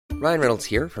Ryan Reynolds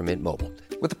here from Mint Mobile.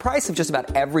 With the price of just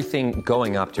about everything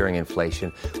going up during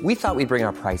inflation, we thought we'd bring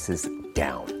our prices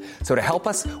down. So to help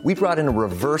us, we brought in a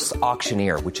reverse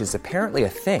auctioneer, which is apparently a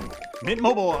thing. Mint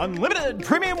Mobile Unlimited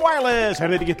Premium Wireless. How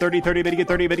to get 30, 30, bit to get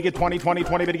 30, bit to get 20, 20,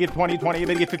 20, bit to get 20, 20,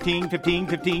 bit to get 15, 15,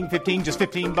 15, 15, just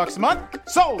 $15 a month?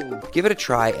 Sold! Give it a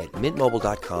try at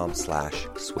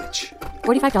mintmobile.com/switch.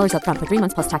 $45 up front for 3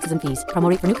 months plus taxes and fees. Promo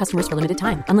rate for new customers for limited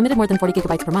time. Unlimited more than 40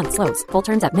 gigabytes per month. Slows full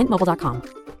terms at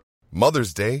mintmobile.com.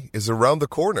 Mother's Day is around the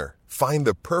corner. Find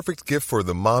the perfect gift for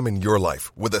the mom in your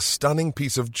life with a stunning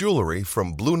piece of jewelry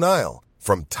from Blue Nile.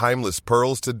 From timeless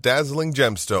pearls to dazzling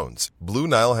gemstones, Blue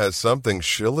Nile has something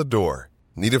she'll adore.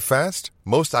 Need it fast?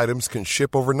 Most items can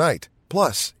ship overnight.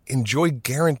 Plus, enjoy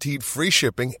guaranteed free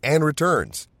shipping and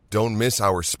returns. Don't miss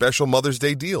our special Mother's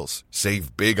Day deals.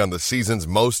 Save big on the season's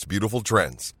most beautiful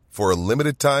trends. For a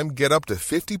limited time, get up to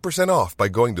 50% off by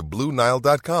going to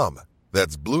BlueNile.com.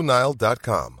 That's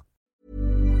BlueNile.com.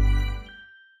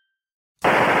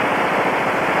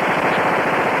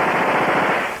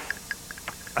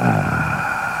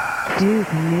 Duke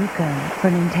Nukem for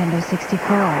Nintendo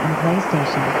 64 and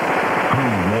PlayStation.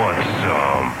 Who wants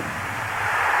some?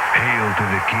 Hail to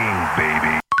the king,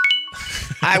 baby.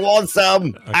 I want some.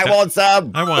 Okay. I want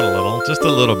some. I want a little. Just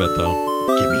a little bit, though.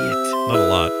 Give me it. Not a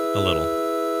lot. A little.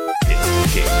 Hail to the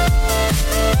king.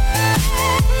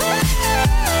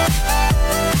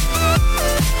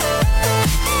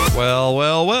 Well,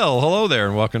 well, well. Hello there,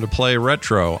 and welcome to Play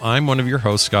Retro. I'm one of your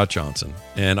hosts, Scott Johnson,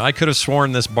 and I could have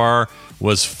sworn this bar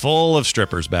was full of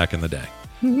strippers back in the day.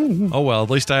 Oh, well,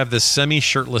 at least I have this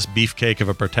semi-shirtless beefcake of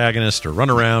a protagonist to run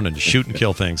around and shoot and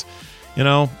kill things. You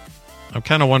know, I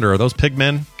kind of wonder, are those pig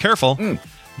men? Careful.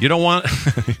 You don't want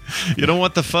you don't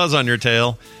want the fuzz on your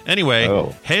tail. Anyway,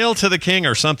 Hail to the king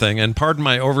or something, and pardon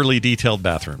my overly detailed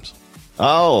bathrooms.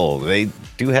 Oh, they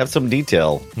do have some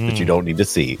detail that you don't need to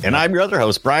see. And I'm your other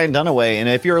host, Brian Dunaway. And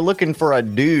if you're looking for a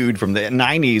dude from the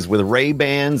 90s with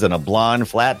Ray-Bans and a blonde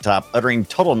flat top uttering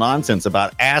total nonsense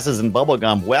about asses and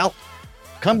bubblegum, well,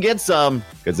 come get some,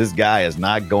 because this guy is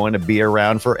not going to be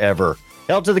around forever.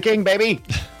 Hail to the king, baby.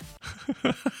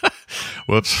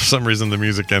 Whoops, for some reason the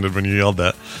music ended when you yelled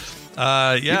that.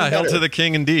 Yeah, hail to the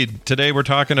king indeed. Today we're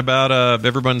talking about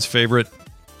everyone's favorite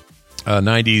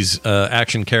 90s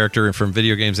action character from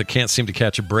video games that can't seem to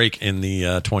catch a break in the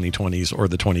 2020s or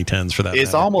the 2010s for that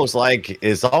matter. Almost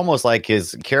like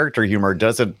his character humor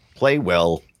doesn't play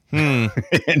well in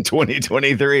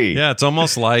 2023. Yeah, it's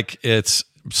almost like it's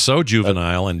so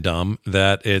juvenile and dumb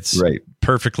that it's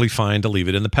perfectly fine to leave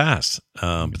it in the past.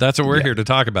 But that's what we're here to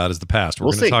talk about, is the past. We're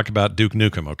going to talk about Duke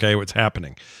Nukem, okay? What's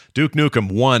happening? Duke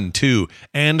Nukem 1, 2,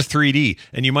 and 3D.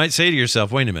 And you might say to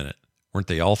yourself, wait a minute, weren't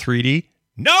they all 3D?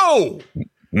 No!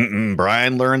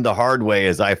 Brian learned the hard way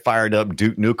as I fired up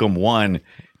Duke Nukem 1,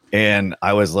 and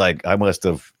I was like, I must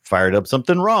have fired up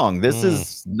something wrong. This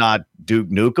is not Duke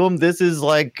Nukem. This is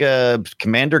like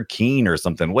Commander Keen or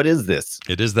something. What is this?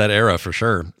 It is that era for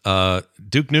sure.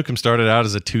 Duke Nukem started out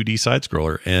as a 2D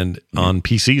side-scroller, and on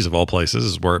PCs of all places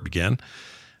is where it began,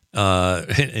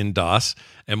 in DOS.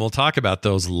 And we'll talk about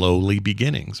those lowly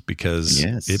beginnings because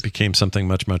it became something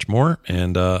much, much more,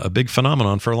 and a big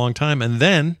phenomenon for a long time. And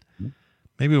then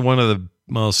maybe one of the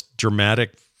most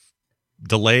dramatic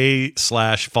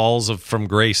delay/falls from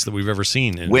grace that we've ever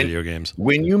seen in video games.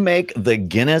 When you make the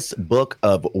Guinness Book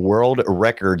of World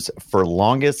Records for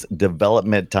longest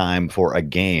development time for a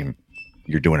game,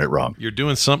 you're doing it wrong. You're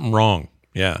doing something wrong.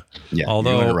 Yeah. Although,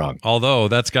 you're doing it wrong. Although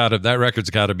that record's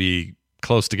got to be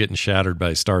close to getting shattered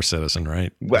by Star Citizen,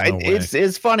 right? Well,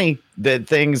 it's funny that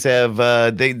things have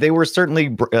they were certainly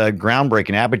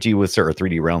groundbreaking. Apogee or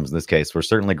 3D Realms in this case were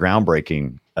certainly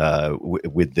groundbreaking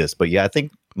with this. But yeah, I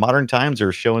think modern times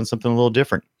are showing something a little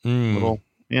different.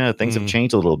 Things have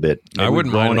changed a little bit. Maybe I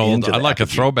wouldn't mind old. I'd like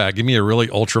Apogee. A throwback. Give me a really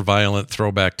ultra violent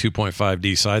throwback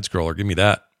 2.5D side scroller. Give me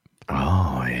that.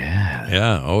 Oh yeah,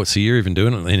 yeah. Oh, see, you're even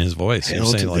doing it in his voice. You're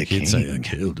saying like he'd say, like,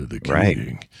 "Hail to the king."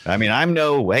 Right. I mean, I'm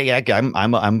no way.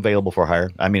 I'm available for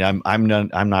hire. I mean, I'm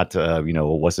not.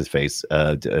 What's his face?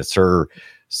 Sir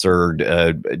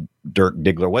Dirk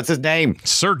Diggler. What's his name?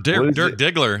 Sir Dirk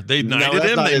Diggler. They knighted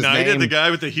him. They knighted the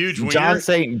guy with the huge wiener.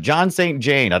 John St.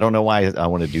 Jane. I don't know why I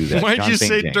want to do that. Why'd you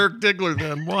say Dirk Diggler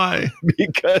then? Why?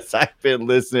 Because I've been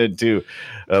listening to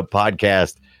a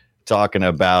podcast talking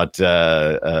about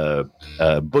Boogie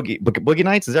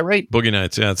Nights. Is that right? Boogie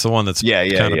Nights. Yeah, it's the one that's yeah.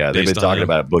 They've been talking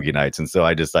about Boogie Nights, and so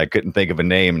I couldn't think of a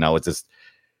name, and I was just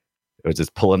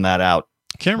pulling that out.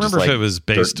 Can't remember if it was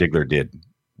based. Dirk Diggler did.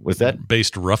 Was that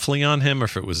based roughly on him, or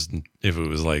if it was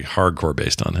like hardcore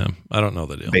based on him? I don't know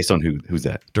the deal. Based on who's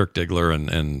that? Dirk Diggler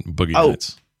and Boogie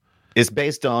Nights. It's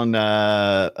based on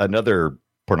another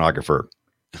pornographer.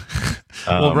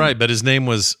 Well, right, but his name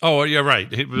was. Oh, yeah,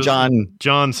 right. It was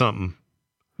John something.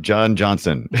 John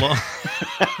Johnson.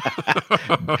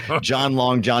 John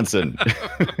Long Johnson.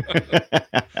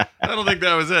 I don't think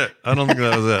that was it.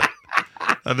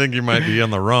 I think you might be on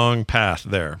the wrong path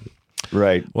there.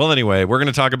 Right. Well, anyway, we're going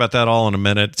to talk about that all in a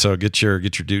minute. So get your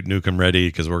Duke Nukem ready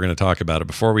because we're going to talk about it.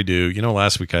 Before we do,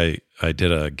 last week I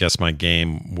did a Guess My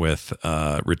Game with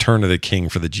Return of the King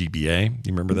for the GBA.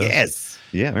 You remember that? Yes.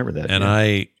 Yeah, I remember that. And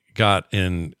I got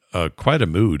in quite a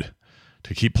mood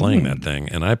to keep playing that thing.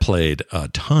 And I played a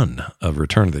ton of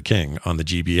Return of the King on the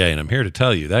GBA. And I'm here to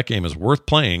tell you that game is worth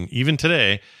playing even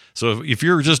today. So if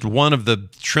you're just one of the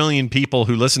trillion people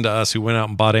who listen to us who went out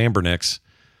and bought Ambernicks,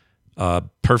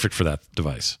 perfect for that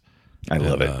device. I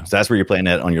love it. So that's where you're playing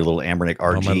that on your little Ambernick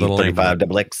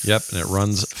RG35XX. Yep, and it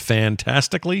runs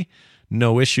fantastically.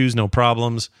 No issues, no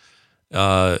problems.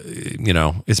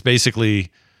 It's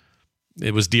basically,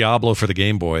 it was Diablo for the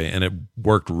Game Boy, and it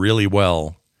worked really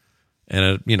well.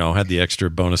 And it, had the extra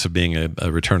bonus of being a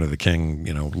Return of the King,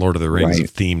 Lord of the Rings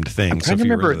themed thing. So I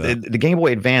remember the Game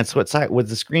Boy Advance. What size was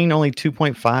the screen? Only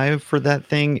 2.5 for that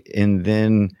thing, and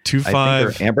then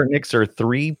 2.5. Ambernicks are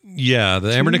 3. Yeah, the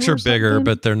Ambernicks are bigger,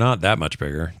 but they're not that much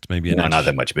bigger. It's maybe not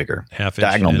that much bigger. Half inch,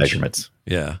 diagonal measurements.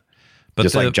 Yeah, but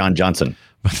just like John Johnson.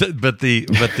 But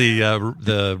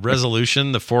the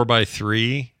resolution, the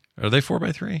 4x3, are they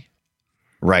 4x3?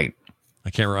 Right. I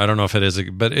don't know if it is,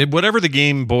 but whatever the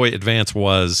Game Boy Advance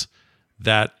was,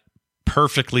 that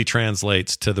perfectly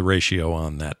translates to the ratio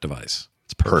on that device.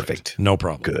 It's perfect. No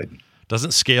problem. Good.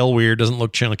 Doesn't scale weird. Doesn't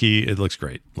look chunky. It looks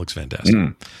great. Looks fantastic.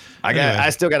 I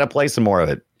still got to play some more of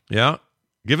it. Yeah.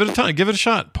 Give it a time. Give it a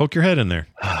shot. Poke your head in there.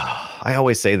 I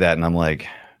always say that, and I'm like,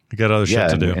 you got other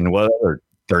shit to do. And what other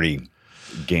 30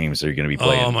 games are you going to be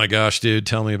playing? Oh my gosh, dude.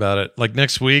 Tell me about it. Like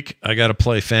next week, I got to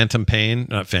play Phantom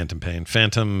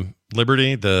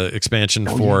Liberty, the expansion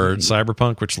for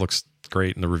Cyberpunk, which looks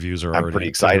great, and the reviews are already. I'm pretty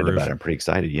excited about it. I'm pretty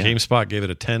excited. Yeah. GameSpot gave it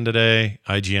a 10 today.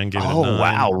 IGN gave it a 9. Oh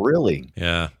wow, really?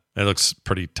 Yeah, it looks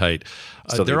pretty tight.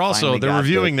 So they're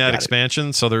reviewing that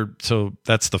expansion, so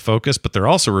that's the focus. But they're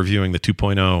also reviewing the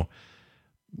 2.0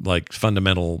 like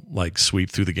fundamental like sweep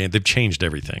through the game. They've changed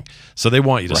everything, so they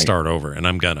want you to start over. And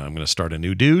I'm gonna start a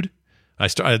new dude. I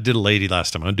did a lady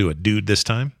last time. I'm gonna do a dude this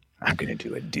time. I'm going to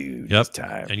do a dude this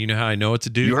time. And you know how I know it's a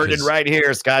dude? You heard it right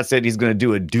here. Scott said he's going to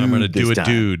do a dude. I'm going to do a time.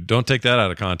 dude. Don't take that out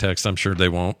of context. I'm sure they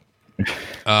won't.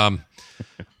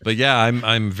 But yeah,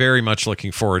 I'm very much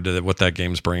looking forward to what that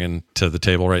game's bringing to the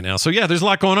table right now. So yeah, there's a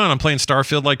lot going on. I'm playing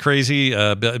Starfield like crazy.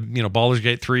 Baldur's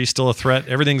Gate 3 still a threat.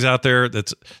 Everything's out there.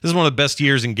 This is one of the best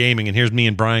years in gaming. And here's me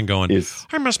and Brian going,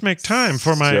 I must make time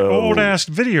for my old ass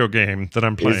video game that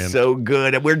I'm playing. It's so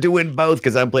good. And we're doing both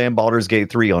because I'm playing Baldur's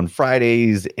Gate 3 on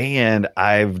Fridays, and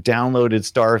I've downloaded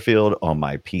Starfield on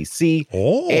my PC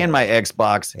and my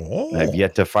Xbox. I've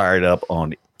yet to fire it up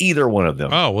on either one of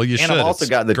them. Oh, well, you should. And I've also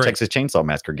got the Texas Chainsaw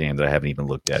Massacre game that I haven't even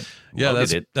looked at. Yeah,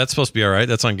 that's supposed to be all right.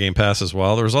 That's on Game Pass as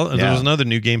well. There was another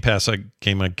new Game Pass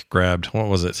game I grabbed. What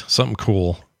was it? Something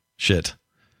cool. Shit.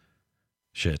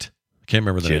 I can't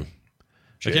remember the name.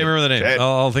 I can't remember the name.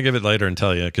 I'll think of it later and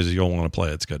tell you because you'll want to play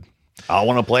it. It's good. I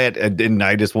want to play it, and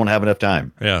I just won't have enough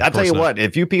time. Yeah, I'll tell you what,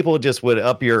 if you people just would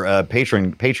up your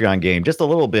Patreon game just a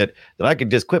little bit, then I could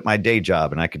just quit my day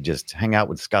job and I could just hang out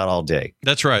with Scott all day.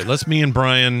 That's right. Let's me and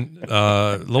Brian,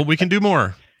 we can do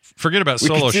more. Forget about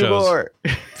solo shows.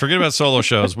 Forget about solo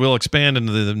shows. We'll expand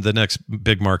into the next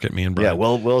big market, me and Brian.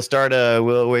 Yeah, we'll start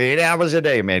 8 hours a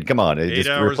day, man. Come on. Just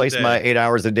replace my 8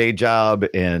 hours a day job,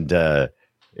 and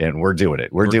we're doing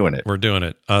it. We're doing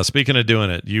it. Speaking of doing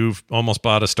it, you've almost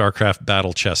bought a StarCraft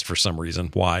battle chest for some reason.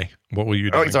 Why? What were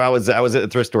you doing? So I was at the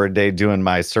thrift store today doing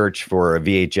my search for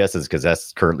VHSs because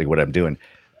that's currently what I'm doing.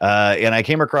 And I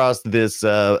came across this.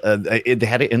 It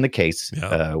had it in the case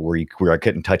where I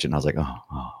couldn't touch it, and I was like,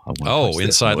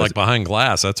 inside, like behind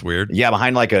glass. That's weird. Yeah,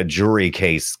 behind like a jewelry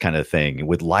case kind of thing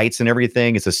with lights and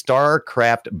everything. It's a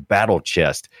StarCraft battle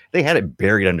chest. They had it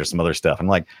buried under some other stuff. I'm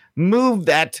like, move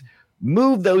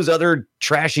those other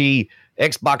trashy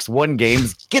Xbox One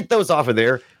games. Get those off of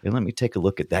there, and let me take a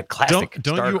look at that classic.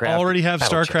 Don't you already have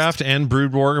StarCraft chest and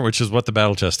Brood War, which is what the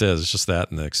battle chest is? It's just that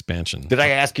in the expansion. Did I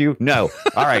ask you? No.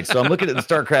 All right. So I'm looking at the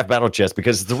StarCraft battle chest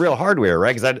because it's the real hardware,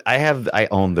 right? Because I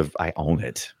own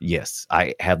it. Yes,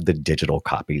 I have the digital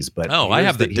copies, but I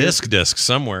have the disc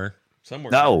somewhere.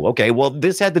 Oh, okay. Well,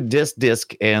 this had the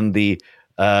disc and the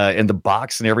in the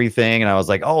box and everything. And I was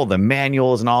like, oh, the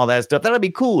manuals and all that stuff. That'd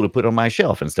be cool to put on my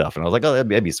shelf and stuff. And I was like, oh,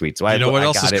 that'd be sweet. So you know what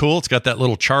else is cool? It's got that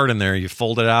little chart in there. You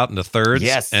fold it out into thirds.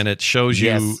 Yes. And it shows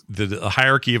you the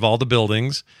hierarchy of all the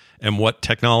buildings and what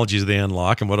technologies they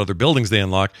unlock and what other buildings they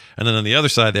unlock. And then on the other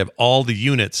side, they have all the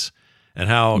units and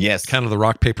how kind of the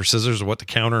rock, paper, scissors, or what to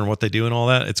counter and what they do and all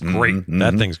that. It's great. Mm-hmm.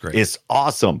 That thing's great. It's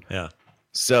awesome. Yeah.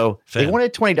 So they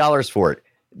wanted $20 for it.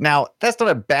 Now, that's not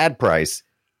a bad price.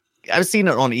 I've seen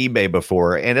it on eBay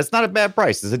before, and it's not a bad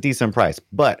price. It's a decent price,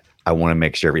 but I want to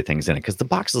make sure everything's in it because the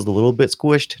box is a little bit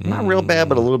squished. Not real bad,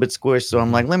 but a little bit squished. So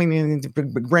I'm like, let me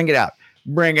bring it out.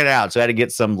 Bring it out. So I had to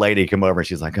get some lady to come over, and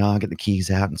she's like, oh, get the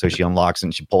keys out. And so she unlocks it,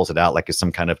 and she pulls it out like it's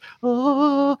some kind of,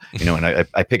 and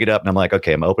I pick it up, and I'm like,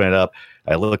 okay, I'm opening it up.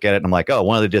 I look at it, and I'm like, oh,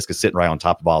 one of the discs is sitting right on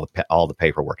top of all the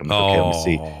paperwork. I'm like, okay, let me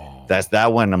see. That's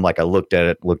that one. I'm like, I looked at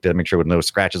it, make sure with no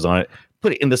scratches on it,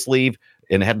 put it in the sleeve,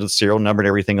 and it had the serial number and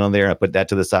everything on there. I put that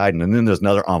to the side, and then there's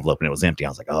another envelope, and it was empty. I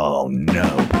was like, oh, no,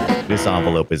 this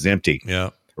envelope is empty.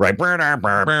 Yeah. Right.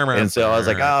 And so I was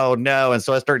like, oh, no. And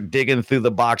so I start digging through the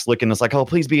box looking. It's like, oh,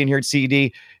 please be in here at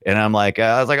CD. And I'm like,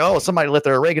 I was like, oh, somebody left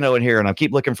their oregano in here. And I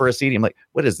keep looking for a CD. I'm like,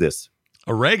 what is this?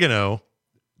 Oregano?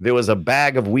 There was a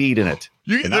bag of weed in it.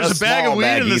 There's a bag of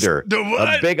weed in this? Either.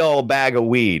 A big old bag of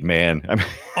weed, man.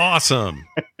 Awesome.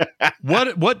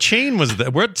 What chain was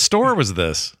that? What store was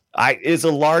this? It's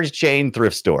a large chain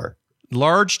thrift store.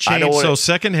 Large chain, so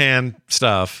secondhand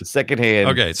stuff. Secondhand.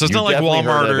 Okay, so it's not like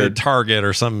Walmart or Target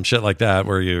or some shit like that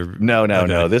where you. No.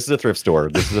 This is a thrift store.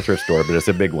 But it's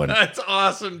a big one. That's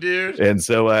awesome, dude. And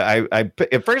so I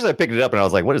at first I picked it up and I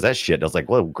was like, "What is that shit?" I was like,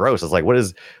 "Well, gross." I was like, "What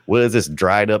is this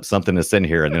dried up something that's in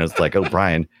here?" And then it's like, "Oh,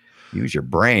 Brian, use your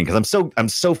brain," because I'm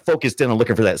so focused in on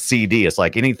looking for that CD. It's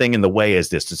like anything in the way is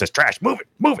this. It's just trash. Move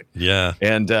it. Yeah.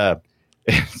 And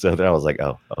so then I was like,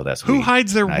 oh, that's who weed.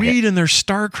 hides their weed in their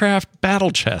StarCraft battle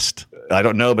chest? I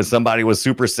don't know, but somebody was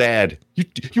super sad. You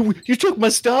took my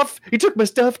stuff. You took my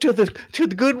stuff to the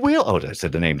Goodwill. Oh, I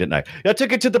said the name, didn't I? I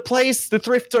took it to the place, the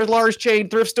thrift store, large chain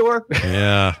thrift store.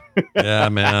 Yeah,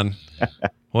 man.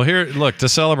 Well, here, look, to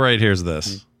celebrate, here's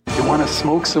this. You want to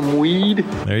smoke some weed?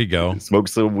 There you go. Smoke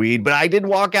some weed, but I did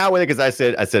walk out with it because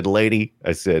I said, lady,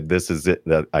 this is it.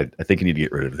 I think you need to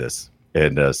get rid of this.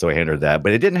 And so I handed her that,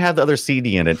 but it didn't have the other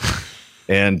CD in it.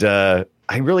 And I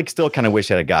really still kind of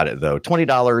wish I had got it, though.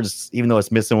 $20, even though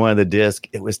it's missing one of the discs,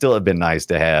 it would still have been nice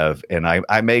to have. And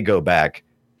I may go back.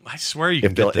 I swear you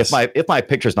can get this. If my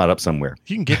picture's not up somewhere.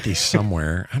 You can get these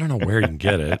somewhere. I don't know where you can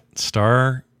get it. I'm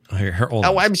sure.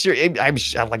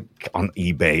 I'm like on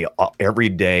eBay every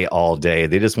day, all day.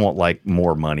 They just want like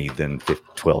more money than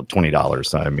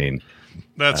 $20. I mean.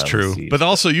 That's true. But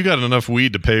also you got enough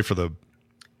weed to pay for the.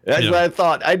 That's what I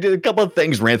thought. I did a couple of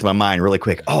things ran through my mind really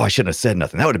quick. Oh, I shouldn't have said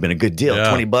nothing. That would have been a good deal.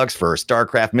 Yeah. $20 for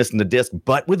StarCraft missing the disc,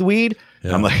 but with weed.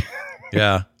 Yeah. I'm like,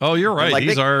 yeah. Oh, you're right. Like,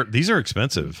 these are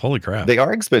expensive. Holy crap. They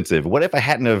are expensive. What if I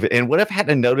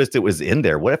hadn't noticed it was in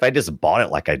there? What if I just bought it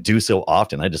like I do so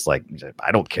often? I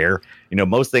don't care.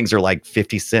 Most things are like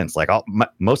 50 cents. Like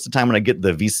most of the time when I get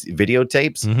the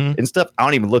videotapes and stuff, I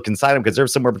don't even look inside them because they're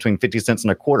somewhere between 50 cents and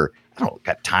a quarter. I don't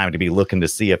got time to be looking to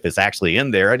see if it's actually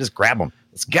in there. I just grab them.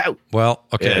 Let's go. Well,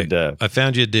 okay. And, I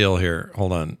found you a deal here.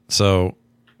 Hold on. So,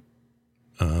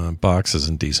 box is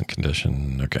in decent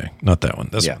condition. Okay, not that one.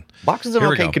 This one. Box is in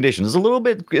okay condition. It's a little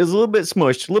bit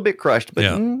smushed, a little bit crushed,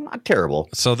 but not terrible.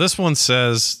 So this one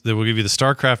says that we'll give you the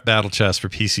StarCraft Battle Chest for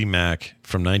PC Mac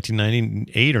from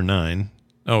 1998 or 9.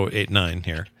 Oh, 9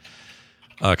 here.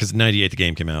 Because 98 the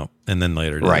game came out, and then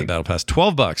later the Battle Pass.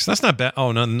 $12. That's not bad.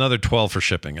 Oh, no, another 12 for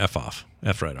shipping. F off.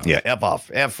 F right off. Yeah, F off.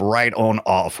 F right on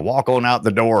off. Walk on out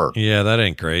the door. Yeah, that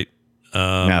ain't great.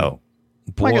 No.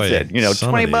 Boy, like I said,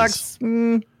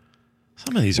 $20.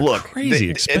 Some of these are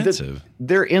crazy expensive.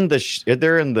 They're in the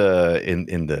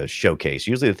showcase.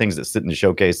 Usually the things that sit in the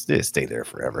showcase, they stay there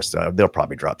forever. So they'll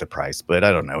probably drop the price, but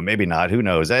I don't know. Maybe not. Who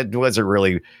knows? That wasn't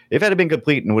really. If it had been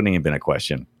complete, it wouldn't have been a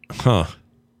question. Huh.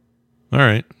 All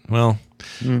right. Well,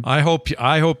 I hope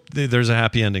there's a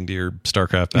happy ending to your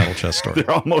StarCraft Battle Chest story.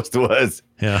 There almost was.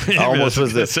 Yeah.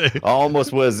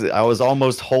 Almost was. I was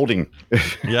almost holding.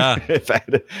 Yeah.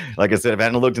 Like I said, if I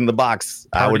hadn't looked in the box,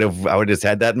 I would have just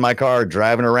had that in my car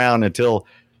driving around until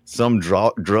some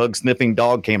drug sniffing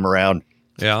dog came around.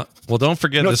 Yeah. Well, don't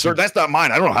forget this. Sir, that's not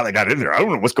mine. I don't know how they got in there. I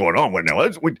don't know what's going on right now.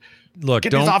 Look,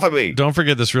 get this off of me. Don't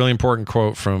forget this really important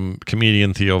quote from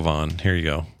comedian Theo Von. Here you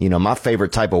go. My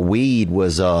favorite type of weed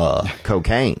was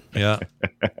cocaine. Yeah.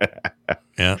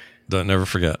 Yeah. Don't never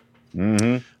forget.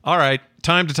 Mm-hmm. All right.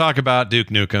 Time to talk about Duke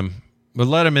Nukem. We'll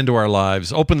let him into our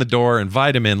lives. Open the door,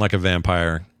 invite him in like a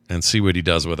vampire, and see what he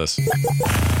does with us.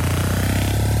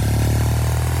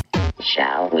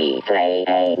 Shall we play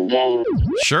a game?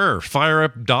 Sure. Fire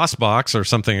up DOSBox or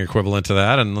something equivalent to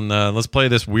that, and let's play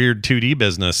this weird 2D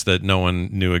business that no one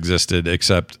knew existed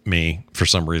except me. For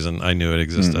some reason, I knew it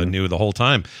existed. I knew the whole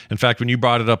time. In fact, when you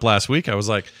brought it up last week, I was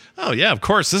like, oh, yeah, of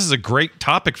course. This is a great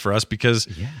topic for us because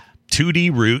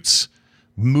 2D roots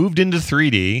moved into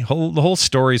 3D. The whole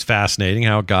story is fascinating,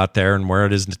 how it got there and where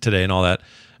it is today and all that.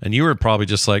 And you were probably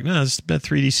just like, no, it's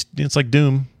 3D. It's like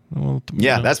Doom. Well,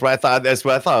 that's what I thought.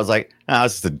 I was like,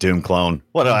 it's just a Doom clone.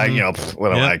 What do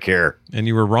what do I care? And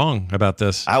you were wrong about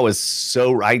this. I was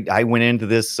I went into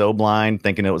this so blind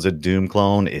thinking it was a Doom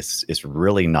clone. It's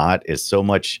really not. It's so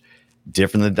much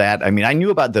different than that. I mean, I knew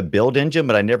about the build engine,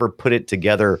 but I never put it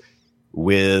together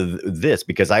with this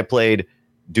because I played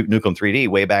Duke Nukem 3D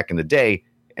way back in the day.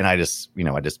 And I just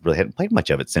really hadn't played much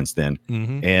of it since then.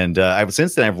 And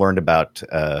since then I've learned about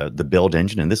the build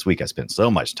engine. And this week I spent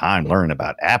so much time learning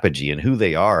about Apogee and who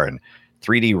they are and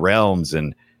 3D Realms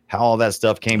and how all that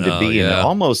stuff came to be. And it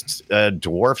almost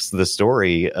dwarfs the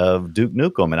story of Duke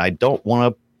Nukem. And I don't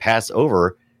want to pass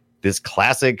over this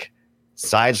classic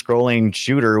side-scrolling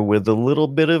shooter with a little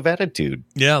bit of attitude.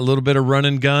 Yeah, a little bit of run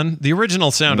and gun. The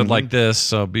original sounded like this,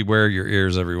 so beware your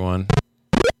ears, everyone.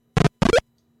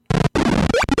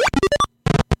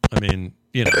 I mean,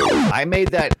 I made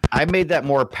that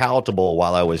more palatable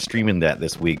while I was streaming that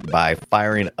this week by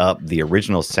firing up the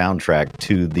original soundtrack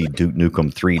to the Duke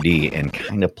Nukem 3D and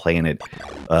kind of playing it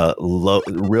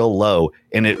real low,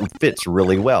 and it fits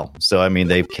really well. So I mean,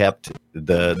 they've kept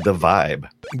the vibe.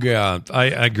 Yeah, I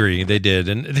agree. They did.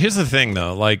 And here's the thing,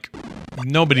 though, like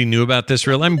nobody knew about this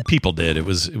really. I mean, people did. It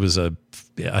was a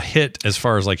hit as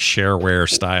far as like shareware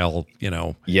style.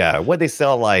 Yeah, what they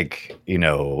sell like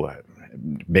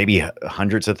maybe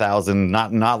hundreds of thousands,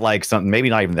 not like something, maybe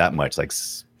not even that much, like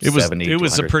 70. It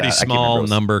was a pretty small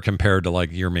number compared to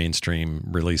like your mainstream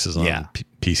releases on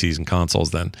PCs and consoles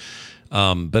then.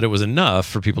 But it was enough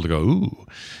for people to go, ooh.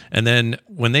 And then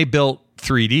when they built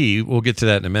 3D, we'll get to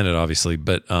that in a minute, obviously.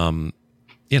 But,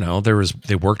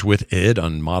 they worked with id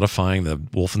on modifying the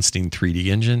Wolfenstein 3D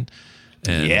engine.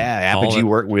 And Apogee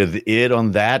worked with id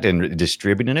on that and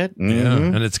distributing it. Yeah,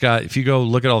 and it's got, if you go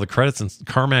look at all the credits, and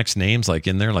Carmack's name's like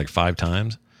in there like 5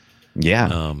 times.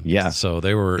 So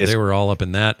they were all up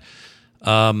in that.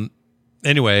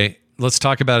 Anyway, let's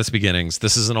talk about its beginnings.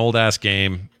 This is an old ass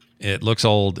game. It looks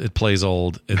old. It plays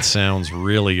old. It sounds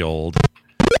really old.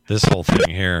 This whole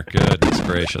thing here, goodness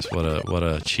gracious, what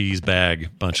a cheese bag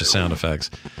bunch of sound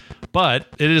effects. But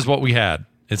it is what we had.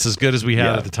 It's as good as we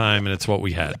had at the time, and it's what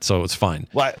we had, so it's fine.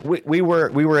 Well, we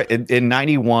were in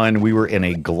 91. We were in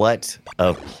a glut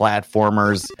of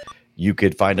platformers. You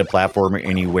could find a platformer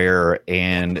anywhere,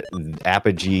 and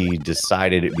Apogee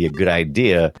decided it'd be a good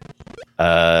idea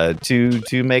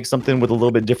to make something with a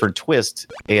little bit different twist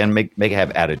and make it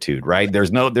have attitude. Right?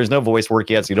 There's no voice work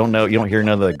yet, so you don't hear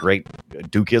none of the great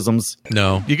Dukeisms.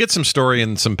 No, you get some story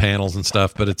and some panels and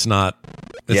stuff, but it's not.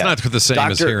 It's not the same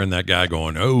as hearing that guy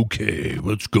going, okay,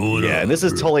 what's going on? Yeah, and this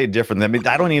is totally different. I mean,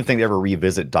 I don't even think they ever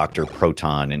revisit Dr.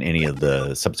 Proton in any of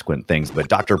the subsequent things, but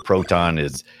Dr. Proton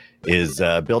is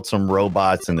built some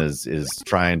robots and is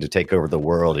trying to take over the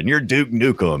world. And you're Duke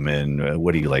Nukem, and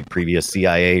what are you, like previous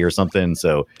CIA or something?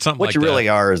 So what you really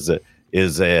are is just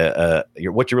a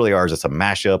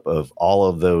mashup of all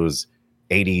of those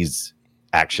 80s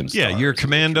action stars. Yeah, you're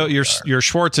Commando, you're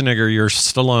Schwarzenegger, you're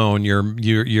Stallone,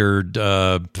 you're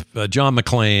John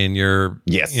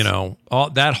McClane, all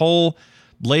that whole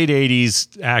late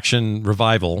 80s action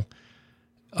revival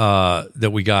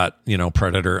that we got,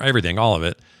 Predator, everything, all of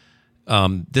it.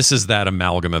 This is that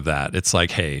amalgam of that. It's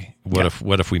like, hey,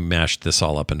 what if we mashed this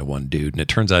all up into one dude? And it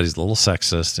turns out he's a little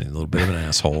sexist and a little bit of an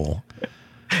asshole.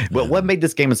 But what made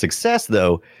this game a success,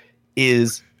 though,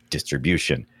 is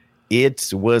distribution.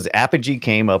 It was Apogee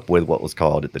came up with what was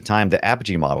called at the time the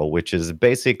Apogee model, which is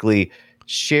basically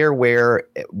shareware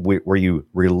where you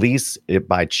release it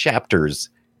by chapters.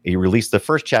 You release the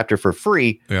first chapter for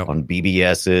free on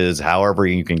BBSs, however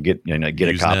you can get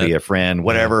a copy, a friend,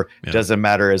 whatever. Doesn't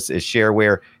matter. It's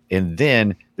shareware. And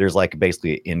then there's like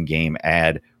basically an in-game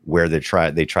ad where they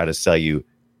try to sell you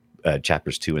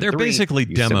chapters 2 and 3. They're basically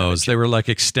demos. They were like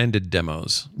extended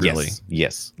demos, really.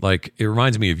 Yes. Like it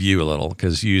reminds me of you a little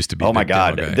because you used to be. Oh my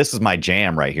God, this is my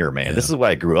jam right here, man. Yeah. This is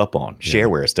what I grew up on.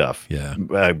 Shareware stuff. Yeah.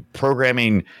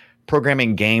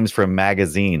 Programming games from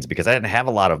magazines because I didn't have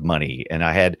a lot of money, and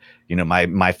I had,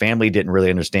 my family didn't really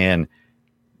understand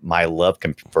my love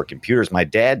for computers. My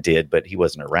dad did, but he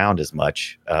wasn't around as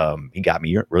much. He got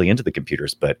me really into the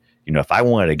computers, but if I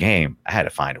wanted a game, I had to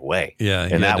find a way. Yeah,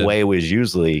 and that way was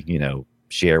usually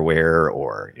shareware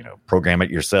or program it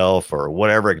yourself or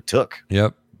whatever it took.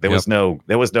 Yep. There was no,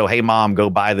 hey mom, go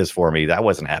buy this for me. That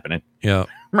wasn't happening. Yeah.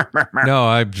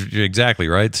 No, exactly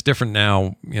right. It's different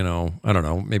now. I don't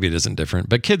know. Maybe it isn't different,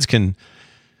 but kids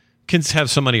have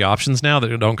so many options now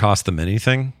that it don't cost them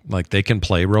anything. Like they can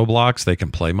play Roblox, they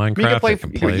can play Minecraft, they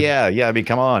can play. Yeah. I mean,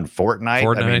 come on,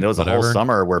 Fortnite. I mean, there was a whole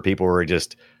summer where people were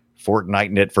just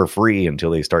Fortniting it for free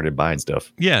until they started buying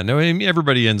stuff. Yeah, no, I mean,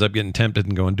 everybody ends up getting tempted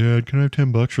and going, Dad, can I have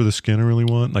 $10 for the skin I really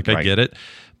want? Like, I get it,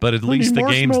 but at least the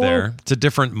game's there. It's a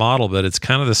different model, but it's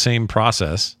kind of the same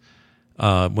process.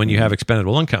 When you have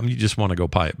expendable income, you just want to go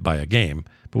buy a game.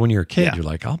 But when you're a kid, you're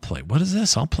like, I'll play. What is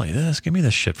this? I'll play this. Give me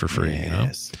this shit for free.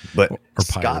 Yes. But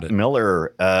Scott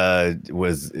Miller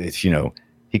was,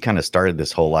 he kind of started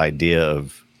this whole idea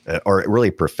of, or it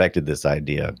really perfected this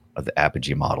idea of the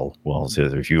Apogee model. Well, so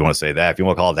if you want to say that, if you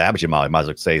want to call it the Apogee model, you might as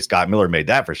well say Scott Miller made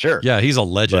that for sure. Yeah, he's a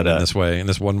legend in this way. In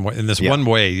this one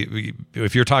way,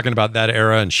 if you're talking about that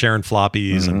era and sharing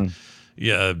floppies and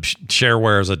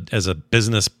shareware as a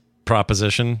business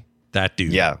proposition, that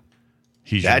dude. Yeah.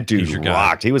 That dude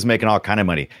rocked. He was making all kind of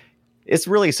money. It's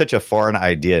really such a foreign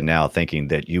idea now, thinking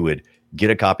that you would get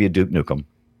a copy of Duke Nukem,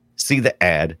 see the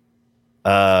ad,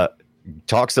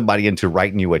 talk somebody into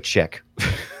writing you a check,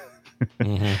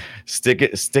 stick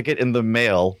it in the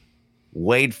mail,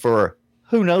 wait for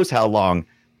who knows how long,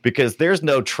 because there's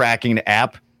no tracking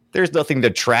app. There's nothing to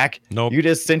track. Nope. You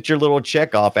just sent your little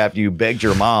check off after you begged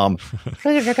your mom.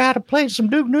 I gotta play some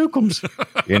Duke Nukems,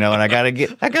 and I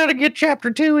gotta get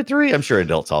chapter 2 and 3. I'm sure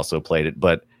adults also played it,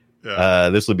 but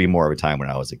this would be more of a time when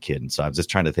I was a kid. And so I was just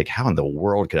trying to think, how in the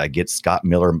world could I get Scott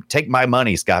Miller, take my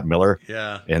money, Scott Miller,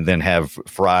 and then have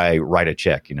Fry write a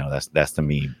check? That's the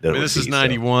meme. This is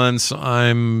 91, so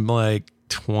I'm like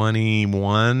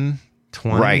 21.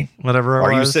 20, right, whatever.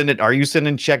 Are you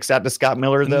sending checks out to Scott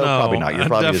Miller though? No, probably not. You're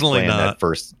probably definitely just playing not. That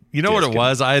first. You know what it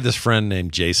was? I had this friend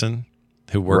named Jason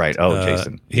who worked. Right. Oh,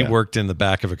 Jason. He worked in the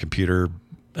back of a computer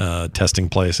testing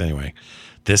place. Anyway,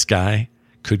 this guy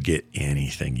could get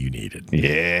anything you needed.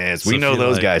 Yes, we know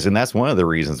those guys, and that's one of the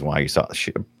reasons why you saw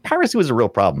piracy was a real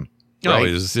problem. Right? Oh,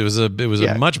 it was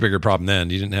a much bigger problem then.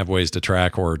 You didn't have ways to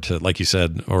track or to, like you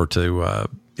said, or to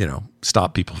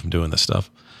stop people from doing this stuff.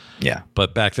 Yeah.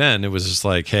 But back then it was just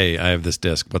like, hey, I have this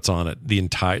disc. What's on it?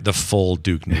 The full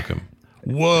Duke Nukem.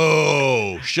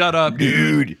 Whoa. Shut up,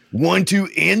 dude. 1, 2,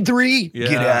 and 3? Yeah.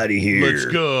 Get out of here. Let's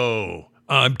go.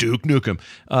 I'm Duke Nukem.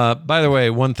 By the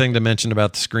way, one thing to mention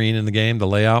about the screen in the game, the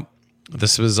layout,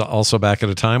 this was also back at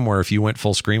a time where if you went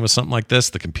full screen with something like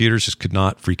this, the computers just could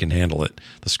not freaking handle it.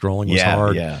 The scrolling was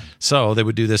hard. Yeah. So they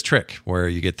would do this trick where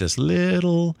you get this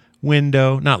little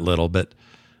window, not little, but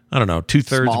I don't know,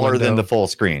 2/3 smaller window. than the full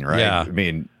screen, right? Yeah. I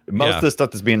mean, most of the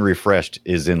stuff that's being refreshed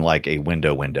is in like a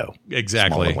window.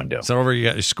 Exactly. Smaller window. So over you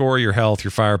got your score, your health,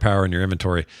 your firepower, and your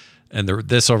inventory. And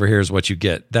this over here is what you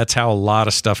get. That's how a lot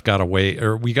of stuff got away,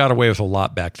 or we got away with a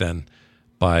lot back then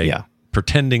by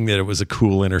pretending that it was a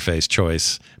cool interface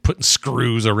choice, putting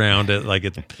screws around it, like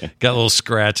it got little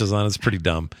scratches on it. It's pretty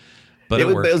dumb. But it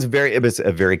was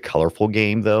a very colorful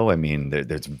game, though. I mean,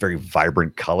 there's very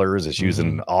vibrant colors. It's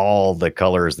using all the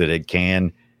colors that it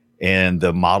can, and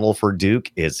the model for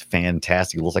Duke is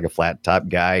fantastic. He looks like a flat top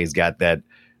guy. He's got that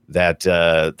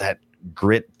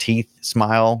grit teeth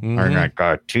smile, or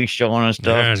got teeth showing and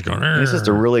stuff. Yeah, it's just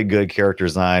a really good character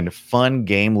design, fun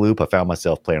game loop. I found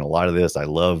myself playing a lot of this. I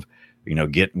love,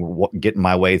 getting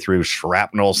my way through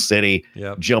Shrapnel City,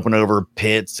 jumping over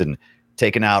pits and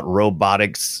taking out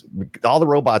robotics. All the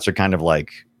robots are kind of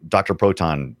like Dr.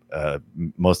 Proton.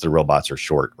 Most of the robots are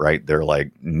short, right? They're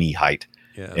like knee height,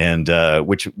 and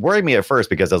which worried me at first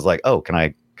because I was like, "Oh, can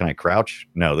I crouch?"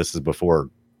 No, this is before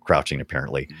crouching,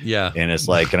 apparently. Yeah, and it's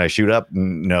like, "Can I shoot up?"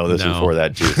 No, this is before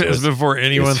that too. So it was before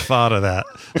anyone thought of that.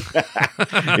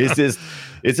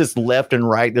 It's just left and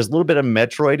right. There's a little bit of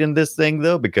Metroid in this thing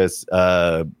though, because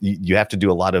you have to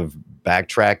do a lot of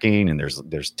backtracking and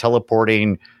there's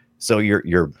teleporting. So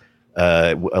you're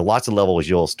lots of levels.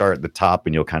 You'll start at the top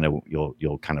and you'll kind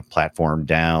of platform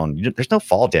down. There's no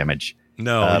fall damage.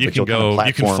 No, you can go.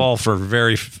 You can fall for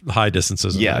very high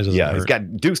distances. Yeah.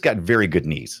 Duke's got very good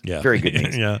knees. Yeah, very good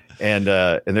knees. Yeah, and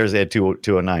there's Ed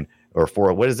 209 or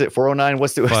 4. What is it? 409.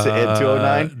 What's Ed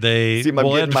 209? They see. I'm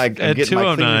getting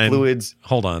my cleaning fluids.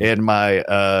 Hold on. And my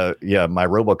my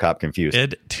RoboCop confused.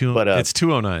 It's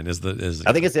 209 is the.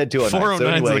 I think it's Ed 209.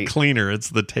 409 is the cleaner. It's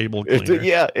the table cleaner.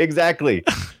 Yeah, exactly.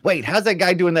 Wait, how's that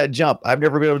guy doing that jump? I've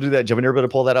never been able to do that jump. I've never been able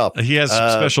to pull that off. He has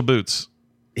special boots.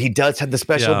 He does have the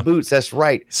special boots. That's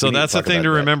right. So that's the thing to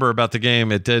remember about the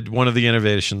game. It did one of the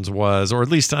innovations was, or at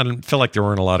least I didn't feel like there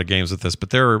weren't a lot of games with this,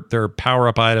 but there are power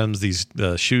up items. These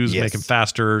shoes make him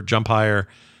faster, jump higher,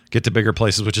 get to bigger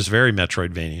places, which is very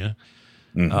Metroidvania.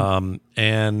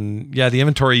 And yeah, the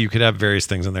inventory, you could have various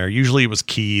things in there. Usually it was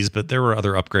keys, but there were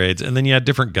other upgrades. And then you had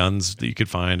different guns that you could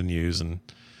find and use. And,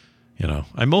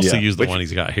 I mostly use the one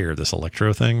he's got here, this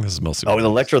electro thing. This is mostly. Oh, the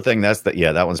electro thing.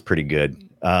 That one's pretty good.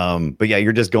 But yeah,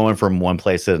 you're just going from one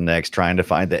place to the next, trying to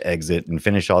find the exit and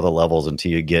finish all the levels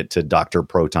until you get to Dr.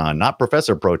 Proton, not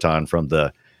Professor Proton from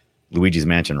the Luigi's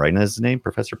Mansion, right? Isn't his name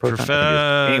Professor Proton?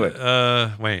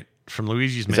 Anyway, wait, from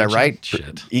Luigi's Mansion? Is that right?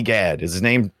 Shit. Egad. Is his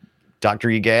name Dr.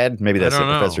 Egad? Maybe that's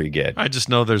Professor Egad. I just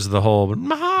know there's the whole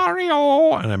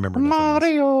Mario, and I remember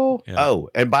Mario. Yeah. Oh,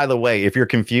 and by the way, if you're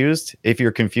confused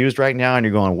right now and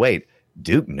you're going, wait,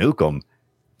 Duke Nukem,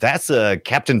 that's a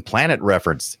Captain Planet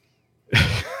reference.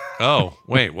 Oh,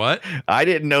 wait, what? I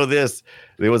didn't know this.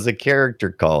 There was a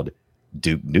character called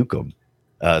Duke Nukem,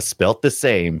 spelt the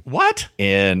same. What?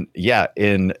 In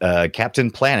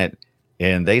Captain Planet,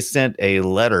 and they sent a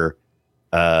letter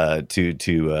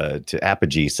to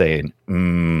Apogee saying,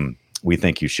 we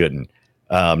think you shouldn't.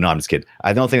 No, I'm just kidding.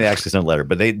 I don't think they actually sent a letter,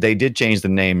 but they did change the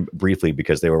name briefly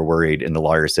because they were worried, and the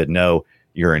lawyer said, no,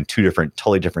 you're in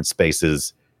totally different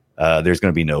spaces. There's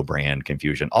going to be no brand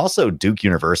confusion. Also, Duke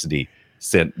University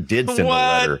sent a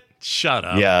letter. Shut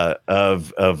up. Yeah,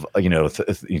 of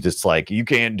just like, you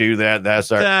can't do that. That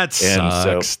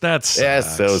sucks. That's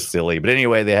so silly. But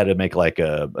anyway, they had to make like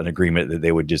an agreement that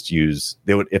they would just use.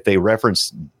 They would, if they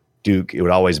referenced Duke, it would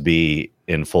always be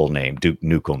in full name, Duke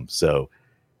Nukem. So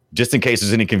just in case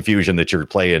there's any confusion that you're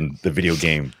playing the video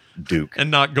game Duke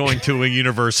and not going to a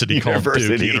university called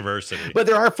Duke University. But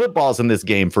there are footballs in this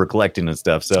game for collecting and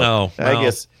stuff. So I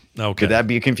guess. Okay. Could that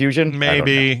be a confusion?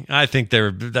 Maybe. I think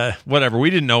they're whatever. We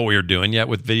didn't know what we were doing yet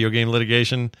with video game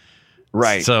litigation.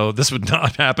 Right. So this would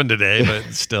not happen today,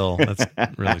 but still, that's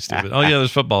really stupid. Oh, yeah,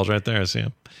 there's footballs right there. I see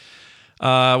them.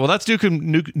 Well, that's Nuke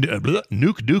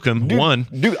Nukem 1.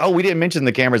 We didn't mention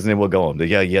the cameras, and then we'll go on.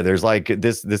 Yeah, there's like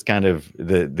this kind of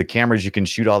the cameras. You can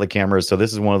shoot all the cameras. So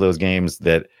this is one of those games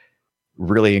that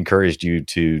really encouraged you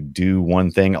to do one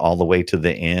thing all the way to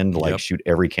the end, like shoot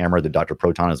every camera that Dr.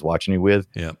 Proton is watching you with.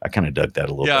 Yeah, I kind of dug that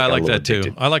a little bit. Yeah, I like that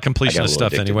too. I like completionist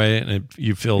stuff anyway, and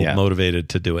you feel motivated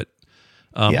to do it.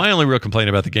 My only real complaint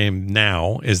about the game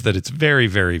now is that it's very,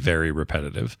 very, very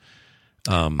repetitive.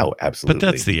 Absolutely. But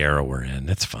that's the era we're in.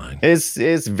 It's fine.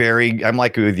 It's very, I'm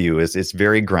like with you, it's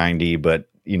very grindy, but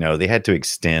they had to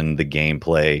extend the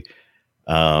gameplay.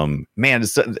 Man,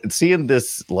 seeing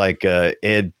this like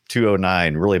Ed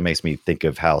 209 really makes me think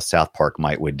of how South Park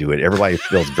would do it. Everybody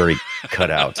feels very cut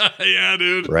out. Yeah,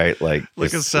 dude. Right? Like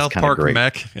a South Park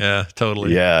mech. Yeah,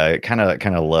 totally. Yeah, I kind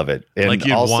of love it. And like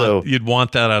you'd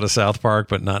want that out of South Park,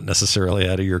 but not necessarily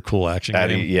out of your cool action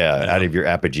game. Out of your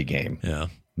Apogee game. Yeah.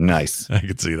 Nice. I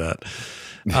could see that.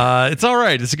 It's all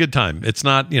right. It's a good time. It's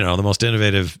not, the most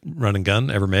innovative run and gun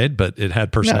ever made, but it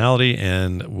had personality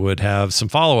and would have some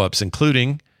follow-ups,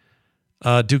 including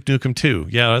Duke Nukem 2.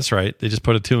 Yeah, that's right. They just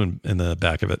put a 2 in the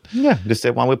back of it. Yeah, just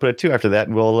say, why don't we put a 2 after that,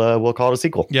 and we'll call it a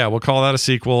sequel. Yeah, we'll call that a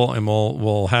sequel, and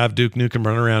we'll have Duke Nukem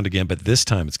run around again, but this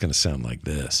time it's going to sound like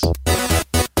this.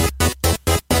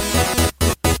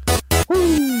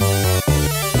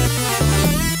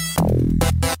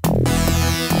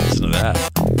 Listen to that.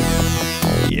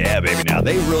 Yeah, baby. Now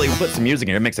they really put some music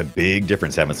in. It makes a big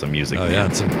difference having some music. Oh, yeah.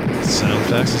 And some sound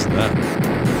effects. Isn't that?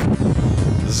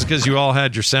 This is because you all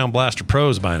had your Sound Blaster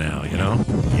Pros by now,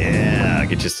 Yeah.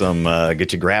 Get you some,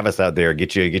 get your Gravis out there.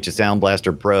 Get your Sound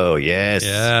Blaster Pro. Yes.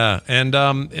 Yeah. And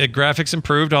graphics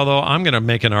improved, although I'm going to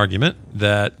make an argument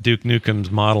that Duke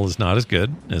Nukem's model is not as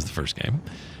good as the first game.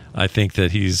 I think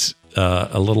that he's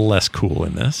a little less cool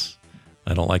in this.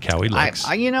 I don't like how he looks.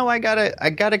 I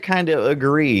gotta kind of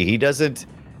agree. He doesn't.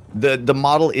 The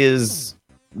model is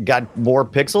got more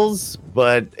pixels,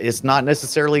 but it's not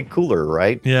necessarily cooler,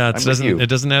 right? Yeah, it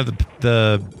doesn't have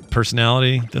the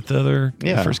personality that the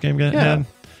first game had,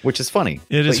 which is funny.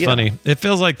 It is funny. It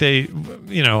feels like they,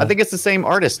 I think it's the same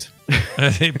artist.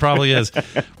 It probably is.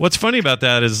 What's funny about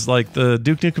that is like the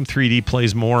Duke Nukem 3D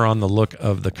plays more on the look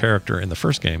of the character in the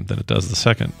first game than it does the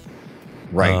second.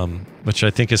 Right. Which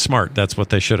I think is smart. That's what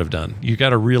they should have done. You got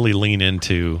to really lean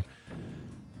into,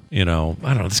 I don't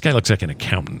know. This guy looks like an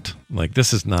accountant. Like,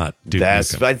 this is not Duke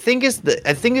Nukem. I think it's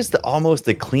the almost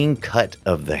the clean cut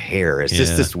of the hair. It's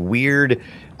just this weird.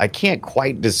 I can't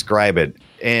quite describe it.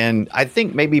 And I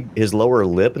think maybe his lower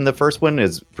lip in the first one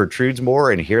protrudes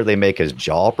more, and here they make his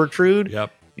jaw protrude.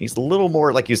 Yep. He's a little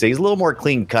more, like you say, he's a little more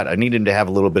clean cut. I need him to have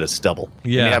a little bit of stubble.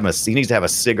 Yeah. He needs to have a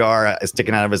cigar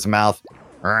sticking out of his mouth.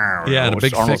 Yeah, and a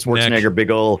big Arnold thick neck. Schwarzenegger,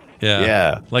 big old.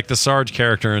 Yeah. Like the Sarge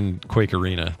character in Quake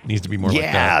Arena needs to be more like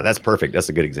that. Yeah, that's perfect. That's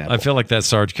a good example. I feel like that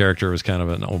Sarge character was kind of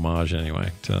an homage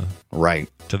anyway to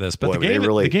this. But Boy,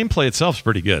 the gameplay itself is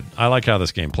pretty good. I like how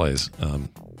this game plays.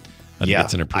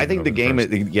 I think the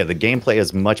gameplay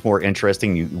is much more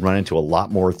interesting. You run into a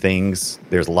lot more things.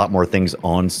 There's a lot more things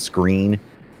on screen.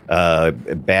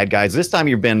 Bad guys. This time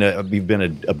you've been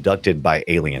abducted by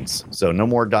aliens. So no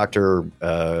more Dr.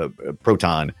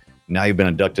 Proton. Now you've been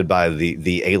abducted by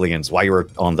the aliens while you were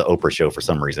on the Oprah show for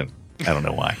some reason. I don't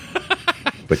know why.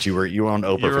 But you were on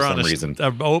Oprah for some reason.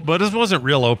 But this wasn't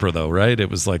real Oprah though, right? It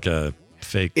was like a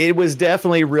fake. It was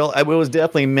definitely real. It was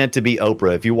definitely meant to be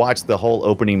Oprah. If you watch the whole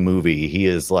opening movie, he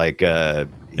is like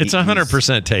it's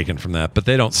 100% taken from that, but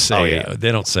they don't say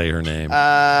her name.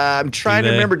 I'm trying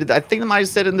to remember. I think they might have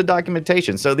said it in the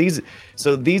documentation. So these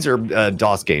are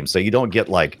DOS games. So you don't get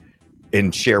like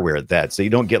in shareware at that. So you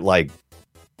don't get like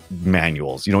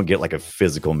manuals. You don't get like a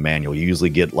physical manual. You usually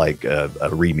get like a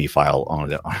README file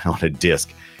on a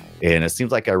disc. And it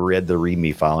seems like I read the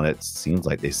README file, and it seems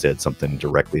like they said something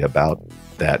directly about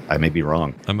that. I may be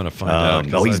wrong. I'm going to find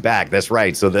out. Oh, he's back. That's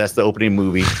right. So that's the opening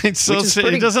movie.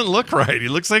 He doesn't look right. He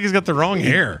looks like he's got the wrong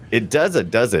hair. It does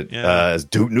it. Yeah. It's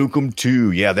Duke Nukem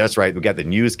 2. Yeah, that's right. We got the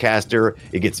newscaster.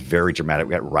 It gets very dramatic.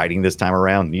 We got writing this time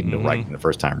around. Needing to write the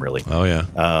first time, really. Oh, yeah.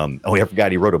 I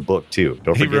forgot he wrote a book, too.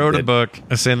 He wrote a book.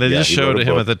 I'm saying they just showed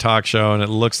him at the talk show, and it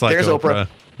looks like There's Oprah.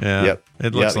 Yeah. Yep.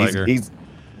 It looks like her.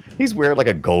 He's wearing like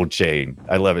a gold chain.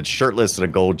 I love it. Shirtless and a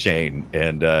gold chain.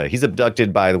 And he's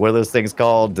abducted by what are those things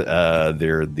called?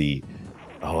 They're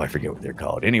I forget what they're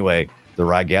called. Anyway, the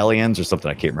Rigalians or something.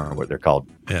 I can't remember what they're called.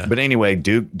 Yeah. But anyway,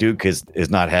 Duke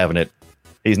is not having it.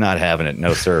 He's not having it.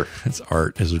 No, sir. His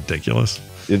art is ridiculous.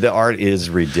 The art is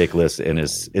ridiculous, and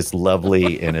it's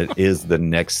lovely, and it is the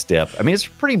next step. I mean, it's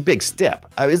a pretty big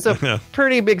step. It's a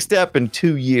pretty big step in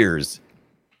 2 years.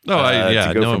 No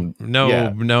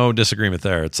disagreement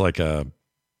there. It's like I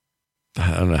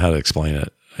don't know how to explain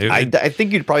it. I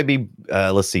think you'd probably be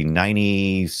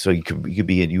 90. So you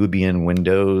would be in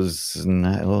Windows.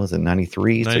 What was it?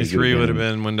 93. 93 would have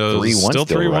been Windows 3.1 still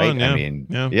 3.1. Right? Yeah. I mean,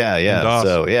 yeah. DOS.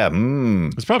 So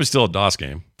it's probably still a DOS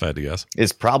game if I had to guess.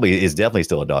 It's definitely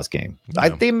still a DOS game. Yeah.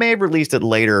 They may have released it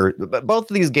later, but both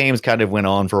of these games kind of went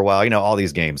on for a while. You know, all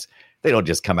these games, they don't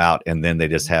just come out and then they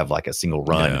just have like a single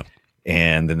run. Yeah.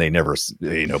 And then they never,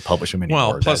 publish them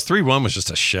anymore. Well, plus 3.1 was just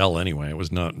a shell anyway. It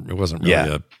wasn't really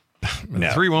a.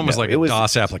 3.1 was like a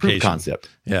DOS application concept.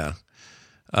 Yeah.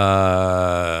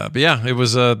 But yeah, it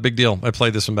was a big deal. I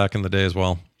played this one back in the day as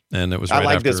well, and it was. Right I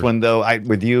like after. This one though.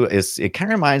 With you, it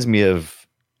kind of reminds me of.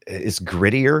 It's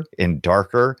grittier and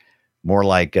darker, more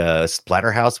like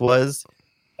Splatterhouse was.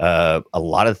 A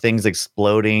lot of things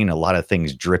exploding, a lot of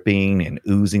things dripping and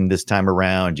oozing this time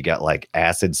around. You got like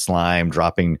acid slime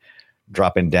dropping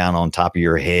down on top of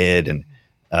your head, and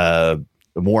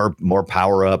more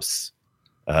power-ups,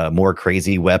 more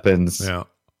crazy weapons. Yeah.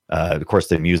 Of course,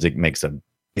 the music makes a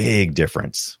big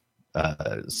difference.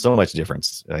 So much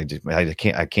difference. I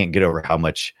can't get over how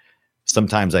much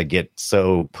sometimes I get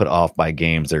so put off by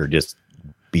games that are just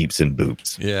beeps and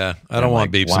boops. Yeah. I don't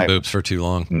want beeps and boops for too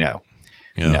long. No.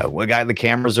 Yeah. No, the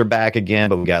cameras are back again,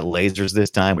 but we got lasers this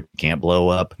time, which can't blow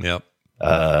up. Yep.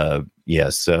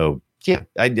 So yeah,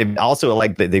 I also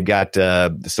like that they've got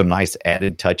some nice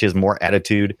added touches, more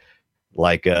attitude.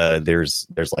 Like there's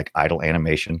like idle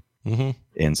animation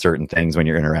in certain things when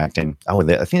you're interacting. I think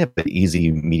that's an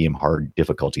easy, medium, hard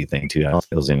difficulty thing too. I don't think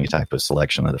there was any type of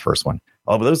selection of the first one.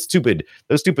 Oh, but those stupid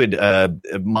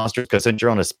monsters, because since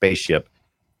you're on a spaceship,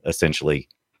 essentially,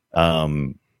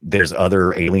 there's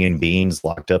other alien beings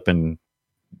locked up in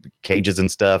cages and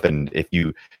stuff, and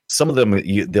some of them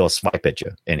they'll swipe at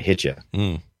you and hit you.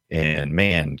 And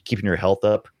man, keeping your health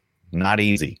up, not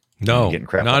easy. No,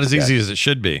 not as easy as it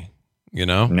should be.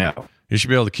 No, you should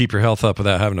be able to keep your health up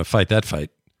without having to fight that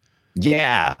fight.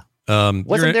 Yeah.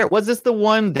 Was this the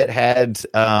one that had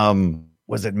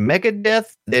was it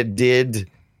Megadeth that did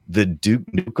the Duke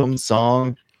Nukem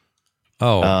song?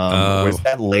 Was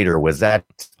that later? Was that?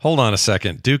 Hold on a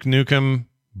second. Duke Nukem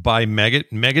by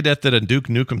Megadeth did a Duke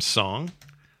Nukem song.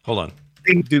 Hold on. I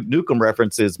think Duke Nukem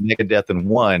references Megadeth in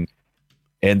one,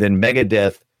 and then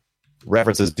Megadeth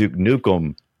references Duke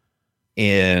Nukem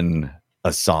in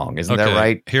a song. Isn't that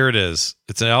right? Here it is.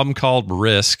 It's an album called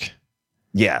Risk.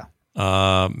 Yeah.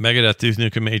 Megadeth Duke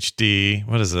Nukem HD.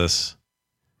 What is this?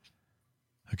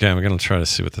 Okay, I'm going to try to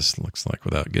see what this looks like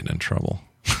without getting in trouble.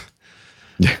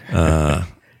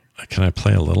 Can I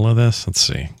play a little of this? Let's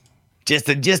see. Just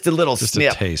a little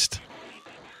snip. A taste.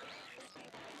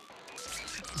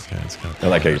 Okay, I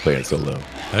like how you're playing it so low.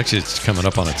 Actually, it's coming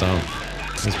up on its own.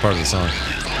 It's part of the song.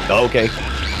 Oh, okay.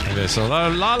 Okay, so la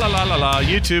la la la la la.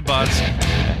 YouTube bots.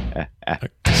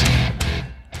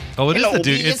 Oh, it is the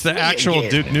Duke. It's the actual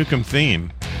Duke Nukem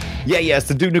theme. Yeah, it's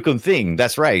the Duke Nukem thing.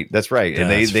 That's right. And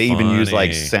they even use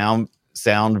like sound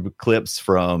clips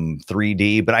from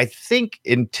 3D. But I think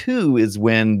in 2 is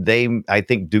when I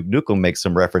think Duke Nukem makes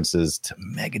some references to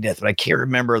Megadeth, but I can't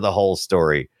remember the whole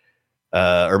story.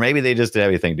 Or maybe they just didn't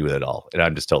have anything to do with it all, and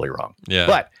I'm just totally wrong. Yeah.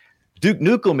 But Duke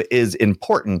Nukem is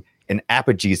important in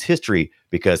Apogee's history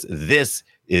because this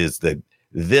is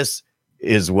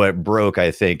what broke, I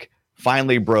think,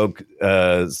 finally broke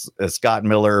Scott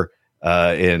Miller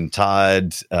and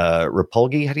Todd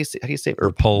Rapolgi. How do you say it?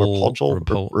 Rapogel.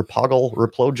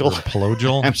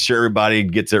 I'm sure everybody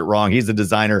gets it wrong. He's the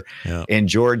designer. Yeah. And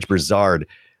George Broussard.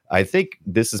 I think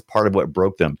this is part of what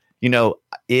broke them. You know,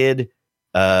 id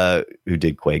who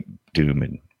did Quake, Doom,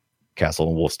 and Castle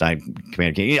and Wolfenstein,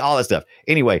 Commander King, all that stuff.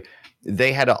 Anyway,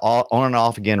 they had an on and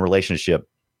off again relationship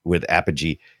with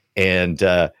Apogee, and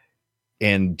Duke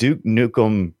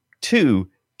Nukem 2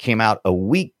 came out a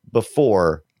week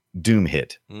before Doom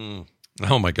hit.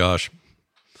 Oh my gosh!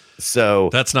 So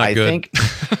that's not good.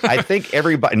 I think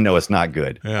everybody. No, it's not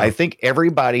good. Yeah. I think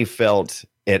everybody felt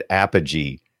at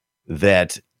Apogee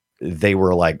that they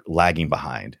were like lagging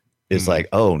behind. It's like,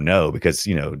 oh no, because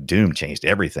Doom changed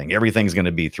everything. Everything's going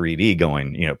to be 3D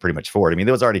going, pretty much forward. I mean,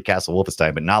 there was already Castle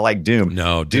Wolfenstein, but not like Doom.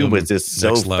 No, Doom was just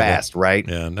so fast, right?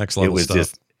 Yeah, next level. It was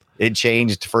stuff. it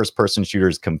changed first-person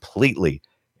shooters completely,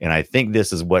 and I think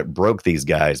this is what broke these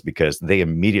guys because they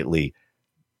immediately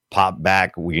popped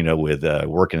back, with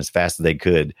working as fast as they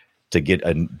could to get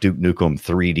a Duke Nukem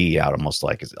 3D out,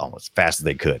 almost fast as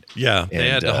they could. Yeah, they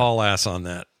had to haul ass on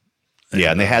that.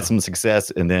 And they had some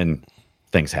success, and then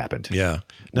things happened. Yeah.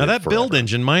 Now that build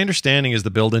engine, my understanding is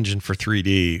the build engine for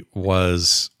 3D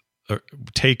was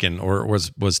taken or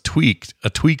was tweaked, a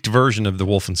tweaked version of the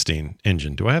Wolfenstein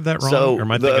engine. Do I have that wrong? Or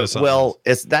am I thinking of something else?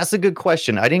 That's a good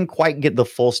question. I didn't quite get the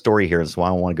full story here, so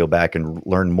I want to go back and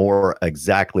learn more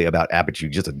exactly about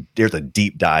Apogee. There's a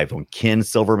deep dive on Ken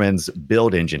Silverman's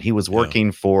build engine. He was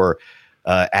working for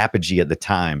Apogee at the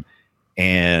time,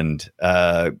 and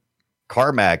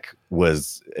Carmack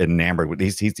was enamored with he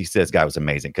said this guy was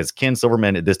amazing because Ken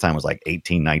Silverman at this time was like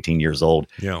 18, 19 years old,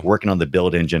 working on the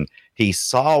build engine. He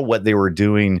saw what they were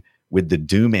doing with the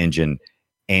Doom engine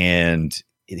and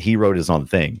he wrote his own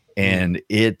thing. And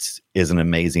it is an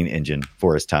amazing engine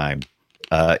for his time,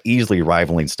 easily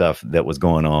rivaling stuff that was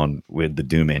going on with the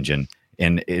Doom engine.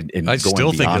 And I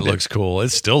still think it looks cool. It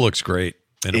still looks great.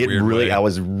 In a weird way. I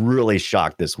was really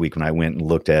shocked this week when I went and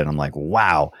looked at it. I'm like,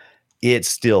 wow. It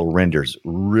still renders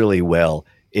really well.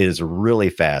 It is really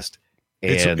fast.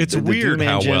 And it's weird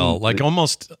how well, like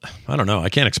almost, I don't know. I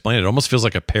can't explain it. It almost feels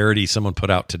like a parody someone put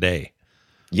out today.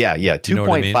 Yeah.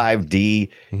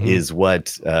 2.5D is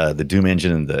what the Doom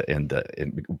engine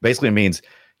and basically means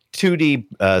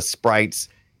 2D sprites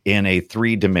in a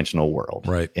 3-dimensional world.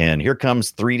 Right. And here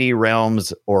comes 3D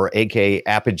Realms, or aka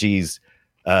Apogee's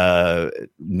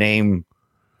name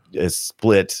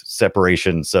split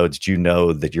separation, so that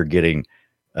that you're getting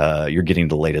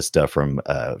the latest stuff from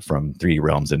 3D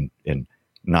Realms and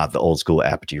not the old school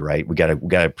Apogee, right? We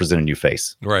gotta present a new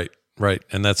face. Right.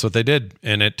 And that's what they did.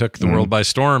 And it took the world by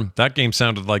storm. That game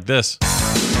sounded like this. Some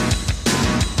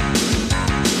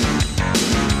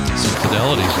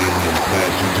fidelity.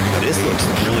 This looks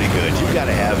really good. You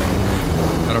gotta have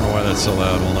I don't know why that's so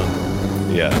loud. Hold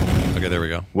on. Yeah. Okay, there we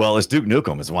go. Well, it's Duke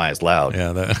Nukem is why it's loud.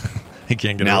 Yeah, he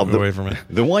can't get away from it.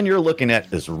 The one you're looking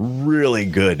at is really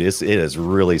good. It is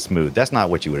really smooth. That's not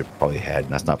what you would have probably had.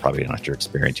 And that's not probably not your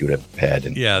experience you would have had.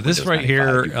 This right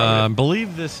here, I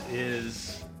believe this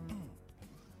is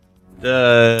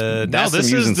the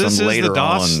this is the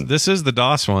DOS. This is the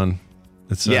DOS one.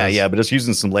 But it's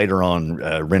using some later on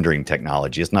rendering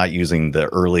technology. It's not using the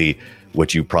early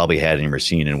what you probably had in your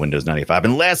machine in Windows 95,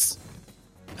 unless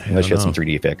you had some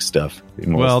 3D effects stuff.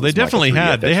 Well, they definitely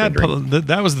had. They had.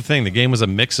 That was the thing. The game was a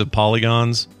mix of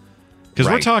polygons because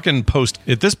we're talking post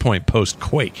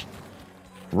Quake,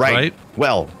 right?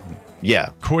 Well, yeah.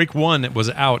 Quake 1 was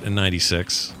out in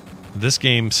 '96. This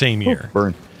game same year.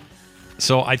 Burn.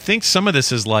 So I think some of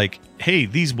this is like, hey,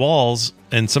 these walls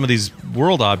and some of these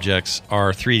world objects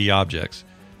are 3D objects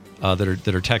that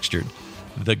are textured.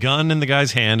 The gun in the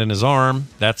guy's hand and his arm,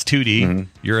 that's 2D. Mm-hmm.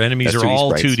 Your enemies are all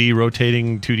sprites. 2D,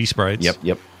 rotating 2D sprites.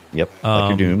 Yep. Like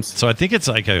your Dooms. So I think it's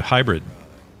like a hybrid.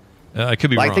 I could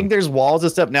be wrong. I think there's walls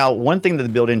and stuff. Now, one thing that the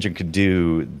build engine could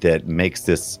do that makes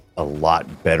this a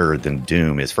lot better than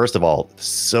Doom is, first of all,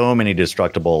 so many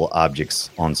destructible objects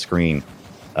on screen.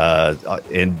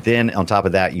 And then on top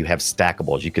of that, you have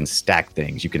stackables. You can stack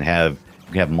things. You can have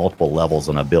have multiple levels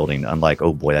on a building. Unlike,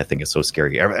 oh boy, that thing is so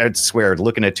scary. I swear,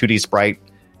 looking at 2D sprite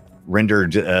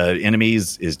rendered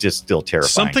enemies is just still terrifying.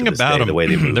 Something about them, the way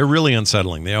they move. They're really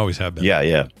unsettling. They always have been.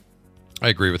 Yeah. I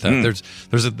agree with that.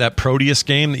 There's that Proteus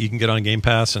game that you can get on Game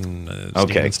Pass and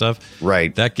Steam and stuff.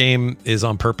 Right. That game is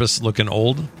on purpose looking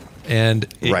old,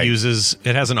 and it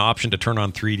has an option to turn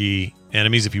on 3D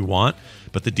enemies if you want,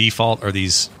 but the default are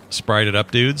these sprited up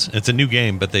dudes. It's a new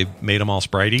game, but they made them all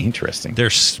spritey. Interesting.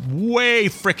 They're way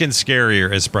freaking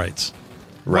scarier as sprites.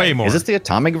 Right. Way more. Is this the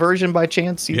Atomic version by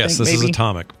chance? Yes, this is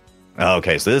Atomic. Oh,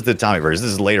 okay, so this is the Atomic version.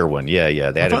 This is the later one. Yeah.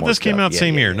 I thought this came out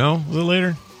same year. No, was it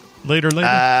later? Later.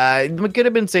 It could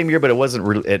have been same year, but it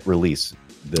wasn't at release.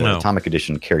 The Atomic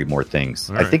Edition carried more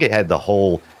things. I think it had the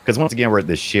whole, because once again we're at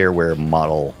the shareware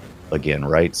model again,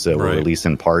 right? So we're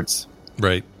releasing parts.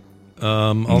 Right.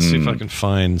 I'll see if I can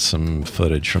find some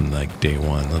footage from like day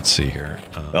one. Let's see here.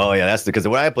 That's because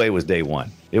what I played was day one.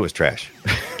 It was trash.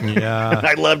 Yeah.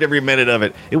 I loved every minute of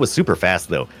it. It was super fast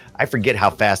though. I forget how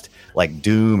fast like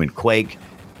Doom and Quake,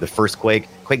 the first Quake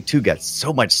 2 got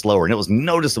so much slower, and it was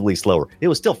noticeably slower. It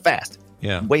was still fast.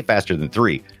 Yeah. Way faster than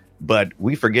 3. But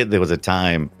we forget there was a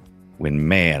time when,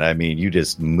 man, I mean, you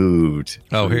just moved.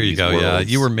 Oh, here you go. Yeah.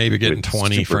 You were maybe getting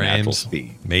 20 frames.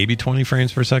 Speed. Maybe 20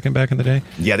 frames per second back in the day.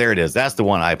 Yeah, there it is. That's the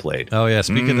one I played. Oh, yeah.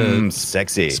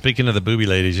 Speaking of the booby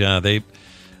ladies, yeah, the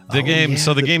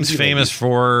game's famous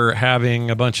for having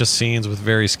a bunch of scenes with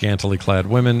very scantily clad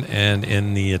women, and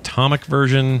in the Atomic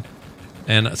version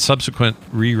and subsequent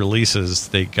re-releases,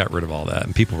 they got rid of all that,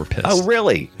 and people were pissed. Oh,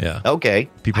 really? Yeah. Okay.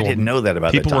 I didn't know that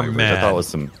about the Atomic version. Mad. I thought it was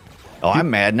some... Oh,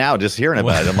 I'm mad now just hearing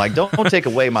about it. I'm like, don't take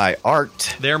away my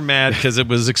art. They're mad because it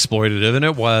was exploitative, and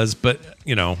it was, but,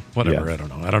 whatever. Yeah. I don't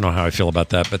know. I don't know how I feel about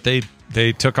that, but they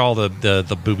took all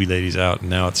the booby ladies out, and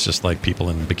now it's just like people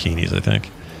in bikinis, I think.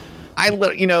 I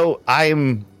don't know. I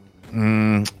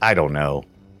don't know.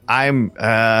 I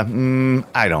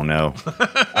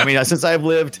mean, since I've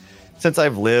lived,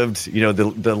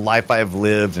 the life I've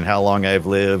lived and how long I've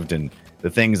lived and the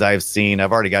things I've seen,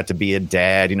 I've already got to be a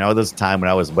dad. There's a time when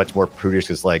I was much more prudish.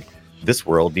 It's like, this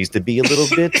world needs to be a little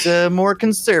bit more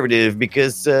conservative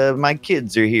because my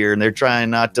kids are here and they're trying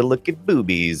not to look at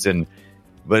boobies.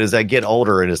 But as I get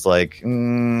older, and it's like,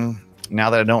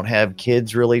 now that I don't have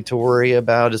kids really to worry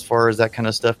about as far as that kind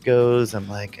of stuff goes, I'm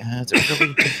like, is it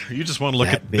really you just want to look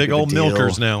at big old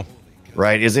milkers now.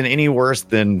 Right. Is it any worse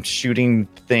than shooting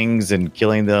things and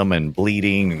killing them and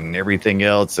bleeding and everything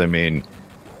else? I mean,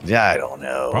 yeah, I don't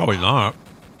know. Probably not.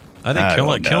 I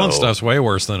think killing stuff's way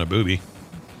worse than a booby.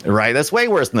 Right. That's way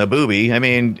worse than a booby. I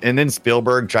mean, and then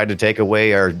Spielberg tried to take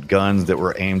away our guns that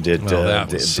were aimed at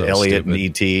Elliot and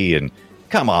E.T. and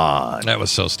come on. That was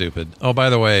so stupid. Oh, by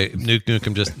the way, Duke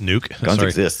Nukem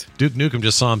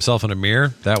just saw himself in a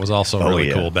mirror. That was also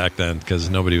really cool back then because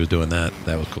nobody was doing that.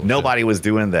 That was cool. Nobody was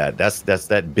doing that. That's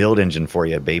that build engine for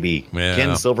you, baby. Yeah.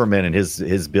 Ken Silverman and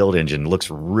his build engine looks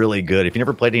really good. If you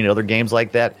never played any other games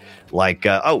like that, like,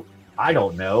 I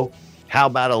don't know. How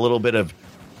about a little bit of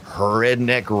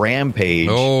Redneck Rampage?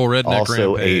 Oh, Redneck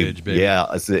Rampage, baby. Yeah,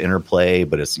 it's the interplay,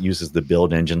 but it uses the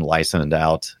build engine licensed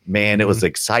out. Man, it was an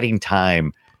exciting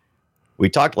time. We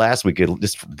talked last week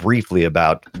just briefly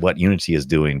about what Unity is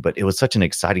doing, but it was such an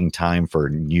exciting time for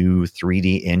new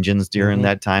 3D engines during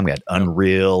that time. We had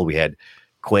Unreal, we had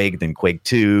Quake, then Quake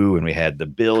 2, and we had the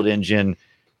build engine.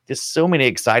 Just so many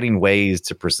exciting ways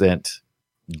to present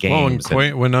games.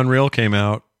 Well, when Unreal came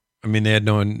out, I mean, I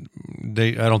don't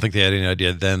think they had any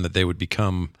idea then that they would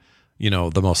become,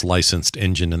 the most licensed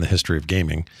engine in the history of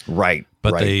gaming. Right.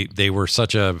 But they were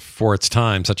for its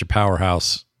time, such a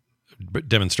powerhouse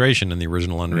demonstration in the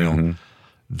original Unreal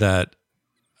that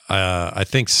I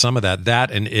think some of that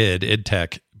and id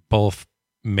Tech both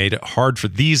made it hard for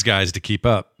these guys to keep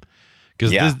up.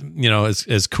 Because,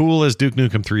 as cool as Duke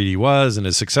Nukem 3D was and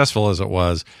as successful as it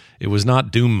was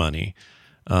not Doom money.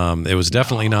 It was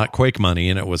definitely not Quake money,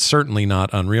 and it was certainly not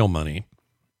Unreal money.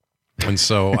 And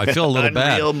so I feel a little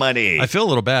bad. Unreal money. I feel a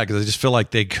little bad because I just feel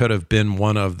like they could have been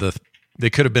they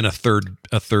could have been a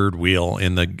third wheel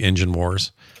in the engine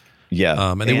wars.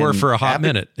 Yeah. And they were for a hot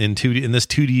minute in this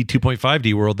 2D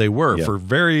 2.5D world. They were for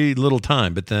very little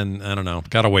time, but then I don't know,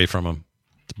 got away from them.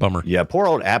 It's a bummer. Yeah, poor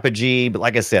old Apogee. But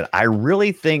like I said, I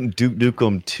really think Duke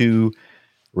Nukem 2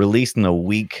 released in a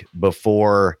week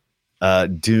before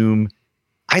Doom.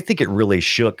 I think it really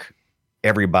shook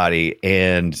everybody,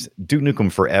 and Duke Nukem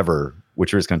Forever,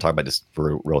 which we're just going to talk about just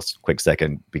for a real quick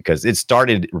second, because it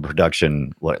started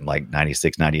production like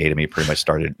 96, 98. I mean, it pretty much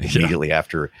started immediately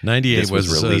after 98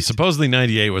 was released. Supposedly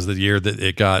 98 was the year that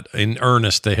it got in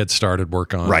earnest. They had started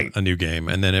work on a new game,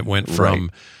 and then it went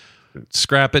from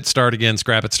scrap it, start again,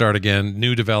 scrap it, start again,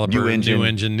 new developer, new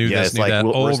engine, new this, new that,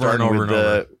 over and over and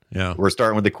over. Yeah, we're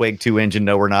starting with the Quake 2 engine.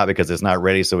 No, we're not, because it's not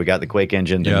ready. So we got the Quake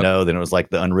engine. Then then it was like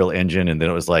the Unreal Engine, and then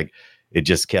it was like it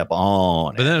just kept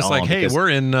on. But then it's like, hey, we're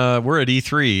at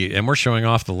E3 and we're showing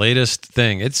off the latest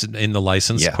thing. It's in the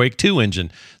licensed Quake 2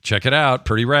 engine. Check it out,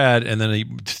 pretty rad. And then I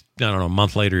don't know, a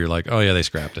month later, you're like, oh yeah, they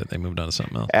scrapped it. They moved on to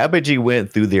something else. Apogee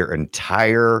went through their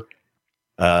entire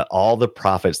all the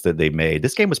profits that they made.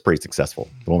 This game was pretty successful.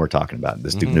 The one we're talking about,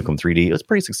 this Duke Nukem 3D, it was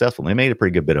pretty successful. They made a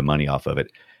pretty good bit of money off of it.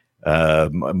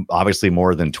 Obviously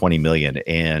more than 20 million,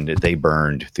 and they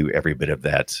burned through every bit of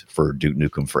that for Duke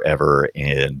Nukem Forever,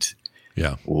 and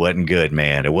wasn't good,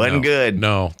 man. It wasn't good.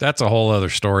 No, that's a whole other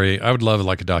story. I would love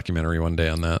like a documentary one day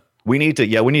on that. We need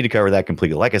to cover that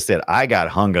completely. Like I said, I got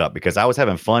hung up because I was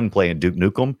having fun playing Duke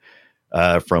Nukem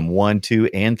from 1, 2,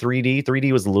 and 3D.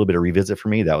 3D was a little bit of revisit for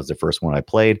me. That was the first one I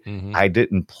played. I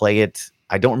didn't play it.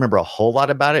 I don't remember a whole lot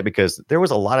about it because there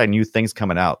was a lot of new things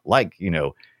coming out, like,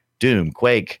 Doom,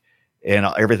 Quake, and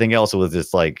everything else was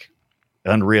just like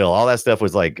Unreal. All that stuff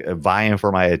was like vying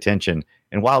for my attention.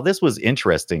 And while this was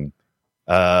interesting,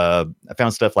 I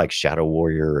found stuff like Shadow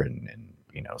Warrior and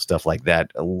stuff like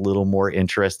that a little more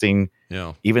interesting.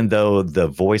 Yeah. Even though the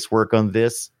voice work on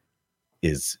this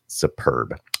is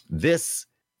superb. That's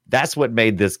what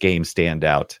made this game stand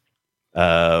out.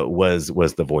 Was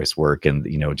the voice work, and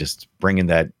just bringing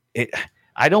that.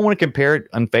 I don't want to compare it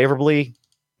unfavorably.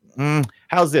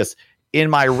 How's this? In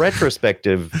my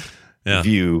retrospective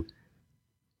view,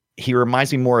 he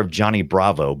reminds me more of Johnny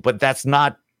Bravo, but that's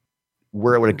not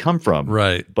where it would have come from.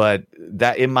 Right. But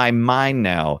that in my mind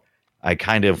now, I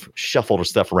kind of shuffled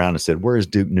stuff around and said, where's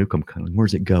Duke Nukem?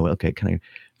 Where's it go? Okay, kind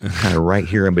of right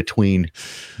here in between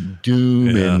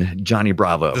Doom and Johnny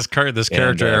Bravo. This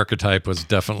character archetype was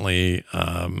definitely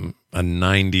a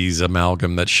 90s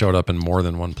amalgam that showed up in more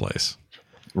than one place.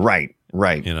 Right.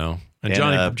 And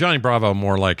Johnny Bravo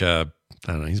more like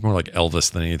I don't know, he's more like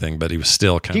Elvis than anything, but he was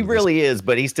still kind of... He really is,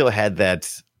 but he still had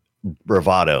that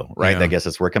bravado, right? I guess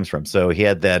that's where it comes from. So he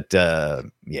had that,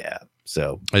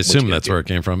 So I assume that's where it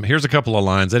came from. Here's a couple of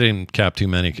lines. I didn't cap too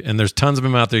many, and there's tons of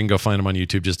them out there. You can go find them on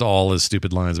YouTube, just all his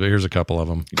stupid lines. But here's a couple of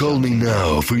them. Call me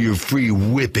now for your free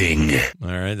whipping.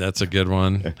 All right, that's a good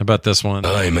one. How about this one?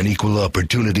 I'm an equal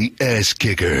opportunity ass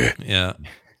kicker. Yeah,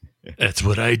 that's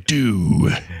what I do.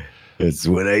 It's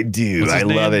what I do. I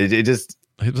love it. It just...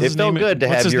 It felt good to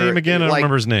have What's his name again? I don't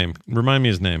remember his name. Remind me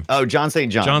his name. Oh, John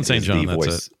St. John. John St. John, that's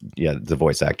voice. Yeah, the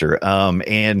voice actor.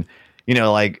 And,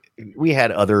 like we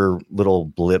had other little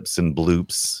blips and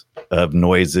bloops of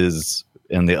noises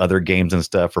in the other games and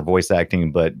stuff for voice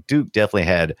acting, but Duke definitely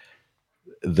had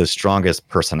the strongest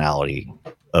personality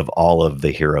of all of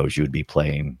the heroes you would be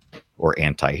playing or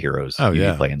anti-heroes you'd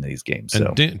be playing these games.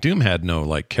 So. And Doom had no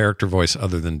like character voice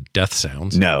other than death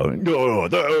sounds. No. Or,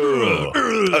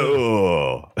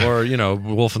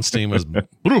 Wolfenstein was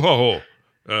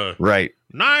right.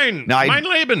 Mein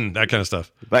Leben, that kind of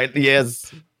stuff. Right.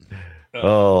 Yes.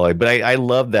 But I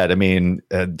love that. I mean,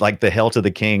 like the Hail to the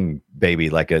King,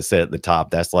 baby, like I said at the top,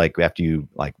 that's like after you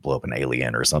like blow up an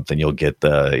alien or something, you'll get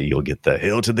the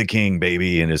Hail to the King,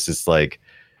 baby. And it's just like,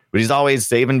 but he's always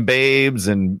saving babes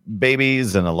and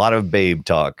babies and a lot of babe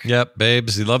talk. Yep,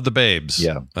 babes. He loved the babes.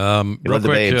 Yeah. Love the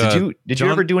babes. Did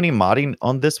you ever do any modding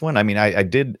on this one? I mean, I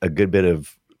did a good bit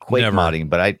of Quake modding,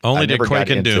 but I only did never Quake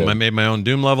got and into... Doom. I made my own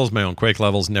Doom levels, my own Quake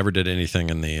levels, never did anything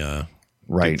in the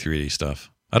right 3D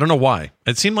stuff. I don't know why.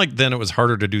 It seemed like then it was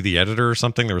harder to do the editor or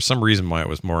something. There was some reason why it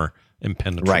was more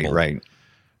impenetrable. Right.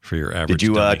 For your average. Did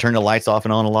you turn the lights off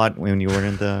and on a lot when you were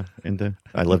in the?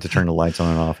 I love to turn the lights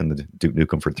on and off in the Duke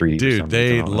Nukem for 3D. Dude,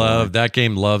 they love that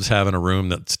game. Loves having a room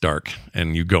that's dark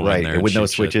and you go in there with no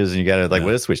switches and you got to what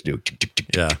does switch do?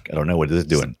 Yeah, I don't know what is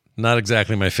doing. Not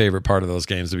exactly my favorite part of those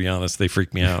games, to be honest. They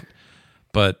freak me out.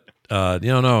 But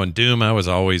in Doom,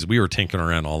 we were tinkering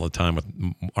around all the time with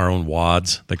our own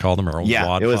wads. They called them our own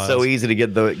wad. It was files. so easy to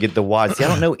get the wads. See, I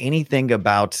don't know anything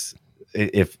about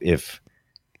if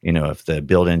the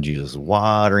build engine uses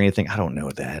WAD or anything. I don't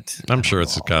know that. I'm sure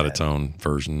it's got its own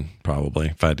version, probably,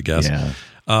 if I had to guess.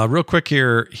 Yeah. Real quick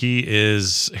here,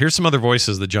 here's some other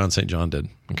voices that John St. John did.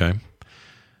 Okay.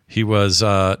 He was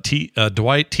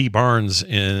Dwight T. Barnes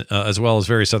in as well as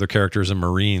various other characters in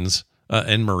Marines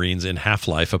in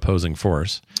Half-Life Opposing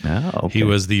Force. Oh, okay. He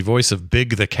was the voice of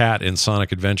Big the Cat in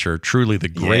Sonic Adventure, truly the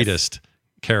greatest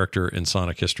character in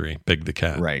Sonic history, Big the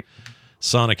Cat. Right.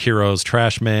 Sonic Heroes,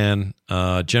 Trash Man,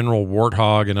 General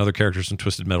Warthog, and other characters in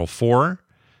Twisted Metal 4.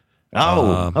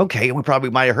 Oh, okay. We probably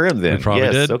might have heard of them. We probably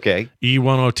did. Okay.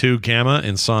 E102 Gamma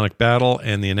in Sonic Battle,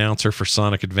 and the announcer for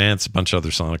Sonic Advance, a bunch of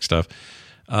other Sonic stuff.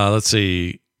 Let's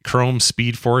see. Chrome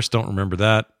Speed Force. Don't remember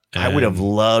that. I would have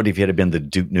loved if you had been the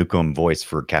Duke Nukem voice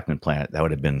for Captain Planet. That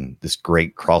would have been this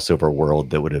great crossover world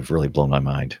that would have really blown my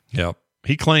mind. Yep.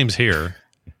 He claims here.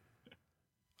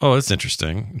 Oh, that's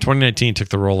interesting. In 2019, took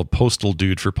the role of Postal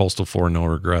Dude for Postal 4, No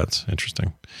Regrets.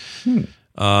 Interesting. We're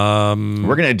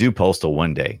going to do Postal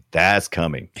one day. That's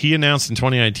coming. He announced in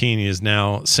 2019 he is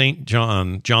now St.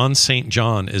 John. John St.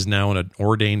 John is now an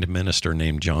ordained minister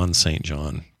named John St.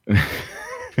 John.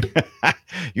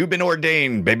 You've been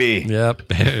ordained, baby. Yep.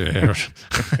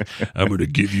 I'm going to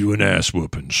give you an ass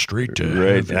whooping straight to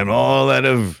heaven. I'm all out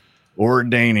of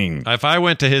ordaining. If I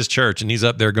went to his church and he's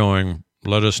up there going,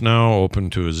 let us now open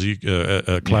to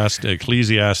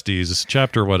Ecclesiastes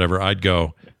chapter, whatever, I'd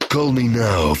go, call me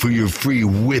now for your free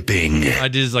whipping. I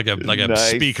did like a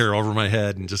Nice. speaker over my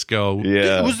head and just go,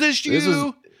 Yeah. was this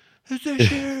you? Was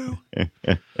this you?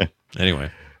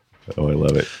 Anyway. Oh, I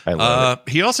love it. I love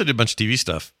it. He also did a bunch of TV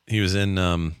stuff. He was in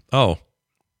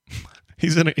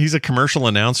he's a commercial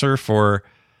announcer for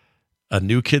a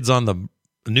New Kids on the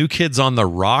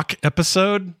Rock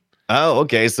episode. Oh,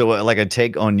 okay. So like a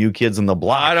take on New Kids on the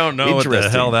Block. I don't know what the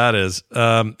hell that is.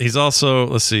 He's also,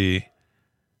 let's see.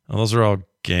 Oh, those are all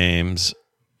games.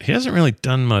 He hasn't really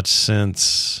done much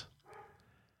since.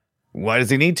 Why does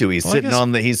he need to? He's sitting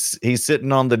on the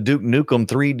Duke Nukem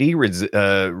 3D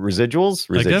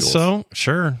residuals. I guess so.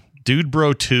 Sure. Dude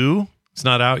Bro 2. It's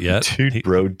not out yet. Dude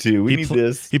Bro 2. We need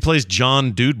this. He plays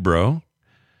John Dude Bro.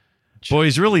 Boy,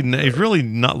 he's really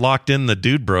not locked in the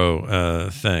Dude Bro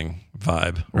thing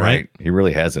vibe, right? He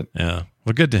really hasn't. Yeah.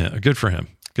 Well, good to him. Good for him.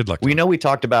 Good luck. We know we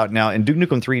talked about now in Duke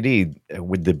Nukem 3D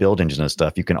with the build engine and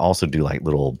stuff. You can also do like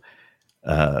little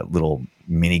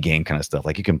mini game kind of stuff.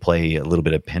 Like you can play a little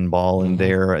bit of pinball in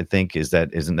there. I think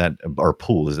isn't that or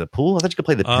pool? Is it pool? I thought you could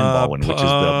play the pinball one, which is the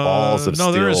balls of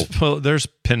steel. There's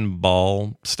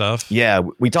pinball stuff. Yeah,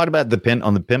 we talked about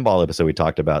on the pinball episode. We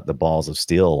talked about the balls of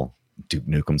steel Duke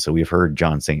Nukem. So we've heard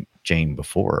John St. James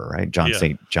before, right? John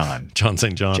St. John. John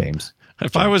St. John. James.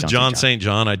 If I was John St.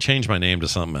 John, I'd change my name to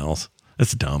something else.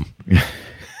 It's dumb.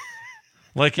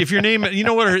 Like if your name, you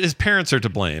know what? His parents are to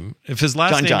blame. If his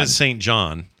last name is St.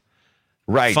 John,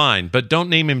 right? Fine, but don't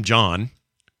name him John.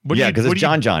 Because it's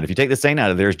John John. If you take the Saint out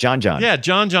of there, it's John John. Yeah,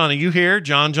 John John. Are you here?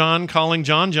 John John calling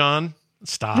John John.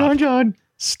 Stop. John John.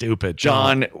 Stupid.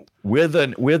 John with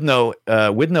no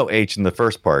H in the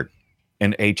first part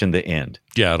and H in the end.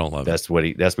 Yeah, I don't love it. That's what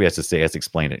he has to say. He has to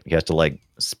explain it. He has to like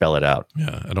spell it out.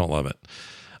 Yeah, I don't love it.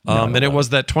 And it was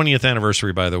that 20th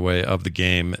anniversary, by the way, of the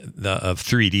game of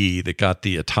 3D that got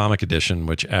the Atomic Edition,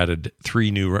 which added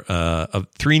three new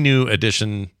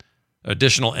additional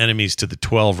enemies to the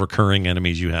 12 recurring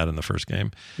enemies you had in the first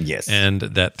game. Yes, and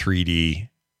that 3D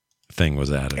thing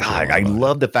was added. God, I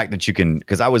love the fact that you can,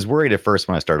 because I was worried at first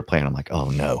when I started playing. I'm like, oh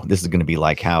no, this is going to be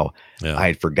like how I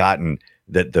had forgotten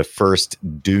that the first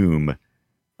Doom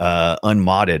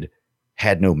unmodded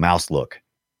had no mouse look.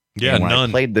 Yeah, and when none.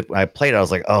 I played it, I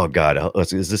was like, oh God,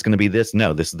 is this going to be this?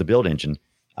 No, this is the build engine.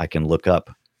 I can look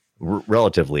up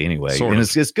relatively anyway. Sort and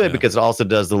of. it's good because it also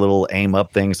does the little aim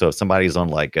up thing. So if somebody's on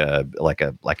like a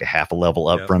half a level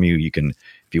up from you, you can,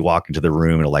 if you walk into the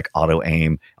room, it'll like auto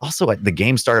aim. Also, the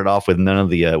game started off with none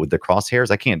of the with the crosshairs.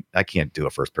 I can't do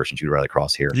a first person shooter out of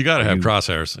crosshair. You got to have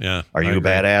crosshairs. Yeah. Are you a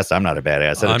badass? I'm not a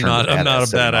badass. I'm not a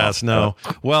badass. No.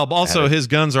 Well, also his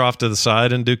guns are off to the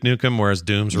side in Duke Nukem, whereas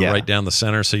Doom's are right down the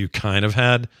center. So you kind of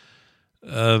had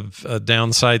a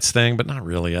down sights thing, but not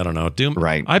really. I don't know. Doom.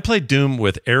 Right. I played Doom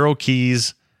with arrow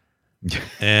keys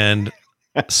and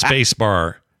space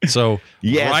bar. So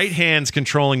right hand's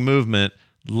controlling movement,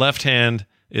 left hand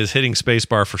is hitting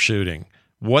spacebar for shooting.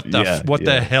 What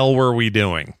the hell were we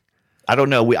doing? I don't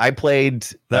know. I played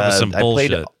that was some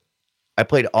bullshit. I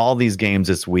played all these games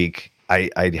this week. I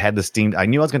had the Steam. I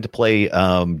knew I was going to play Duke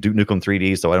Nukem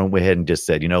 3D, so I went ahead and just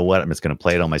said, you know what? I'm just going to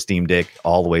play it on my Steam Deck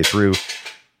all the way through.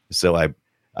 So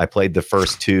I played the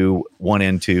first two, 1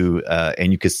 and 2,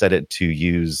 and you could set it to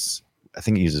use. I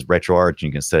think it uses RetroArch, and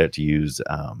you can set it to use.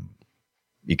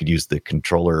 You could use the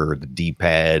controller or the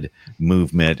D-pad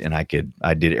movement, and I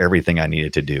did everything I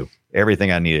needed to do.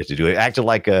 It acted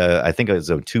like I think it was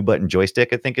a 2-button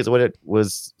joystick, I think is what it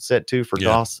was set to for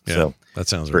DOS. Yeah, so that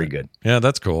sounds very good. Yeah,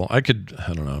 that's cool. I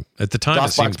don't know. At the time, it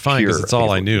seemed fine because it's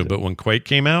all I knew. But when Quake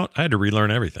came out, I had to relearn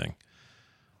everything.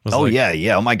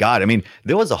 Yeah. Oh my God. I mean,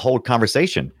 there was a whole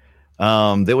conversation.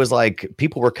 There was like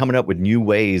people were coming up with new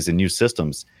ways and new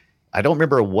systems. I don't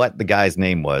remember what the guy's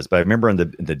name was, but I remember in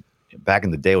the back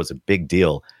in the day, it was a big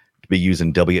deal to be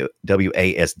using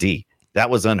WASD. That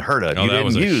was unheard of. Oh, that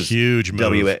was a huge move.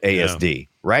 WASD,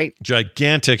 right?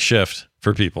 Gigantic shift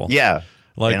for people. Yeah.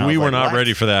 Like, And I we was were not what?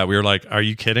 ready for that. We were like, are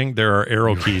you kidding? There are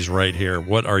arrow keys right here.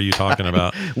 What are you talking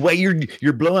about? Wait,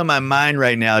 you're blowing my mind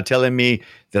right now, telling me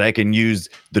that I can use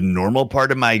the normal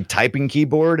part of my typing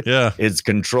keyboard. Yeah. It's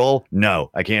control. No,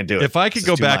 I can't do it. If I could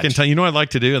go back in time, you know what I'd like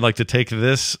to do? I'd like to take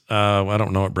this. I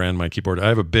don't know what brand my keyboard. I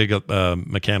have a big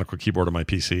mechanical keyboard on my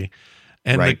PC,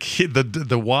 and Right.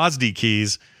 the WASD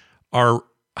keys are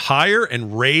higher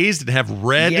and raised and have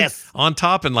red Yes. on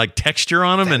top and like texture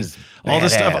on them That and is all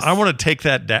this stuff. badass. I want to take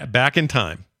that back in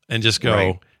time and just go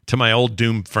Right. to my old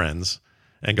Doom friends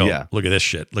and go, Yeah. look at this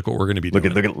shit. Look what we're going to be Look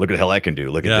doing. at the hell I can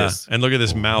do. Look at this. And look at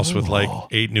this mouse with like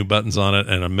 8 new buttons on it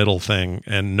and a middle thing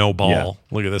and no ball. Yeah.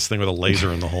 Look at this thing with a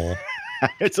laser in the hole.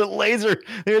 It's a laser.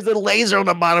 There's a laser on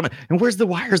the bottom. And where's the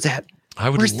wires at? I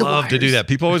would Where's the love to do wires? that.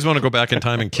 People always want to go back in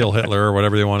time and kill Hitler or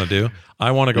whatever they want to do.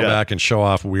 I want to go Yeah. back and show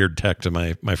off weird tech to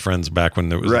my friends back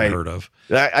when it was Right. unheard of.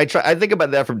 I think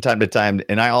about that from time to time,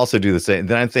 and I also do the same.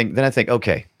 Then I think,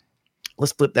 okay,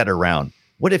 let's flip that around.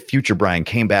 What if future Brian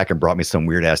came back and brought me some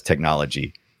weird ass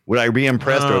technology? Would I be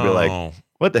impressed or would I be Oh. like,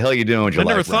 what the hell are you doing with your I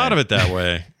never life, thought Brian? of it that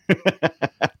way.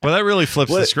 Well, that really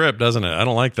flips the What- script, doesn't it? I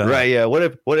don't like that. Right? Yeah.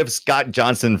 What if Scott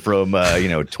Johnson from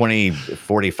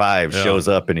 2045 Yeah. shows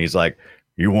up and he's like,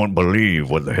 you won't believe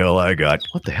what the hell I got.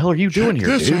 What the hell are you doing here,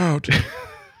 This dude? out.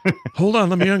 Hold on,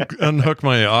 let me unhook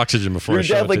my oxygen before You're I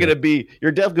show definitely it to you.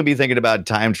 you're definitely gonna be thinking about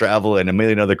time travel and a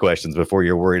million other questions before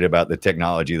you're worried about the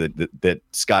technology that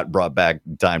Scott brought back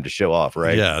in time to show off,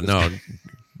 right? Yeah, no,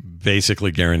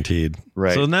 basically guaranteed.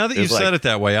 Right. So now that you've It's like- said it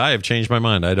that way, I have changed my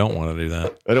mind. I don't want to do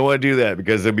that. I don't want to do that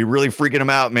because it'd be really freaking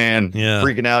him out, man. Yeah.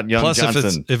 Freaking out young Plus,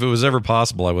 Johnson. if it was ever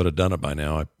possible, I would have done it by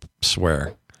now. I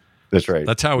swear. That's right.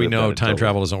 That's how we Would've know done it time totally.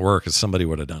 travel doesn't work, is somebody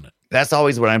would have done it. That's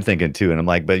always what I'm thinking too. And I'm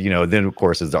like, but then of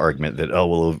course is the argument that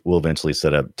we'll eventually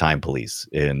set up time police,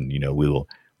 and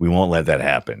we won't let that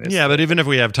happen. It's, Yeah, but even if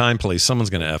we have time police, someone's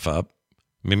going to F up.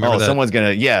 I mean, remember that? someone's gonna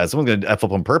F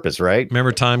up on purpose, right?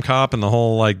 Remember Time Cop and the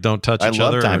whole like don't touch I each love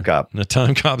other? Time Cop. The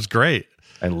Time Cop's great.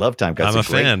 I love Time Cop. I'm a It's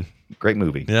great, fan. Great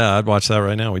movie Yeah, I'd watch that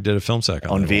right now. We did a film sec on that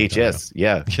a long time VHS.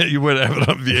 Yeah. ago. Yeah, you would have it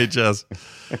on VHS.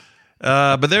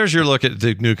 But there's your look at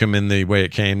Duke Nukem in the way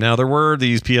it came. Now there were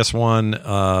these PS1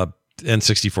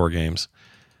 N64 games.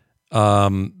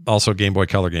 Also Game Boy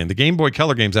Color game. The Game Boy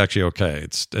Color game's actually okay.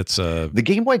 It's The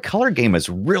Game Boy Color game is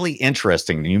really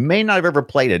interesting. You may not have ever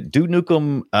played it. Duke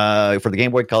Nukem for the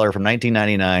Game Boy Color from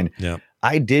 1999. yeah.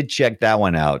 I did check that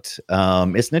one out.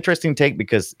 It's an interesting take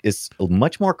because it's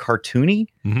much more cartoony,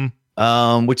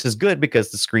 which is good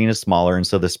because the screen is smaller and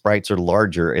so the sprites are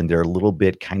larger and they're a little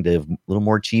bit kind of a little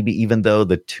more chibi, even though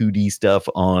the 2D stuff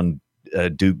on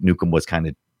Duke Nukem was kind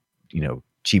of,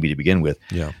 chibi to begin with.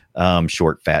 Yeah.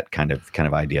 Short, fat kind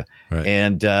of idea. Right.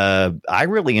 And I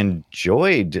really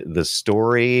enjoyed the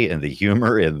story and the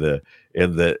humor and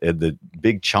the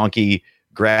big chunky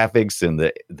graphics and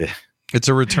the It's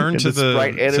a return And to the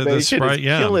sprite animation is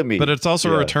yeah. killing me. But it's also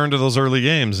a Yeah. return to those early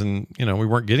games, and we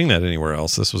weren't getting that anywhere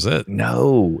else. This was it.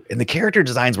 No, and the character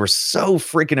designs were so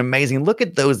freaking amazing. Look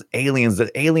at those aliens.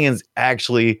 The aliens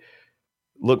actually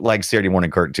look like Saturday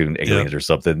morning cartoon aliens or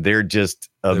something. They're just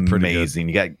They're pretty good. amazing.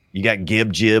 You got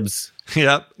Gib Jibs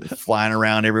Yep. flying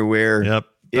around everywhere. Yep.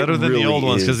 Better than the old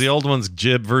ones, because the old ones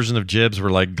version of Jibs were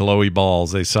like glowy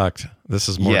balls. They sucked. This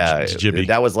is more jibby.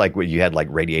 that was like what you had like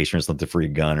radiation or something for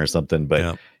your gun or something. But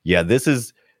Yeah. yeah, this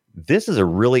is a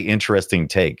really interesting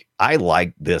take. I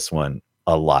like this one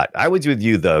a lot. I was with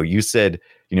you though. You said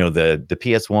the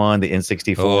PS1, the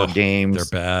N64 games.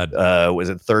 They're bad. Was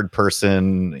it third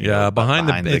person? Yeah, behind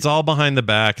the it's all behind the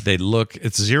back.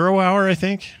 It's 0 hour, I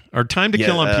think, or Time to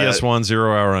Kill on PS1,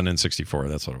 0 hour on N64.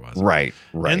 That's what it was. Right.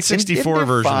 N64 And they're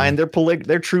version. fine.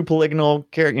 They're true polygonal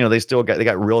character. They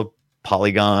got real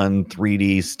polygon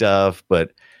 3D stuff,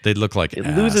 but They look like it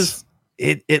ass. loses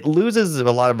it loses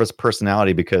a lot of its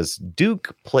personality because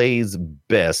Duke plays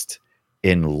best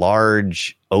in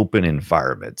large open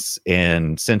environments.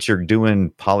 And since you're doing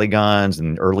polygons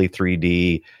and early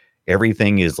 3D,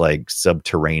 everything is like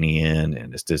subterranean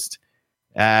and it's just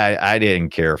I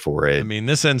didn't care for it. I mean,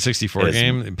 this N64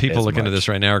 game, people looking at this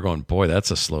right now are going, boy, that's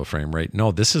a slow frame rate.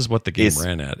 No, this is what the game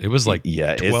ran at. It was like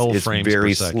 12 it's frames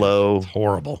very per second. slow. It's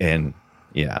horrible. And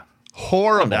yeah.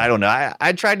 Horrible. I don't know.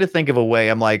 I tried to think of a way.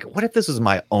 I'm like, what if this was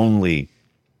my only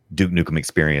Duke Nukem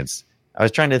experience? I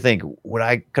was trying to think,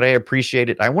 could I appreciate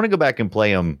it? I want to go back and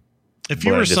play them. If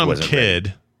you were some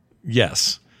kid,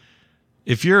 yes.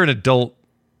 If you're an adult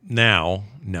now,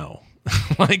 no.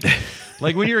 like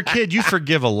when you're a kid, you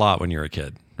forgive a lot when you're a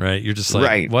kid, right? You're just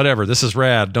like, whatever, this is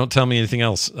rad. Don't tell me anything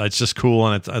else. It's just cool,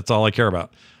 and that's all I care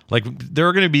about. Like, there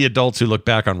are going to be adults who look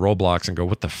back on Roblox and go,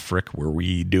 what the frick were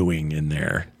we doing in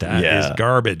there? That is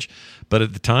garbage. But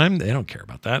at the time, they don't care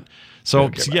about that. So,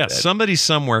 yes, somebody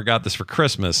somewhere got this for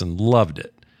Christmas and loved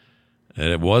it. And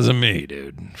it wasn't me,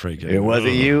 dude. Freaking. It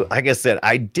wasn't you. Like I said,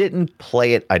 I didn't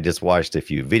play it. I just watched a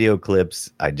few video clips.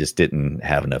 I just didn't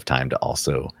have enough time to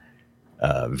also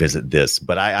visit this.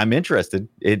 But I'm interested.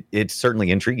 It's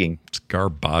certainly intriguing. It's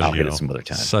garbage. I'll hit it some other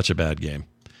time. Such a bad game.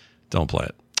 Don't play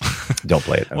it. Don't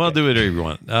play it. Okay. Well, do it if you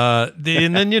want. And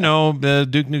then,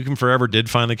 Duke Nukem Forever did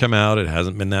finally come out. It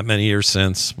hasn't been that many years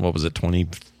since. What was it,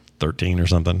 2013 or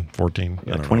something? 14?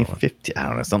 Yeah, 2015. I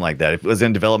don't know, something like that. It was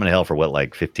in development hell for what,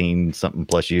 like 15 something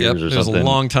plus years or something? It was a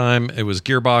long time. It was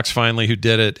Gearbox finally who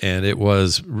did it, and it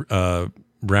was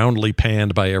roundly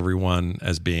panned by everyone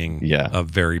as being a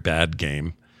very bad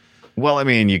game. Well, I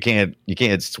mean, you can't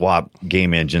swap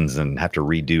game engines and have to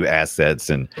redo assets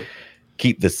and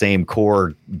keep the same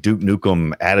core Duke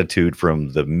Nukem attitude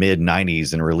from the mid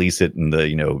 90s and release it in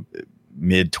the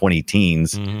mid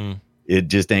 2010s. Mm-hmm. It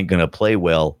just ain't gonna play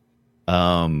well.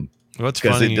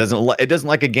 Because it doesn't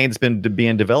like a game that's been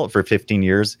being developed for 15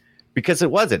 years, because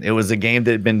it wasn't. It was a game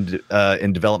that had been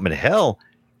in development hell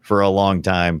for a long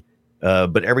time.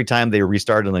 But every time they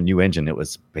restarted on a new engine, it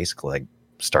was basically like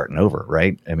starting over,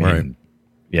 right? I mean,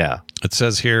 yeah. It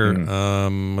says here,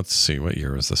 let's see, what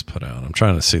year was this put out? I'm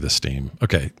trying to see the Steam.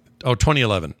 Okay. Oh,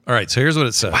 2011. All right. So here's what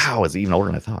it says. Wow, it's even older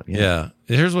than I thought. Yeah.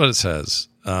 Here's what it says.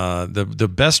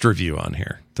 The best review on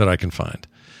here that I can find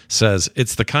says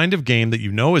it's the kind of game that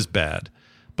you know is bad,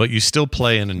 but you still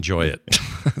play and enjoy it.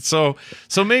 so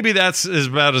maybe that's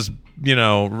about as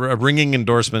a ringing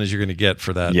endorsement as you're going to get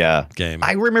for that game.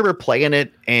 I remember playing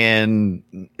it and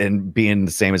being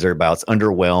the same as everybody else,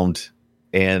 underwhelmed,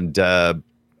 and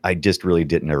I just really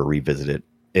didn't ever revisit it.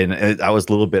 And I was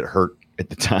a little bit hurt at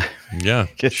the time. Yeah,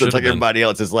 just like everybody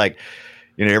else. It's like,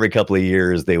 every couple of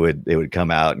years they would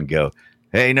come out and go,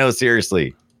 "Hey, no,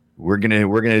 seriously, we're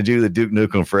gonna do the Duke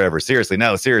Nukem Forever. Seriously,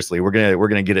 we're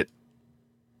gonna get it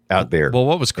out there." Well,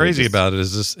 what was crazy about it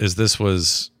is this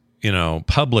was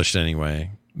published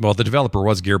anyway. Well, the developer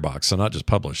was Gearbox, so not just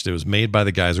published. It was made by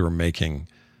the guys who were making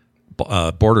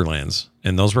Borderlands,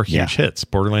 and those were huge hits.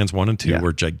 Borderlands 1 and 2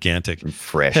 were gigantic,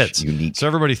 fresh, hits. Unique. So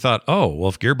everybody thought, oh, well,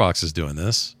 if Gearbox is doing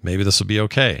this, maybe this will be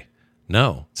okay.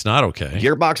 No, it's not okay.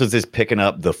 Gearbox was just picking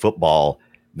up the football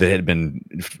that had been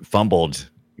fumbled,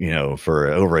 for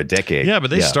over a decade. Yeah, but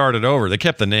they started over. They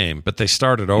kept the name, but they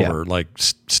started over, like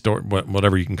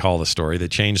whatever you can call the story. They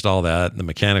changed all that. The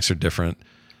mechanics are different.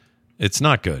 It's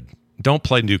not good. Don't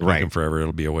play Duke Nukem Forever.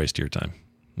 It'll be a waste of your time.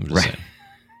 I'm just saying.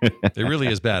 It really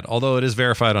is bad. Although it is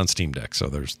verified on Steam Deck, so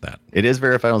there's that. It is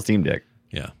verified on Steam Deck.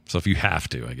 Yeah. So if you have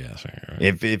to, I guess.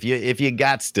 If you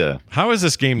got to. How is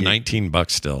this game $19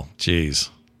 still? Jeez.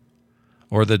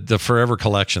 Or the Forever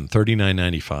Collection,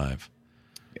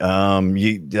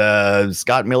 $39.95.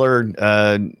 Scott Miller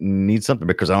needs something,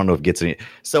 because I don't know if it gets any.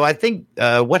 So I think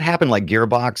what happened, like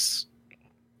Gearbox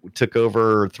took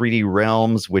over 3D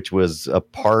Realms, which was a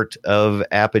part of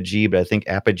Apogee, but I think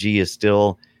Apogee is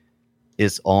still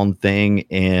its own thing.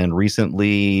 And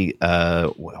recently,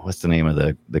 what's the name of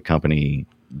the company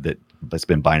that's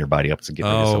been buying everybody up to get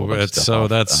that's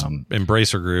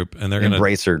Embracer Group, and they're going to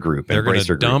Embracer Group.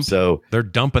 Dump. So they're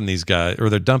dumping these guys, or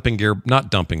they're dumping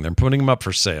not dumping. They're putting them up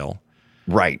for sale.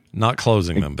 Right. Not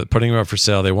closing them, but putting them up for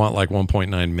sale. They want like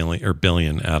 1.9 million or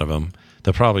billion out of them.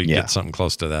 They'll probably get something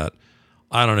close to that.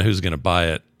 I don't know who's going to buy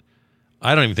it.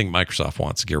 I don't even think Microsoft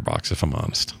wants Gearbox, if I'm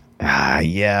honest.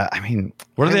 Yeah. I mean,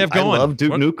 what do they have going? I love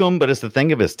Duke Nukem, but it's the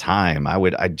thing of his time.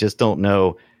 I just don't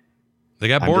know. They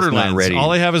got Borderlands. All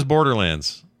they have is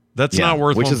Borderlands. That's not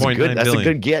worth 1.9 billion. That's a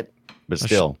good get, but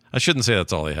still. I shouldn't say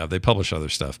that's all they have. They publish other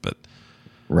stuff, but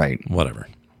whatever.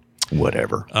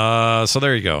 So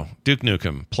there you go. Duke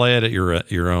Nukem. Play it at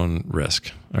your own risk.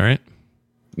 All right?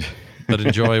 But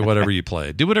enjoy whatever you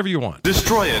play. Do whatever you want.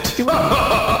 Destroy it.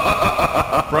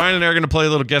 Brian and I are going to play a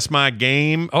little Guess My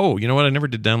Game. Oh, you know what? I never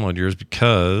did download yours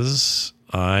because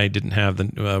I didn't have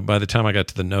by the time I got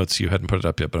to the notes, you hadn't put it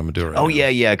up yet, but I'm going to do it right now.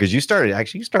 Yeah. Because you started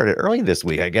early this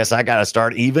week. I guess I got to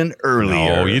start even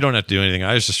earlier. No, you don't have to do anything.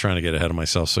 I was just trying to get ahead of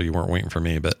myself so you weren't waiting for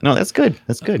me. But no, that's good.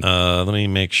 Let me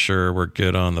make sure we're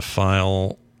good on the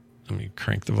file. Let me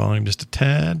crank the volume just a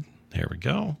tad. There we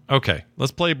go. Okay,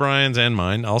 let's play Brian's and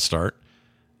mine. I'll start.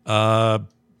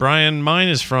 Brian, mine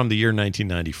is from the year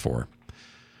 1994.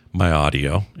 My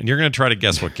audio. And you're going to try to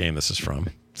guess what game this is from,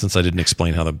 since I didn't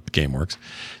explain how the game works.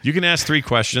 You can ask 3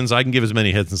 questions. I can give as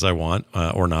many hints as I want,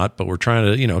 or not, but we're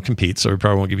trying to, compete, so we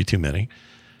probably won't give you too many.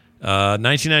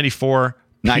 1994.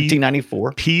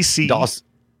 1994. PC. DOS.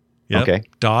 Yep. Okay.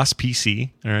 DOS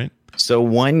PC. All right. So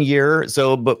 1 year,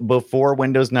 before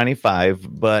Windows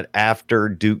 95, but after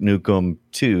Duke Nukem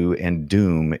 2 and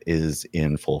Doom is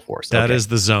in full force. That is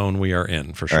the zone we are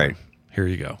in for sure. All right. Here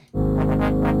you go.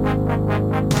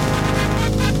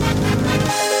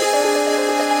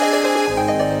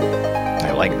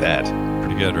 I like that.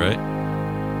 Pretty good, right?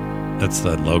 That's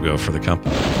the logo for the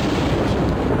company.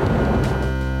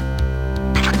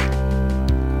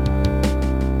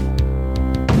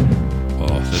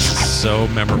 Oh, this is so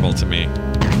memorable to me.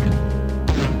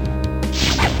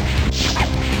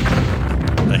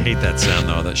 I hate that sound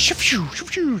though. That shoo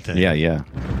thing. Yeah.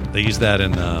 They use that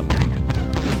in.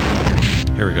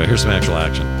 Here we go. Here's some actual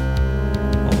action.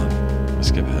 Hold on. Let me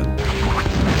skip ahead.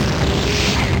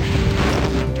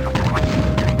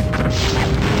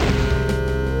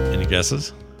 Any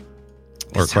guesses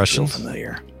or questions? Real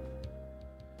familiar.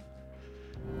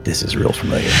 This is real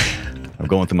familiar. I'm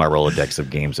going through my Rolodex of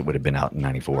games that would have been out in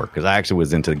 94 because I actually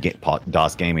was into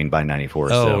DOS gaming by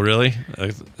 94. Oh, really?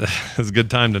 It's a good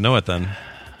time to know it then.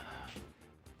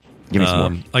 Give me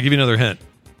some more. I'll give you another hint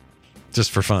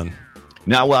just for fun.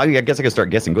 No, well, I guess I can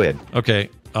start guessing. Go ahead. Okay.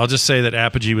 I'll just say that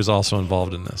Apogee was also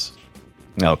involved in this.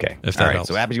 Okay. If that helps.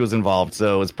 So Apogee was involved.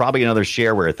 So it's probably another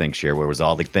shareware thing. Shareware was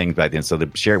all the things back then. So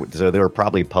so they were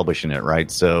probably publishing it, right?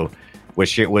 So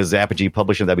was Apogee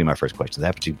publishing? That'd be my first question.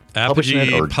 Apogee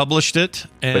published it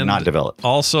and but not developed.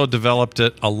 Also developed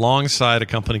it alongside a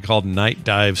company called Night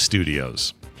Dive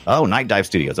Studios. Oh, Night Dive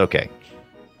Studios. Okay.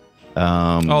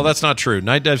 That's not true.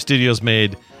 Night Dive Studios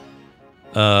made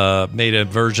a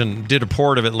version, did a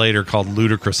port of it later called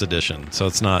Ludicrous Edition. So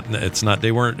it's not,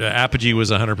 they weren't, Apogee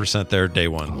was 100% there day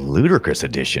one. Ludicrous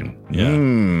Edition. Yeah.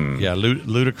 Yeah.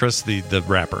 Ludicrous, the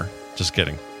rapper. Just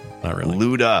kidding. Not really.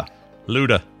 Luda.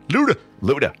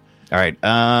 All right.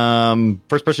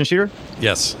 First person shooter?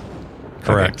 Yes.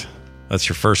 Correct. Okay. That's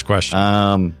your first question.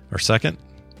 Or second?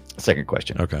 Second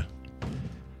question. Okay.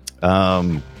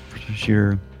 First person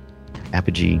shooter.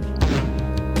 Apogee.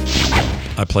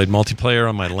 I played multiplayer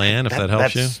on my LAN. If that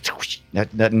helps you,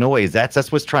 that noise. That's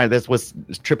what's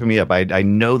tripping me up. I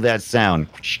know that sound.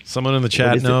 Someone in the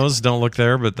chat knows. Don't look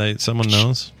there, but someone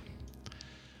knows.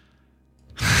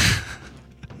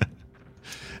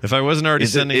 If I wasn't already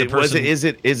sending the person,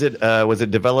 was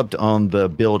it developed on the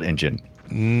build engine?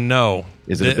 No.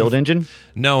 Is it a build engine?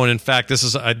 No, and in fact, this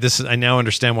is I now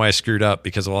understand why I screwed up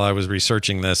because while I was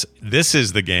researching this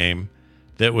is the game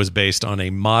that was based on a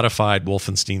modified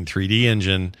Wolfenstein 3D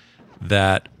engine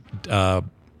that,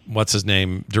 what's his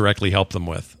name, directly helped them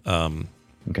with.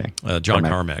 Okay. John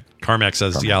Carmack. Carmack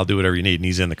says, "Yeah, I'll do whatever you need," and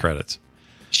he's in the credits.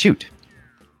 Shoot.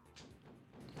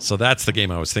 So that's the game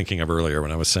I was thinking of earlier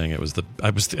when I was saying it was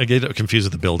I get confused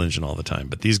with the build engine all the time.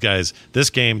 But this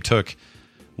game took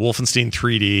Wolfenstein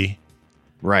 3D,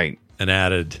 right, and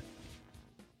added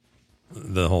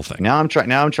the whole thing. Now I'm trying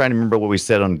to remember what we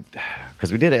said on.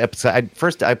 Because we did an episode.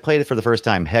 I played it for the first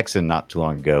time, Hexen, not too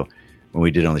long ago when we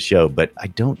did it on the show, but I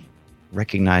don't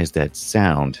recognize that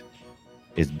sound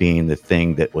as being the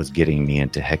thing that was getting me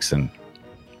into Hexen.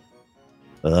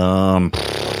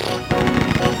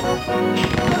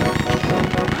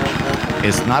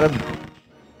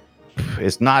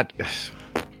 It's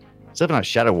not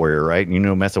Shadow Warrior, right? You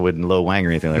know, messing with Lo Wang or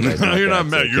anything like that. You're not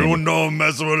messing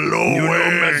with Lo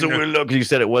Wang. Because you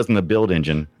said it wasn't the build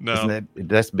engine. No,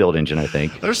 that's build engine, I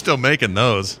think. They're still making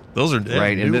those. Those are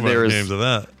right. And then there's games of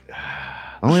that.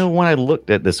 The only one I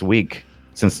looked at this week,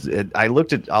 I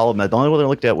looked at all of them. The only one I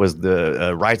looked at was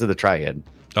the Rise of the Triad.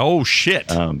 Oh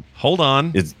shit! Hold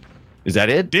on. Is that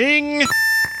it? Ding!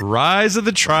 Rise of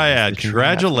the Triad.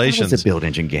 Congratulations. That was a build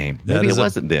engine game. Maybe it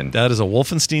wasn't then. That is a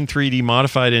Wolfenstein 3D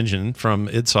modified engine from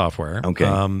id Software. Okay.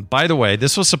 By the way,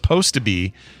 this was supposed to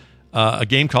be a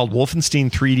game called Wolfenstein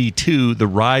 3D 2: The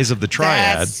Rise of the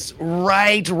Triad. That's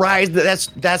right. Rise.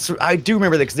 That's. I do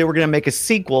remember that because they were going to make a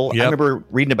sequel. Yep. I remember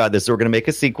reading about this. They were going to make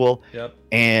a sequel. Yep.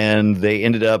 And they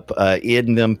ended up id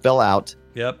and them fell out.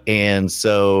 Yep. And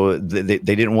so they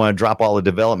didn't want to drop all the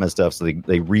development stuff, so they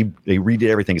redid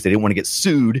everything because they didn't want to get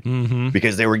sued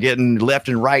because they were getting left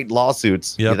and right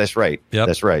lawsuits. Yep. Yeah, that's right. Yep.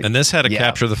 That's right. And this had a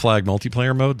capture the flag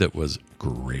multiplayer mode that was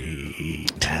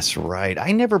great. That's right.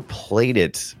 I never played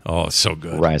it. Oh, it's so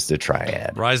good. Rise of the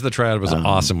Triad. Rise of the Triad was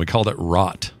awesome. We called it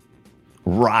ROT.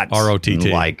 ROTT.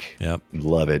 Yep.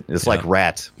 Love it. It's like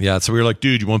Rat. Yeah. So we were like,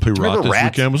 dude, you want to play ROT this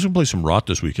weekend? We're going to play some ROT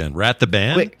this weekend. Rat the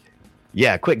band? Quick.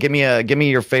 Yeah, quick. Give me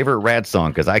your favorite Rad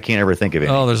song because I can't ever think of it.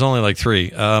 Oh, there's only like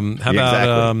 3. How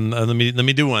about let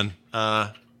me do one.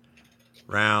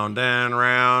 Round and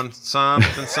round,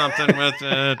 something with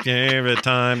it, gave it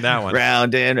time. That one.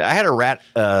 Round and I had a rat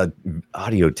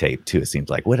audio tape too. It seems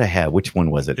like what I had. Which one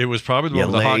was it? It was probably the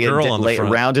one with the hot girl on the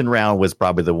front. Round and round was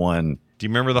probably the one. Do you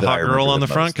remember the hot girl on the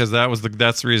front? Because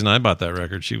that's the reason I bought that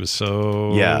record. She was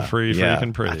so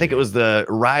freaking pretty. I think it was the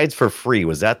Rides for Free.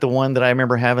 Was that the one that I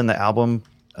remember having the album?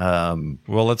 Well,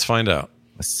 let's find out.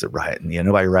 Right. Yeah,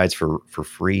 nobody rides for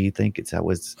free. I think that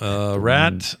was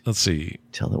Rat. Let's see.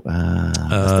 Tell the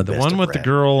one with Rat. The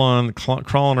girl on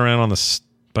crawling around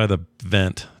by the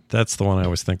vent. That's the one I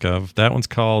always think of. That one's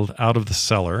called Out of the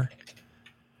Cellar.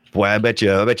 Boy, I bet you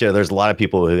there's a lot of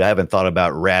people who haven't thought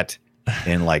about Rat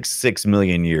in like 6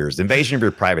 million years. Invasion of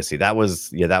Your Privacy. That was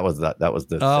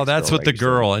the. Oh, that's with the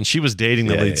girl, and she was dating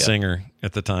the lead singer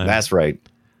at the time. That's right.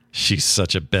 She's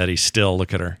such a Betty still.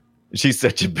 Look at her. She's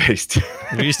such a beast.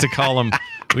 We used to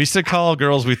call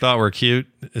girls we thought were cute,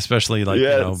 especially like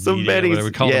some Bettys.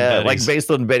 We called them Bettys. Like based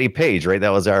on Betty Page, right? That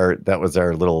was our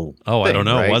little. Oh, thing, I don't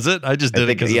know. Right? Was it? I just did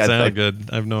it because it sounded good.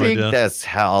 I have no idea. That's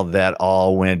how that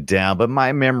all went down. But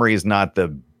my memory is not the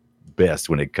best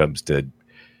when it comes to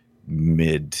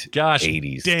mid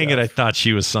 80s. Dang stuff. it! I thought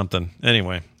she was something.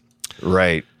 Anyway,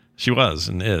 right? She was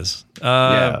and is.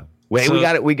 Yeah. Wait, so,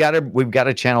 we've got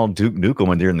to channel Duke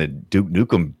Nukem during the Duke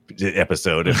Nukem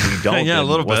episode. If we don't, a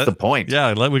little what's bit. The point?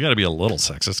 Yeah, we got to be a little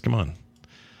sexist. Come on.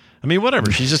 I mean,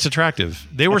 whatever. She's just attractive.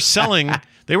 They were selling,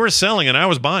 and I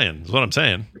was buying. Is what I'm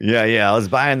saying. Yeah. I was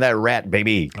buying that Rat,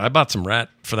 baby. I bought some Rat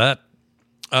for that.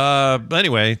 But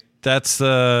anyway, that's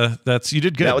you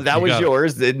did good. That was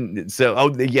yours.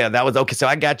 That was okay. So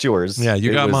I got yours. Yeah,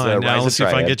 you got mine. Now let's see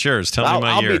if I get yours. Tell me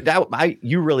my year.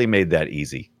 You really made that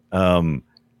easy.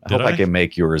 I hope I can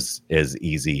make yours as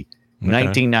easy. Okay.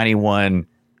 1991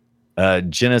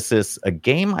 Genesis, a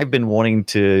game I've been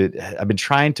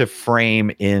trying to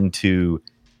frame into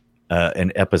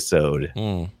an episode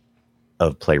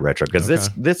of Play Retro because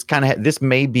this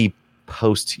may be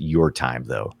post your time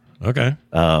though. Okay.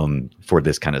 For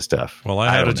this kind of stuff. Well,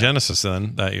 I had a Genesis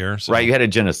then that year. So. Right, you had a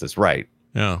Genesis, right?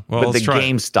 Yeah. Well, but the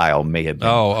game style may have been.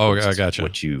 Oh, I got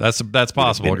you. That's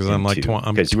possible because I'm like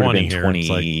I'm 20 here. 20, it's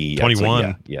like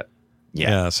 21.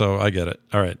 Yeah. So I get it.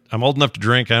 All right. I'm old enough to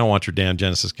drink. I don't want your damn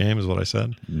Genesis game, is what I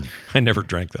said. I never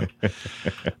drank though.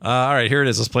 All right, here it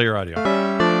is. Let's play your audio.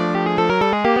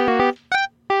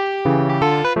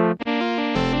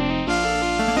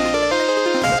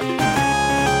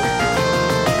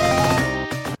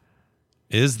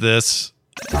 Is this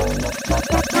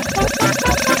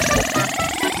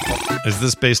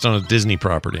based on a Disney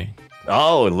property?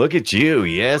 Oh, look at you.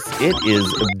 Yes, it is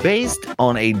based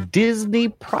on a Disney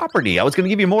property. I was going to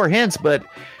give you more hints, but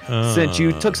since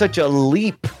you took such a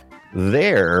leap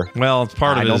there. Well,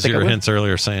 part of it is your hints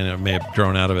earlier saying it may have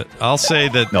grown out of it. I'll say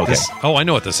that I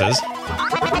know what this is.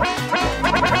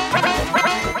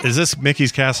 Is this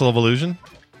Mickey's Castle of Illusion?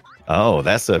 Oh,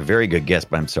 that's a very good guess,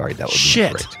 but I'm sorry. That was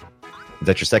incorrect. Is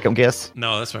that your second guess?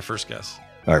 No, that's my first guess.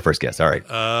 All right, first guess. All right.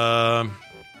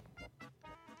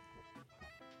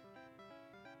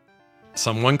 So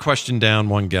I'm one question down,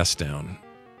 one guess down.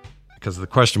 Because the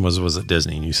question was it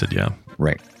Disney? And you said yeah.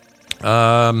 Right.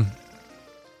 How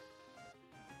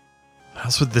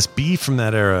else would this be from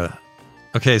that era?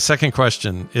 Okay, second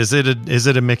question. Is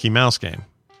it a Mickey Mouse game?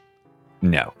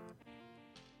 No.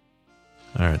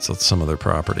 All right, so it's some other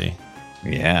property.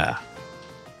 Yeah.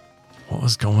 What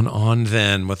was going on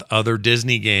then with other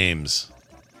Disney games?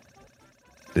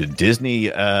 The Disney,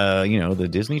 the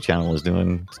Disney Channel is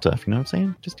doing stuff. You know what I'm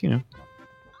saying? Just, I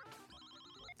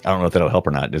don't know if that'll help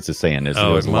or not. It's just saying there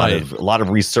was a lot of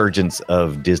resurgence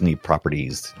of Disney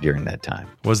properties during that time.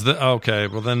 Okay?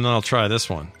 Well, then I'll try this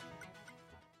one.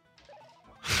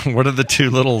 What are the two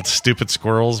little stupid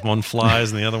squirrels? One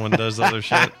flies and the other one does other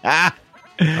shit.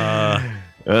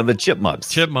 The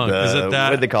chipmunks. Is it that?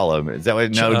 What do they call them? Is that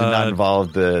what? No, did not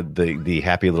involve the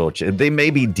happy little. They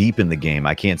may be deep in the game.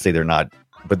 I can't say they're not,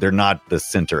 but they're not the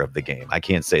center of the game. I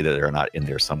can't say that they're not in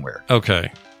there somewhere.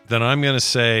 Okay, then I'm going to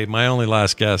say my only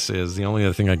last guess is the only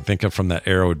other thing I can think of from that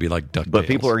era would be like DuckTales. But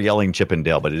people are yelling Chip and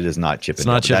Dale, but it is not Chip and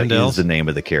Dale. It's not Chip and Dale. That is the name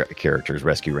of the characters,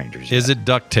 Rescue Rangers. Is it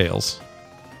DuckTales?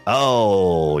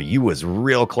 Oh, you was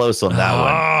real close on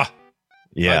that one.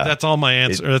 Yeah, that's all my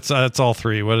answer. That's all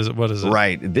three. What is it?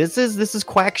 Right. This is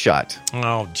Quackshot.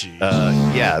 Oh, geez.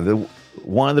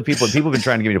 One of the people have been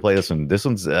trying to get me to play this one. This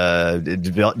one's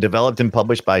developed and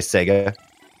published by Sega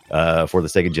for the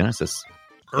Sega Genesis.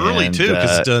 Early too,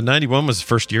 because 91 was the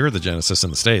first year of the Genesis in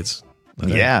the States.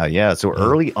 Yeah. So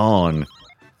early on,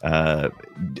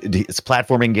 it's a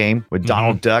platforming game with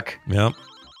Donald Duck. Yep.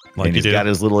 And he's got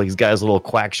his little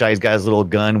Quackshot. He's got his little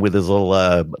gun with his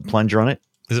little plunger on it.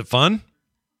 Is it fun?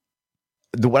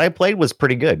 what I played was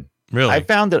pretty good. Really? I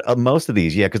found that most of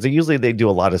these, because they do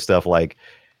a lot of stuff like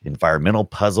environmental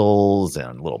puzzles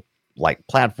and little like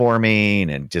platforming,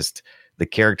 and just the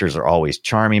characters are always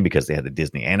charming because they had the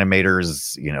Disney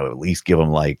animators, at least give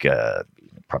them like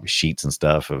probably sheets and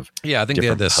stuff of I think they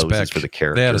had this spec for the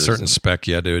characters. They had a certain spec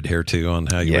you had to adhere to on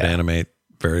how you would animate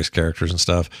various characters and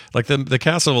stuff. Like the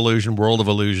Castle of Illusion, World of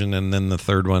Illusion, and then the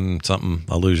third one, something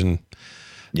Illusion.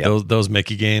 Yep. Those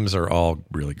Mickey games are all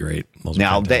really great.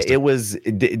 Now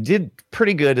it did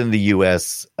pretty good in the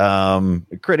U.S.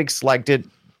 Critics liked it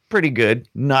pretty good,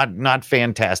 not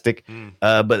fantastic.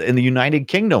 But in the United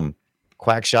Kingdom,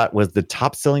 Quackshot was the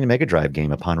top-selling Mega Drive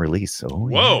game upon release. Oh,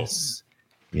 whoa!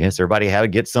 Yes, everybody had to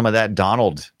get some of that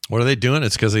Donald. What are they doing?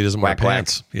 It's because he doesn't wear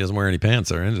pants. He doesn't wear any pants.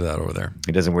 They're into that over there.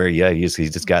 He doesn't wear. Yeah, he's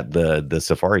just got the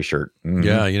safari shirt. Mm-hmm.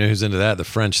 Yeah, you know who's into that? The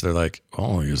French. They're like,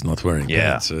 oh, he's not wearing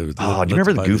pants. Do you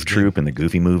remember the Goof Troop and the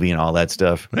Goofy movie and all that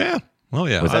stuff? Yeah. Oh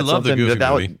yeah. I love the Goofy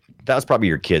movie. That was probably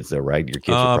your kids, though, right? Your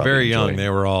kids were very young. They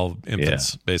were all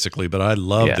infants, basically. But I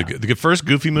loved the first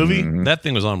Goofy movie. Mm-hmm. That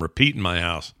thing was on repeat in my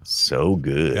house. So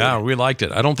good. Yeah, we liked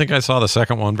it. I don't think I saw the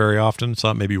second one very often.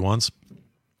 Saw it maybe once.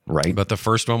 Right. But the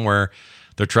first one where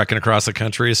they're trekking across the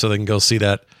country so they can go see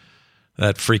that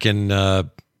freaking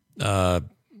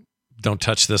Don't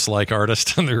Touch This Like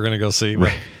artist and they're going to go see.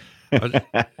 Right.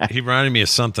 He reminded me of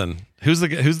something. Who's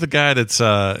the guy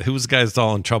that's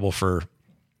all in trouble for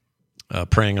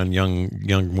preying on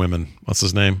young women? What's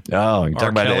his name? Oh, you're talking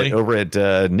about it over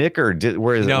at Nick or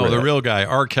where is it? No, the real guy,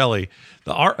 R. Kelly.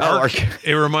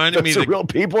 It reminded me of real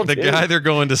people. The guy they're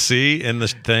going to see in the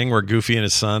thing where Goofy and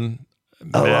his son.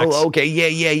 Max, okay.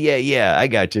 Yeah. I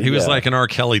got you. He was like an R.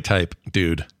 Kelly type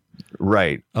dude.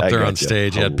 Right. Up there on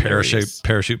stage. He had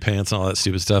parachute pants and all that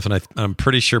stupid stuff. And I'm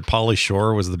pretty sure Pauly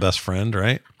Shore was the best friend,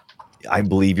 right? I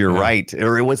believe you're right.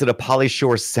 Or was it a Pauly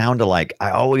Shore sound-alike?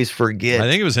 I always forget. I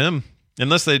think it was him.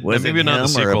 Unless maybe not the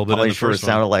sequel, but in the first one.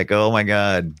 Sounded like, oh my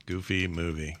God. Goofy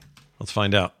movie. Let's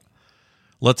find out.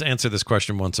 Let's answer this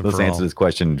question once and for all. Let's answer this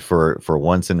question for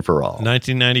once and for all.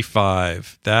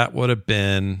 1995. That would have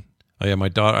been... Oh, yeah, my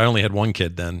daughter, I only had one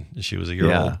kid then. She was a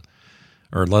year old,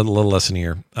 or a little less than a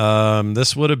year.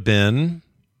 This would have been,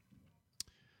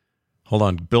 hold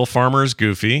on, Bill Farmer is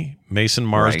Goofy, Mason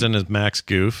Marsden is Max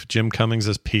Goof, Jim Cummings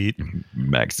is Pete.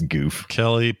 Max Goof.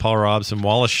 Kelly, Paul Robson,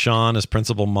 Wallace Shawn as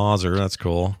Principal Mauser. That's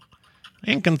cool.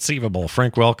 Inconceivable.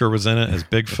 Frank Welker was in it as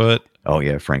Bigfoot. Oh,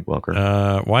 yeah, Frank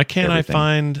Welker. Why can't I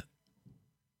find...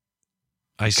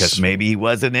 Because maybe he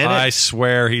wasn't in it. I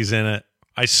swear he's in it.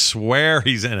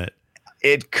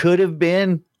 It could have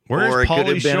been, or it could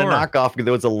have been a knockoff because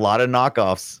there was a lot of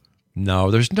knockoffs.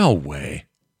 No, there's no way.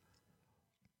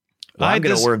 Well, I'm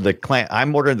going to order the clan.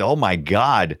 I'm ordering the. Oh my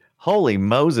God! Holy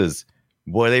Moses!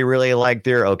 Boy, they really like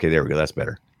their. Okay, there we go. That's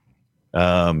better.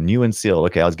 New and sealed.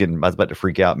 Okay, I was about to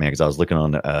freak out, man, because I was looking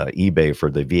on eBay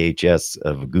for the VHS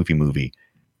of a Goofy movie,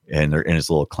 and they're in its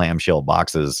little clamshell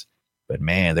boxes. But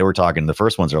man, they were talking. The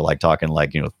first ones are talking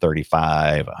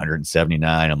 35,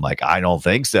 179. I'm like, I don't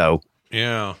think so.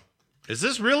 Yeah. Is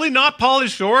this really not Pauly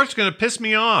Shore? It's going to piss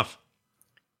me off.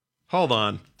 Hold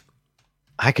on.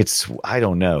 I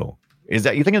don't know. Is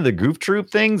that you thinking of the Goof Troop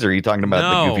things, or are you talking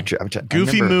about the Goofy Troop?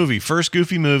 Goofy movie. First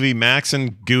Goofy movie. Max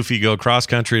and Goofy go cross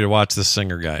country to watch the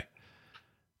singer guy.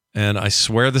 And I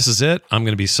swear this is it. I'm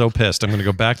going to be so pissed. I'm going to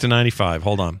go back to 95.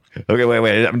 Hold on. Okay,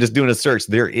 wait. I'm just doing a search.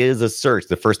 There is a search.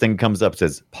 The first thing comes up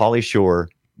says Pauly Shore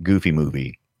Goofy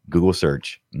movie. Google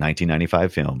search.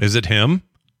 1995 film. Is it him?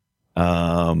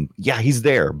 Yeah, he's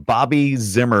there. Bobby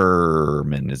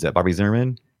Zimmerman. Is that Bobby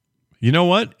Zimmerman? You know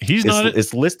what?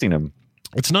 It's listing him.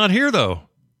 It's not here though.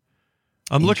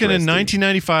 I'm looking in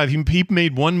 1995. He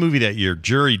made one movie that year,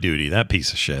 Jury Duty. That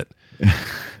piece of shit.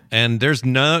 And there's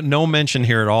no mention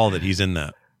here at all that he's in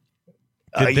that.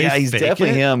 Yeah, he's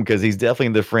definitely him because he's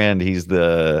definitely the friend. He's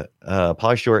the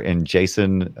Pauly Shore and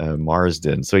Jason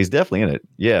Marsden. So he's definitely in it.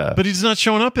 Yeah. But he's not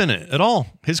showing up in it at all.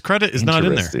 His credit is not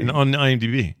in there on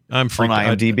IMDb. I'm freaked out.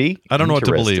 On IMDb? I don't know what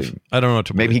to believe.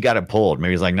 Maybe he got it pulled.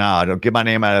 Maybe he's like, nah, don't get my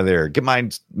name out of there. Get my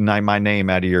name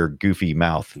out of your goofy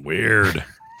mouth. Weird.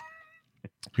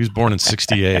 He was born in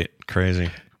 68. Crazy.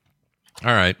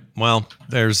 All right. Well,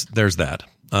 there's that.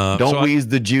 Don't wheeze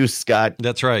the juice, Scott.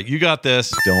 That's right. You got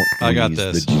this. I got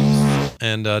this. The juice.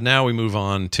 And now we move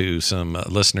on to some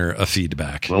listener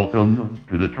feedback. Welcome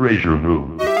to the treasure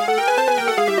room.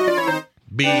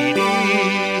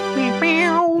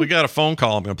 We got a phone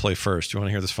call I'm going to play first. You want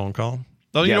to hear this phone call?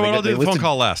 Oh, you know what? I'll do the phone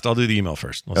call last. I'll do the email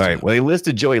first. All right. Well, they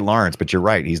listed Joey Lawrence, but you're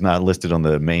right. He's not listed on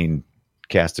the main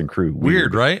cast and crew.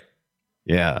 Weird, right?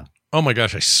 Yeah. Oh my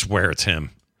gosh, I swear it's him.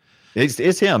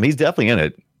 It's him. He's definitely in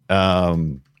it.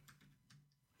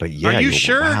 But yeah, are you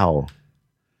sure? Wow.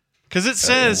 Because it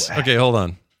says, okay, hold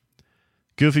on.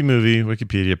 Goofy movie,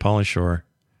 Wikipedia, Pauly Shore.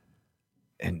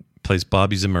 And plays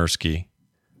Bobby Zemirsky.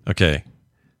 Okay.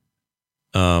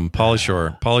 Pauly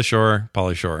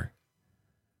Shore.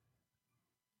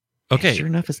 Okay. Sure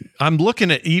enough, I'm looking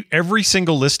at every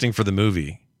single listing for the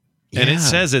movie, and it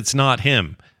says it's not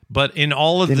him. But in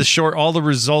all of all the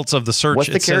results of the search,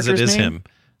 it says it is him.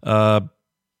 Hold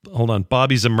on,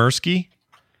 Bobby Zemirsky.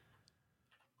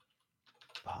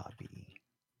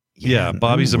 Yeah,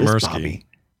 Bobby Zemirsky. Bobby?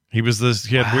 He was this.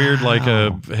 He had weird,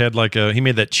 he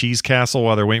made that cheese castle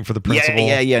while they're waiting for the principal.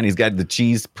 Yeah, and he's got the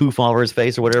cheese poof all over his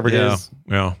face or whatever it is.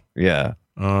 Yeah.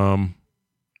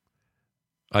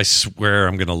 I swear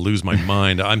I'm going to lose my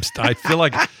mind. I feel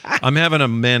like I'm having a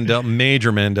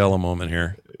major Mandela moment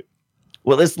here.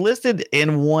 Well, it's listed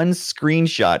in one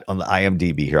screenshot on the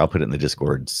IMDb. Here, I'll put it in the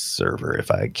Discord server if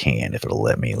I can, if it'll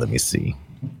let me. Let me see.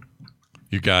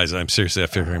 You guys, I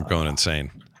feel I'm going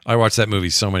insane. I watched that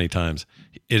movie so many times.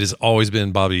 It has always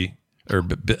been Bobby.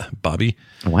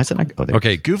 Why is it not?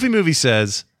 Okay, Goofy Movie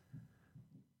says.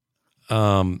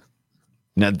 Now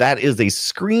that is a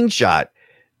screenshot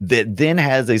that then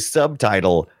has a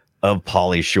subtitle of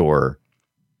Pauly Shore.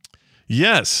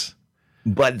 Yes.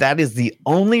 But that is the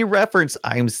only reference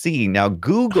I'm seeing. Now,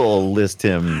 Google lists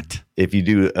him, if you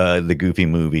do the Goofy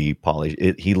Movie,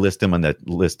 he lists him on the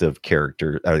list of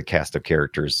characters, or the cast of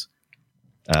characters.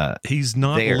 He's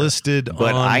not listed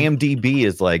but on... IMDb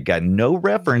is got no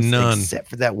reference except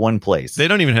for that one place. They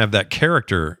don't even have that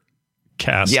character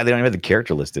cast. Yeah, they don't even have the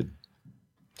character listed.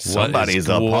 Somebody's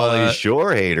a Pauly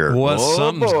Shore hater.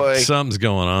 Something's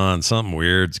going on. Something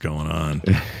weird's going on.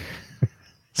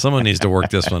 Someone needs to work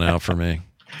this one out for me.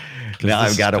 Now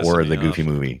I've got to order the Goofy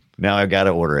Movie. Now I've got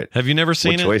to order it. Have you never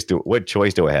seen it? What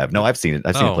choice do I have? No, I've seen it.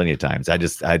 I've seen it plenty of times. I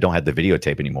don't have the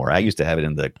videotape anymore. I used to have it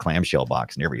in the clamshell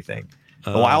box and everything.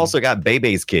 I also got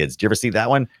Bebe's Kids. Did you ever see that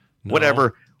one? No.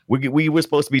 Whatever. We were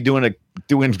supposed to be doing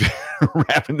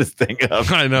wrapping this thing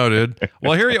up. I know, dude.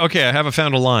 Well, I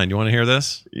found a line. You want to hear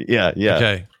this? Yeah.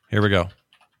 Okay, here we go.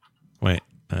 Wait.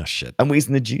 Oh, shit. I'm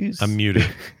wheezing the juice. I'm muted.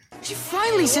 She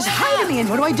finally says hi to me, and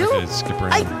what do I do? Okay, skip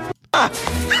around.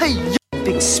 Hey, you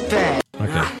big spaz.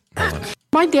 Okay, hold on.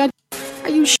 My dad. Are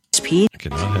you Pete? Okay,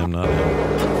 not him.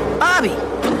 Bobby.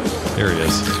 There he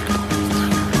is.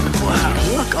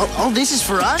 Wow, look, all this is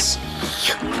for us?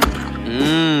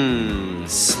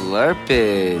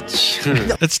 Slurpage.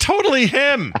 It's totally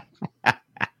him.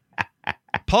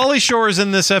 Pauly Shore is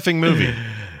in this effing movie.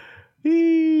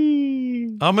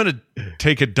 I'm going to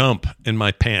take a dump in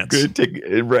my pants.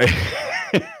 Good, right.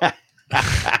 I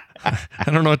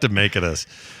don't know what to make of this.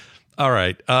 All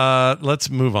right. Let's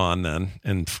move on then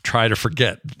and try to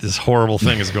forget this horrible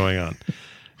thing is going on.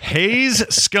 Hayes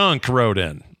Skunk wrote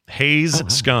in.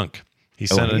 Skunk. He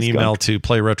sent an email to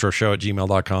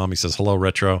playretroshow@gmail.com. He says, hello,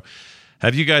 Retro.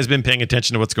 Have you guys been paying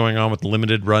attention to what's going on with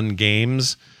limited run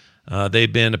games?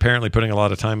 They've been apparently putting a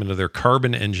lot of time into their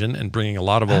Carbon engine and bringing a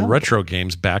lot of old retro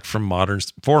games back for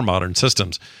modern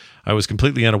systems. I was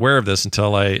completely unaware of this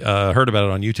until I heard about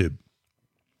it on YouTube.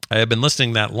 I haven't been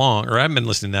listening that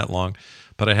long,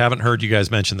 but I haven't heard you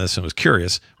guys mention this and was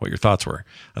curious what your thoughts were.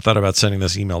 I thought about sending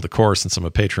this email to Core since I'm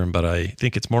a patron, but I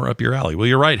think it's more up your alley. Well,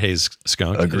 you're right, Hayes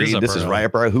Skunk. Agreed. This is right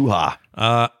up our hoo-ha.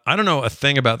 I don't know a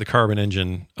thing about the Carbon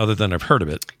engine other than I've heard of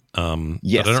it.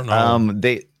 Yes, but I don't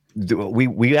know.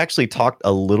 We actually talked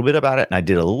a little bit about it, and I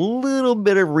did a little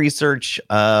bit of research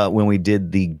when we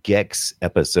did the Gex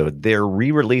episode. They're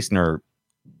re-releasing or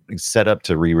set up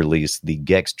to re-release the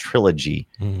Gex trilogy,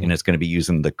 and it's going to be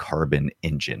using the Carbon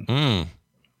engine.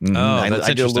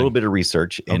 I did a little bit of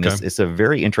research, and it's a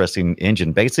very interesting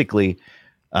engine. Basically,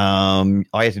 all you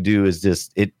have to do is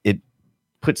just it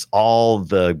puts all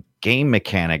the game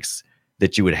mechanics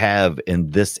that you would have in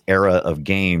this era of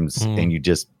games, and you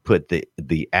just put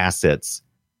the assets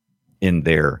in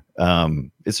there.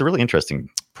 It's a really interesting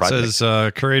project. It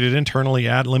says created internally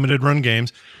at limited run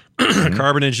games.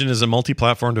 Carbon Engine is a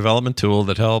multi-platform development tool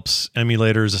that helps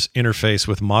emulators interface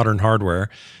with modern hardware.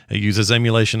 It uses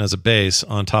emulation as a base,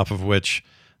 on top of which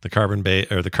the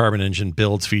Carbon Engine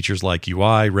builds features like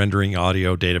UI, rendering,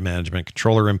 audio, data management,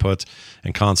 controller inputs,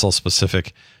 and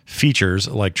console-specific features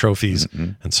like trophies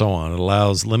and so on. It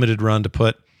allows limited run to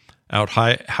put out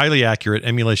highly accurate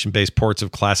emulation-based ports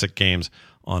of classic games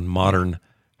on modern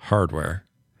hardware.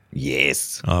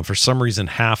 Yes. For some reason,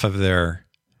 half of their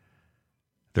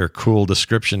cool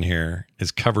description here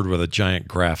is covered with a giant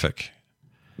graphic.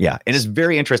 Yeah, and it's a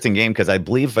very interesting game because I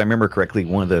believe, if I remember correctly,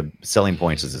 one of the selling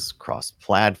points is this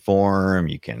cross-platform.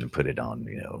 You can put it on,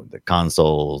 the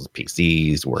consoles,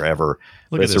 PCs, wherever.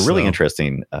 But it's a really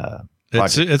interesting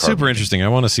It's super interesting. I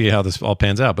want to see how this all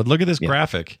pans out. But look at this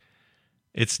graphic.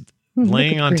 It's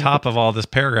laying on top of all this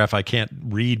paragraph I can't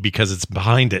read because it's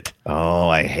behind it. Oh,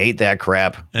 I hate that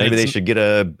crap. Maybe they should get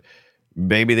a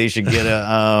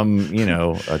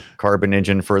a carbon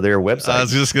engine for their website. I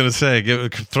was just going to say,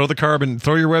 throw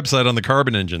your website on the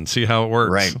carbon engine, see how it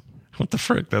works. Right. What the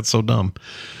frick? That's so dumb.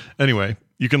 Anyway,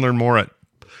 you can learn more at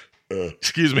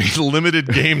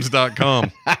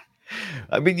limitedgames.com.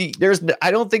 I mean,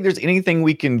 I don't think there's anything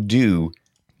we can do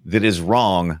that is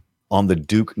wrong on the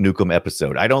Duke Nukem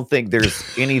episode. I don't think there's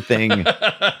anything.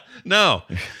 No,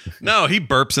 he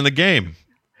burps in the game.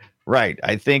 Right.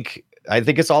 I think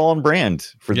it's all on brand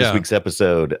for this week's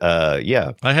episode.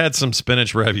 Yeah. I had some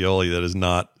spinach ravioli that is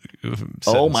not.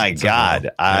 Oh my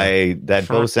God. That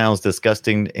both sounds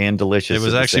disgusting and delicious. It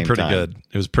was actually pretty good.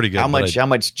 It was pretty good. How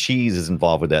much cheese is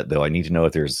involved with that though? I need to know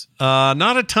if there's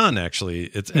not a ton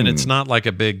actually. It's not like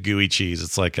a big gooey cheese.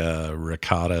 It's like a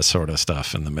ricotta sort of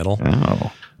stuff in the middle.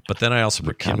 Oh. But then I also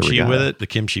put kimchi with it. The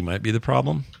kimchi might be the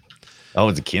problem. Oh,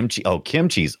 it's a kimchi. Oh,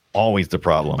 kimchi's always the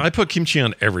problem. I put kimchi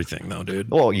on everything, though, dude.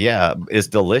 Well, yeah, it's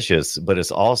delicious, but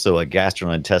it's also a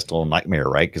gastrointestinal nightmare,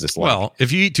 right? Because it's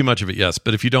if you eat too much of it, yes.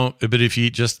 But if you don't, if you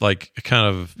eat just like kind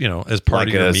of, as part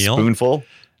of your meal, spoonful.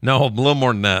 No, a little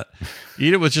more than that.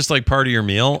 Eat it with just like part of your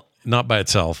meal, not by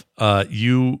itself.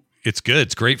 It's good.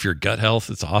 It's great for your gut health.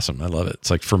 It's awesome. I love it. It's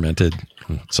like fermented.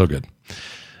 So good.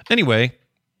 Anyway,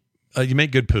 you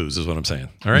make good poos, is what I'm saying.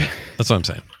 All right, that's what I'm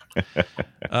saying.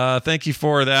 Thank you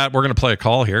for that. We're going to play a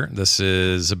call here. This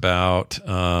is about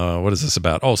what is this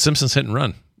about? Oh, Simpsons Hit and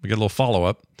Run. We got a little follow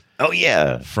up. Oh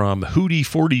yeah, from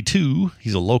Hootie42.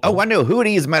 He's a local. Oh, I know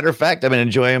Hootie. As a matter of fact, I've been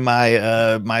enjoying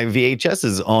my my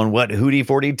VHSs on what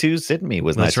Hootie42 sent me.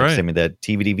 Was nice. Right. Sent me that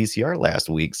DVD VCR last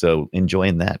week, so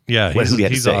enjoying that. Yeah,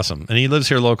 he's awesome, and he lives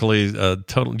here locally.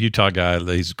 Total Utah guy.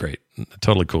 He's great.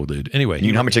 Totally cool dude. Anyway,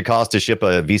 you know how much it costs to ship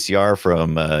a VCR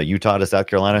from Utah to South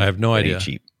Carolina? I have no idea.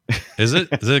 Cheap. Is it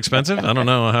expensive? I don't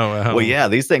know how. Well, yeah,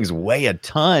 these things weigh a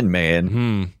ton,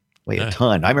 man. Weigh a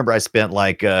ton. I remember I spent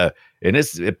like, and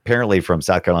this apparently from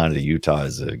South Carolina to Utah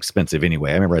is expensive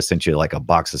anyway. I remember I sent you like a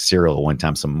box of cereal one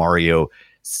time, some Mario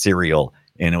cereal,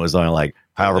 and it was only like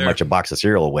however much a box of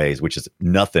cereal weighs, which is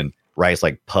nothing, right? It's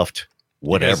like puffed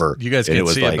whatever. You guys can't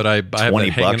see it, but I have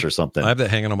 $20 or something. I have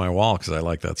that hanging on my wall because I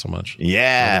like that so much.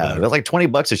 Yeah, it was like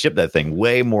 $20 to ship that thing.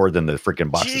 Way more than the freaking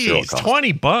box of cereal cost.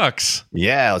 $20.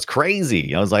 Yeah, it was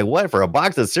crazy. I was like, "What for a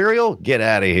box of cereal? Get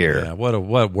out of here!" Yeah,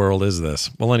 what world is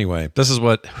this? Well, anyway, this is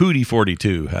what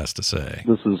Hootie42 has to say.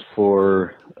 This is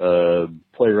for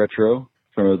Play Retro.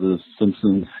 From the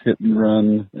Simpsons Hit and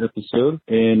Run episode.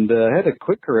 And I had a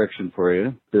quick correction for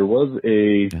you. There was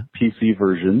a PC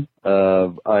version.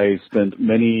 I spent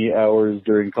many hours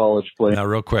during college playing. Now,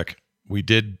 real quick, we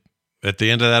did, at the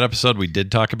end of that episode, we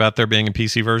did talk about there being a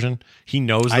PC version. He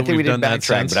knows that we've done that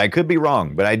since. But I could be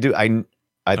wrong. But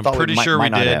I'm pretty sure we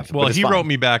did. Have, well, he wrote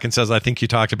me back and says, I think you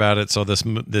talked about it, so this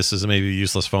is maybe a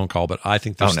useless phone call, but I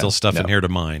think there's still stuff in here to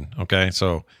mine. Okay,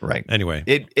 so anyway.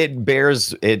 It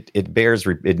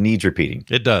needs repeating.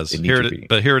 It does.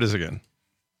 But here it is again.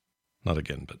 Not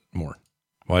again, but more.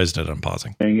 Why isn't it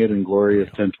unpausing? Playing it in glorious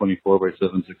 1024 by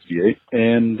 768.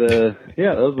 And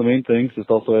yeah, that was the main thing.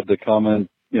 Just also had to comment,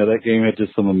 that game had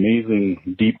just some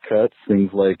amazing deep cuts.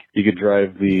 Things like you could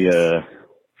drive the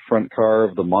front car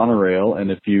of the monorail, and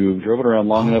if you drove it around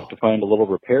long enough to find a little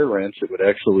repair wrench, it would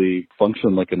actually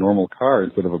function like a normal car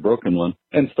instead of a broken one.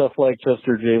 And stuff like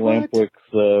Chester J.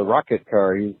 Lampwick's rocket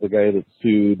car. He's the guy that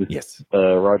sued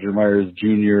Roger Myers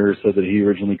Jr., said that he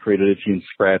originally created Itchy and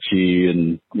Scratchy,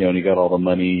 and and he got all the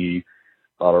money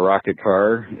out of rocket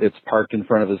car. It's parked in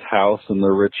front of his house in the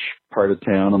rich part of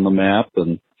town on the map,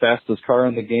 and fastest car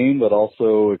in the game, but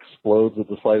also explodes at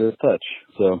the slightest touch.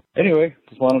 So anyway,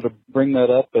 just wanted to bring that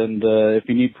up. And if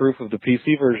you need proof of the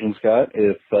PC version, Scott,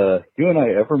 if you and I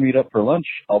ever meet up for lunch,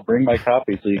 I'll bring my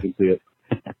copy so you can see it.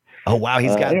 Oh, wow.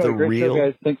 He's got the great real. Show,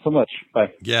 guys. Thanks so much.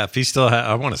 Bye. Yeah, if he still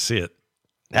I want to see it.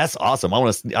 That's awesome. I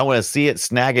want to see it,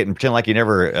 snag it, and pretend like you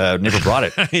never brought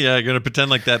it. Yeah, you're gonna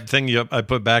pretend like that thing I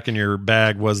put back in your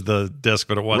bag was the disc,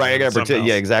 but it wasn't. Right, I gotta pretend.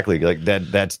 Yeah, exactly. Like that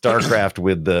StarCraft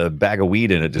with the bag of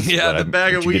weed in it. The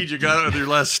bag of weed you got with your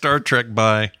last Star Trek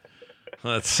buy.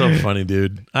 That's so funny,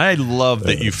 dude. I love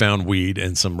that you found weed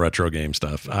and some retro game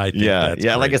stuff. I think that's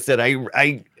great. Like I said,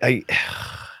 I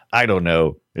don't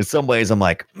know. In some ways, I'm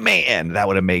like, man, that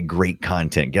would have made great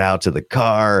content. Get out to the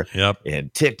car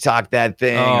and TikTok that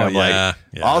thing.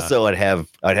 Also, I'd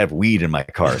have weed in my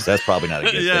car, so that's probably not a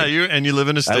good thing. You live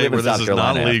in a state where this is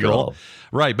not legal.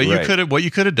 Right, but what you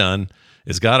could have done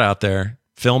is got out there,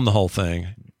 filmed the whole thing,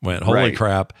 went, holy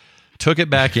crap, took it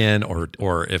back in,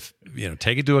 or if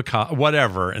take it to a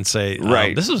whatever, and say,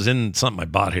 right, this was in something I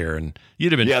bought here, and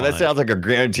you'd have been fine. That sounds like a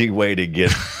guaranteed way to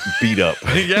get beat up.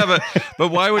 Yeah, but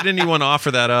why would anyone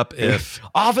offer that up if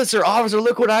officer,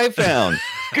 look what I found.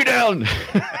 Get down.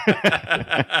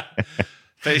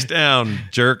 Face down,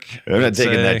 jerk. I'm not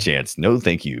taking that chance. No,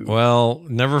 thank you. Well,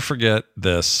 never forget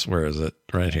this. Where is it?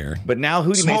 Right here. But now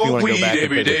Hootie makes me want to go back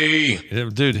every day.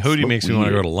 Dude, Hootie makes me want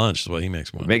to go to lunch. Is what he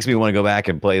makes me want. Makes me want to go back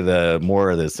and play the more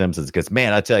of the Simpsons, because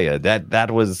man, I tell you that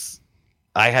was,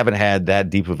 I haven't had that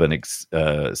deep of an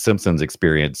Simpsons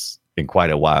experience in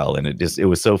quite a while, and it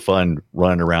was so fun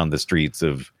running around the streets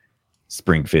of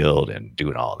Springfield and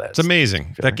doing all that. It's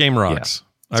amazing. That game rocks. Yeah.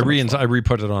 I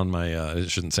re-put it on my, I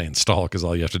shouldn't say install, because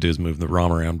all you have to do is move the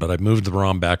ROM around, but I moved the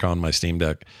ROM back on my Steam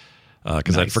Deck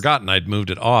because I'd forgotten I'd moved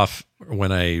it off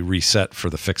when I reset for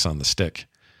the fix on the stick.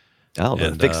 Oh,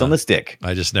 the fix on the stick.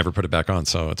 I just never put it back on,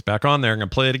 so it's back on there. I'm going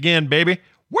to play it again, baby.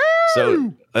 Woo!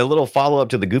 So a little follow-up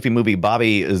to the Goofy movie,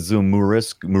 Bobby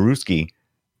Zamuruski.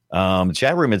 The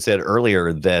chat room had said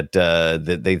earlier that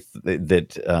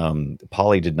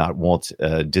Polly did not want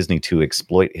Disney to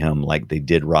exploit him like they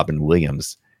did Robin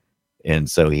Williams,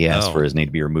 and so he asked for his name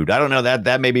to be removed. I don't know,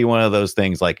 that may be one of those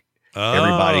things, like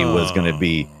everything was going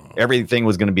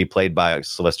to be played by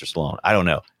Sylvester Stallone. I don't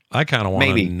know. I kind of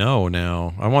want to know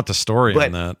now. I want the story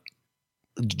on that.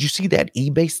 Did you see that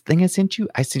eBay thing I sent you?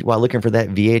 I see while looking for that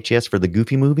VHS for the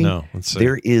Goofy movie. No, let's see.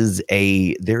 There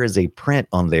is a print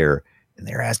on there. And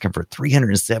they're asking for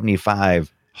 $375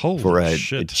 for a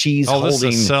cheese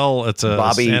holding cell. It's a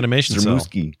Bobby animation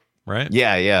Zamuruski. Right?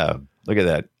 Yeah. Look at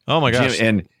that. Oh my gosh.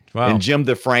 And Jim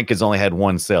the Frank has only had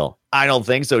one cell. I don't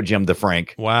think so, Jim the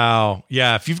Frank. Wow.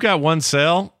 Yeah. If you've got one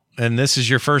cell and this is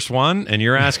your first one, and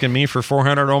you're asking me for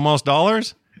 $400 almost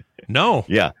dollars, no.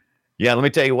 Yeah. Let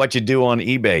me tell you what you do on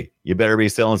eBay. You better be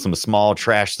selling some small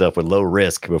trash stuff with low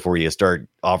risk before you start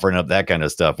offering up that kind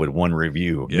of stuff with one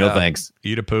review. Yeah. No thanks.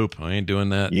 Eat a poop. I ain't doing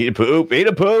that. Eat a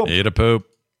poop.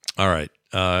 All right.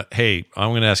 Hey, I'm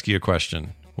going to ask you a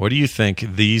question. What do you think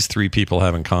these three people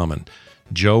have in common?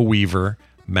 Joe Weaver,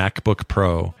 MacBook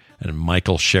Pro, and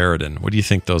Michael Sheridan. What do you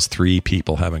think those three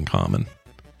people have in common?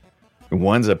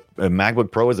 One's a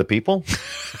MacBook Pro is a people?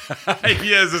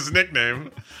 He has his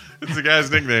nickname. It's the guy's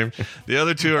nickname. The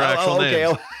other two are actual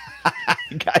names.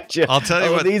 Gotcha. I'll tell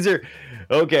you what. These are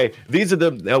These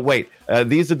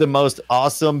are the most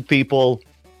awesome people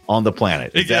on the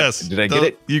planet. Did I get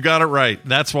it? You got it right.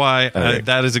 That's why.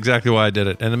 That is exactly why I did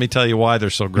it. And let me tell you why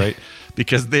they're so great.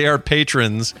 Because they are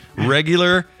patrons,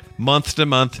 regular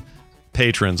month-to-month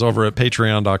patrons over at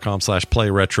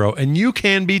patreon.com/playretro. And you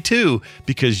can be too,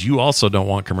 because you also don't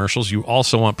want commercials. You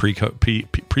also want pre-show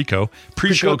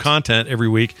content every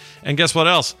week. And guess what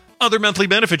else? Other monthly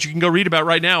benefits you can go read about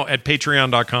right now at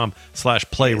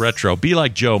patreon.com/playretro. Be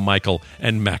like Joe, Michael,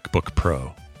 and MacBook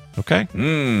Pro. Okay?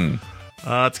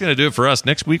 That's going to do it for us.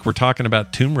 Next week, we're talking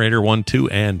about Tomb Raider 1, 2,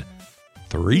 and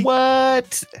 3.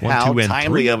 What? 1, How 2, and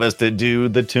timely 3. of us to do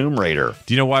the Tomb Raider.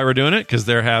 Do you know why we're doing it? Because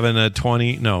they're having a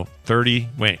 30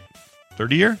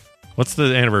 year? What's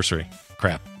the anniversary?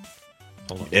 Crap.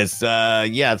 Hold on. It's,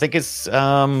 I think it's,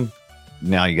 now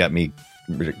you got me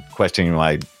questioning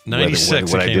my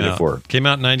 96 what I did it for. Came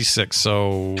out in 96,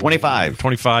 so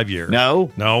 25 years.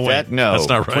 No, no, wait, no, that's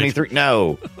not right. 23.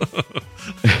 No.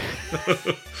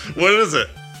 What is it?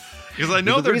 Because I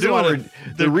know they're doing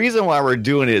it. The reason why we're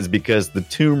doing it is because the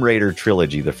Tomb Raider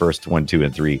trilogy, the first 1, 2,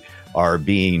 and 3, are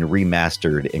being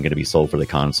remastered and going to be sold for the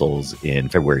consoles in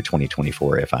February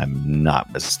 2024, if I'm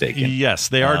not mistaken. Yes,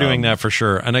 they are doing that for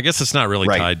sure. And I guess it's not really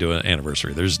tied to an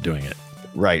anniversary. They're just doing it.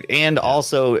 Right. And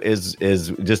also is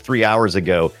just 3 hours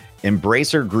ago,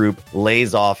 Embracer Group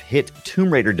lays off hit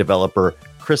Tomb Raider developer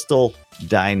Crystal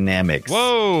Dynamics.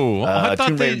 Whoa. I thought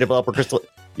Tomb Raider developer Crystal.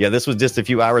 Yeah, this was just a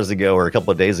few hours ago, or a couple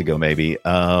of days ago, maybe,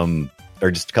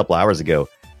 or just a couple hours ago.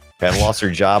 Had lost her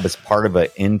job as part of an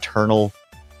internal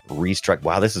restructure.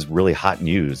 Wow, this is really hot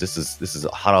news. This is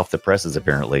hot off the presses,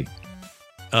 apparently.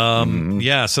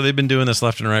 Yeah, so they've been doing this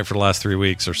left and right for the last 3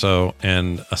 weeks or so,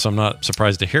 and so I'm not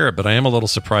surprised to hear it, but I am a little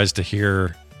surprised to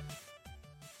hear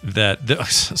that.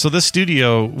 So this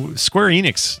studio, Square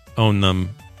Enix owned them.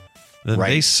 Then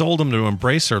they sold them to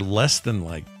Embracer less than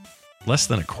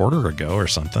a quarter ago or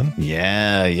something.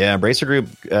 Yeah. Embracer Group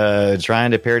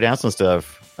trying to pare down some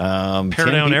stuff. Pare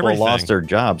down everything. Lost their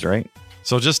jobs, right?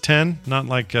 So just 10, not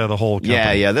like the whole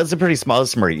company. Yeah, that's a pretty small.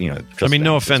 I mean,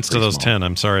 no offense to those 10.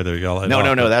 I'm sorry that y'all.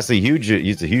 No. That's a huge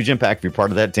impact if you're part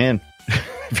of that 10.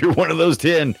 If you're one of those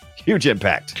 10, huge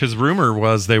impact. Because rumor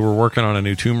was they were working on a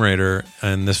new Tomb Raider,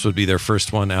 and this would be their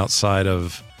first one outside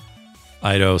of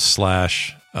Eidos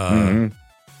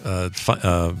 /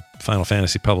 Final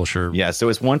Fantasy publisher. Yeah, so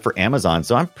it's one for Amazon.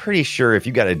 So I'm pretty sure if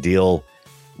you got a deal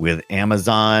with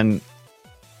Amazon,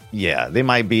 yeah, they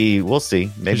might be. We'll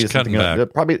see. Maybe it's something.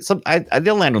 Probably some.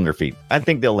 They'll land on their feet. I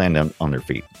think they'll land on their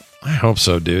feet. I hope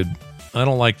so, dude. I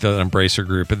don't like the Embracer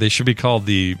Group, but they should be called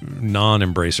the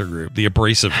non-Embracer Group, the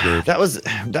Abrasive Group. That was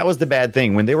the bad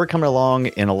thing when they were coming along,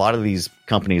 and a lot of these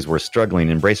companies were struggling.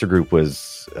 Embracer Group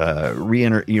was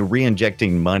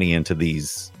re-injecting money into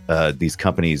these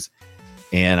companies,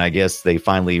 and I guess they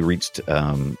finally reached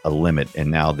a limit,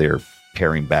 and now they're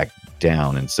paring back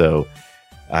down. And so,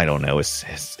 I don't know.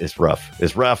 It's rough.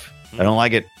 It's rough. I don't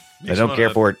like it. I don't care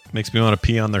for it. Makes me want to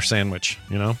pee on their sandwich.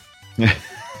 You know.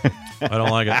 I don't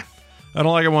like it. I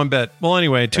don't like it one bit. Well,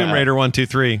 anyway, Tomb Raider 1, 2,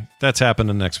 3, that's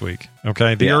happening next week.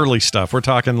 Okay, the early stuff. We're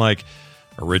talking like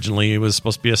originally it was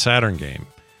supposed to be a Saturn game,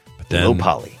 but then low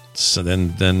poly. So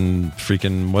then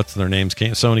freaking what's their names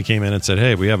came. Sony came in and said,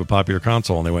 "Hey, we have a popular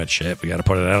console," and they went, "Shit, we got to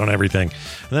put it out on everything."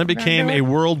 And then it became a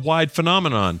worldwide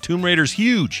phenomenon. Tomb Raider's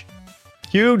huge.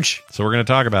 So we're going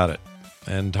to talk about it.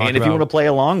 And if you want to play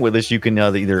along with us, you can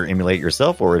either emulate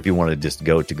yourself, or if you want to just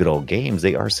go to Good Old Games,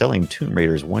 they are selling Tomb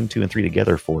Raiders 1, 2, and 3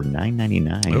 together for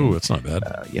 $9.99. Oh, that's not bad.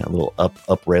 A little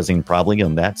up-resing probably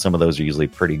on that. Some of those are usually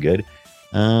pretty good.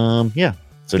 So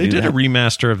they did a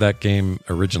remaster of that game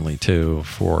originally too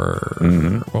for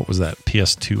what was that,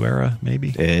 PS2 era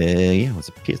maybe? Was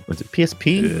it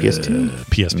PSP? PS2?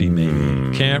 PSP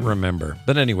maybe. Can't remember.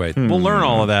 But anyway, we'll learn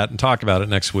all of that and talk about it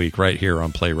next week right here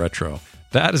on Play Retro.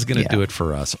 That is going to do it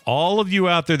for us. All of you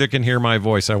out there that can hear my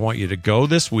voice, I want you to go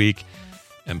this week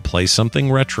and play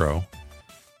something retro,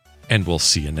 and we'll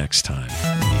see you next time.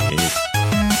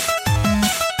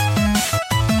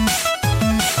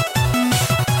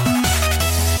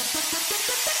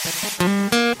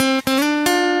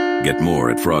 Get more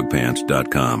at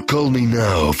frogpants.com. Call me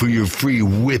now for your free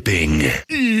whipping.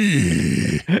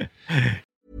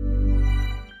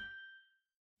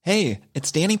 Hey,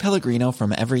 it's Danny Pellegrino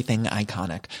from Everything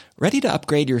Iconic. Ready to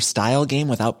upgrade your style game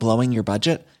without blowing your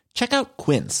budget? Check out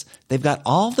Quince. They've got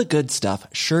all the good stuff,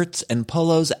 shirts and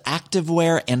polos,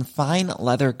 activewear, and fine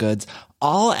leather goods,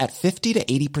 all at 50 to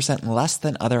 80% less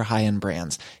than other high-end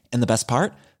brands. And the best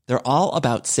part? They're all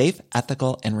about safe,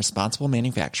 ethical, and responsible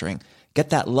manufacturing.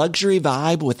 Get that luxury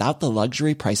vibe without the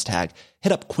luxury price tag.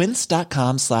 Hit up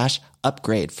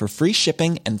quince.com/upgrade for free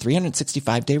shipping and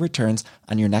 365-day returns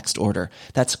on your next order.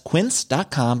 That's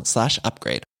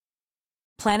quince.com/upgrade.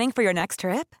 Planning for your next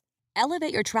trip?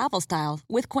 Elevate your travel style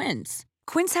with Quince.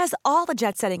 Quince has all the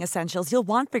jet-setting essentials you'll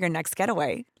want for your next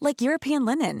getaway, like European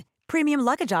linen, premium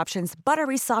luggage options,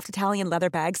 buttery soft Italian leather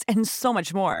bags, and so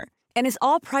much more. And is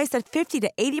all priced at 50 to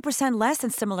 80% less than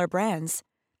similar brands.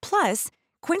 Plus,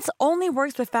 Quince only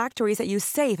works with factories that use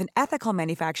safe and ethical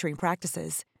manufacturing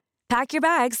practices. Pack your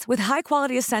bags with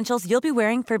high-quality essentials you'll be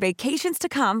wearing for vacations to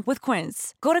come with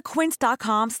Quince. Go to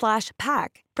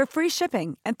quince.com/pack for free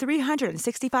shipping and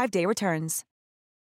 365-day returns.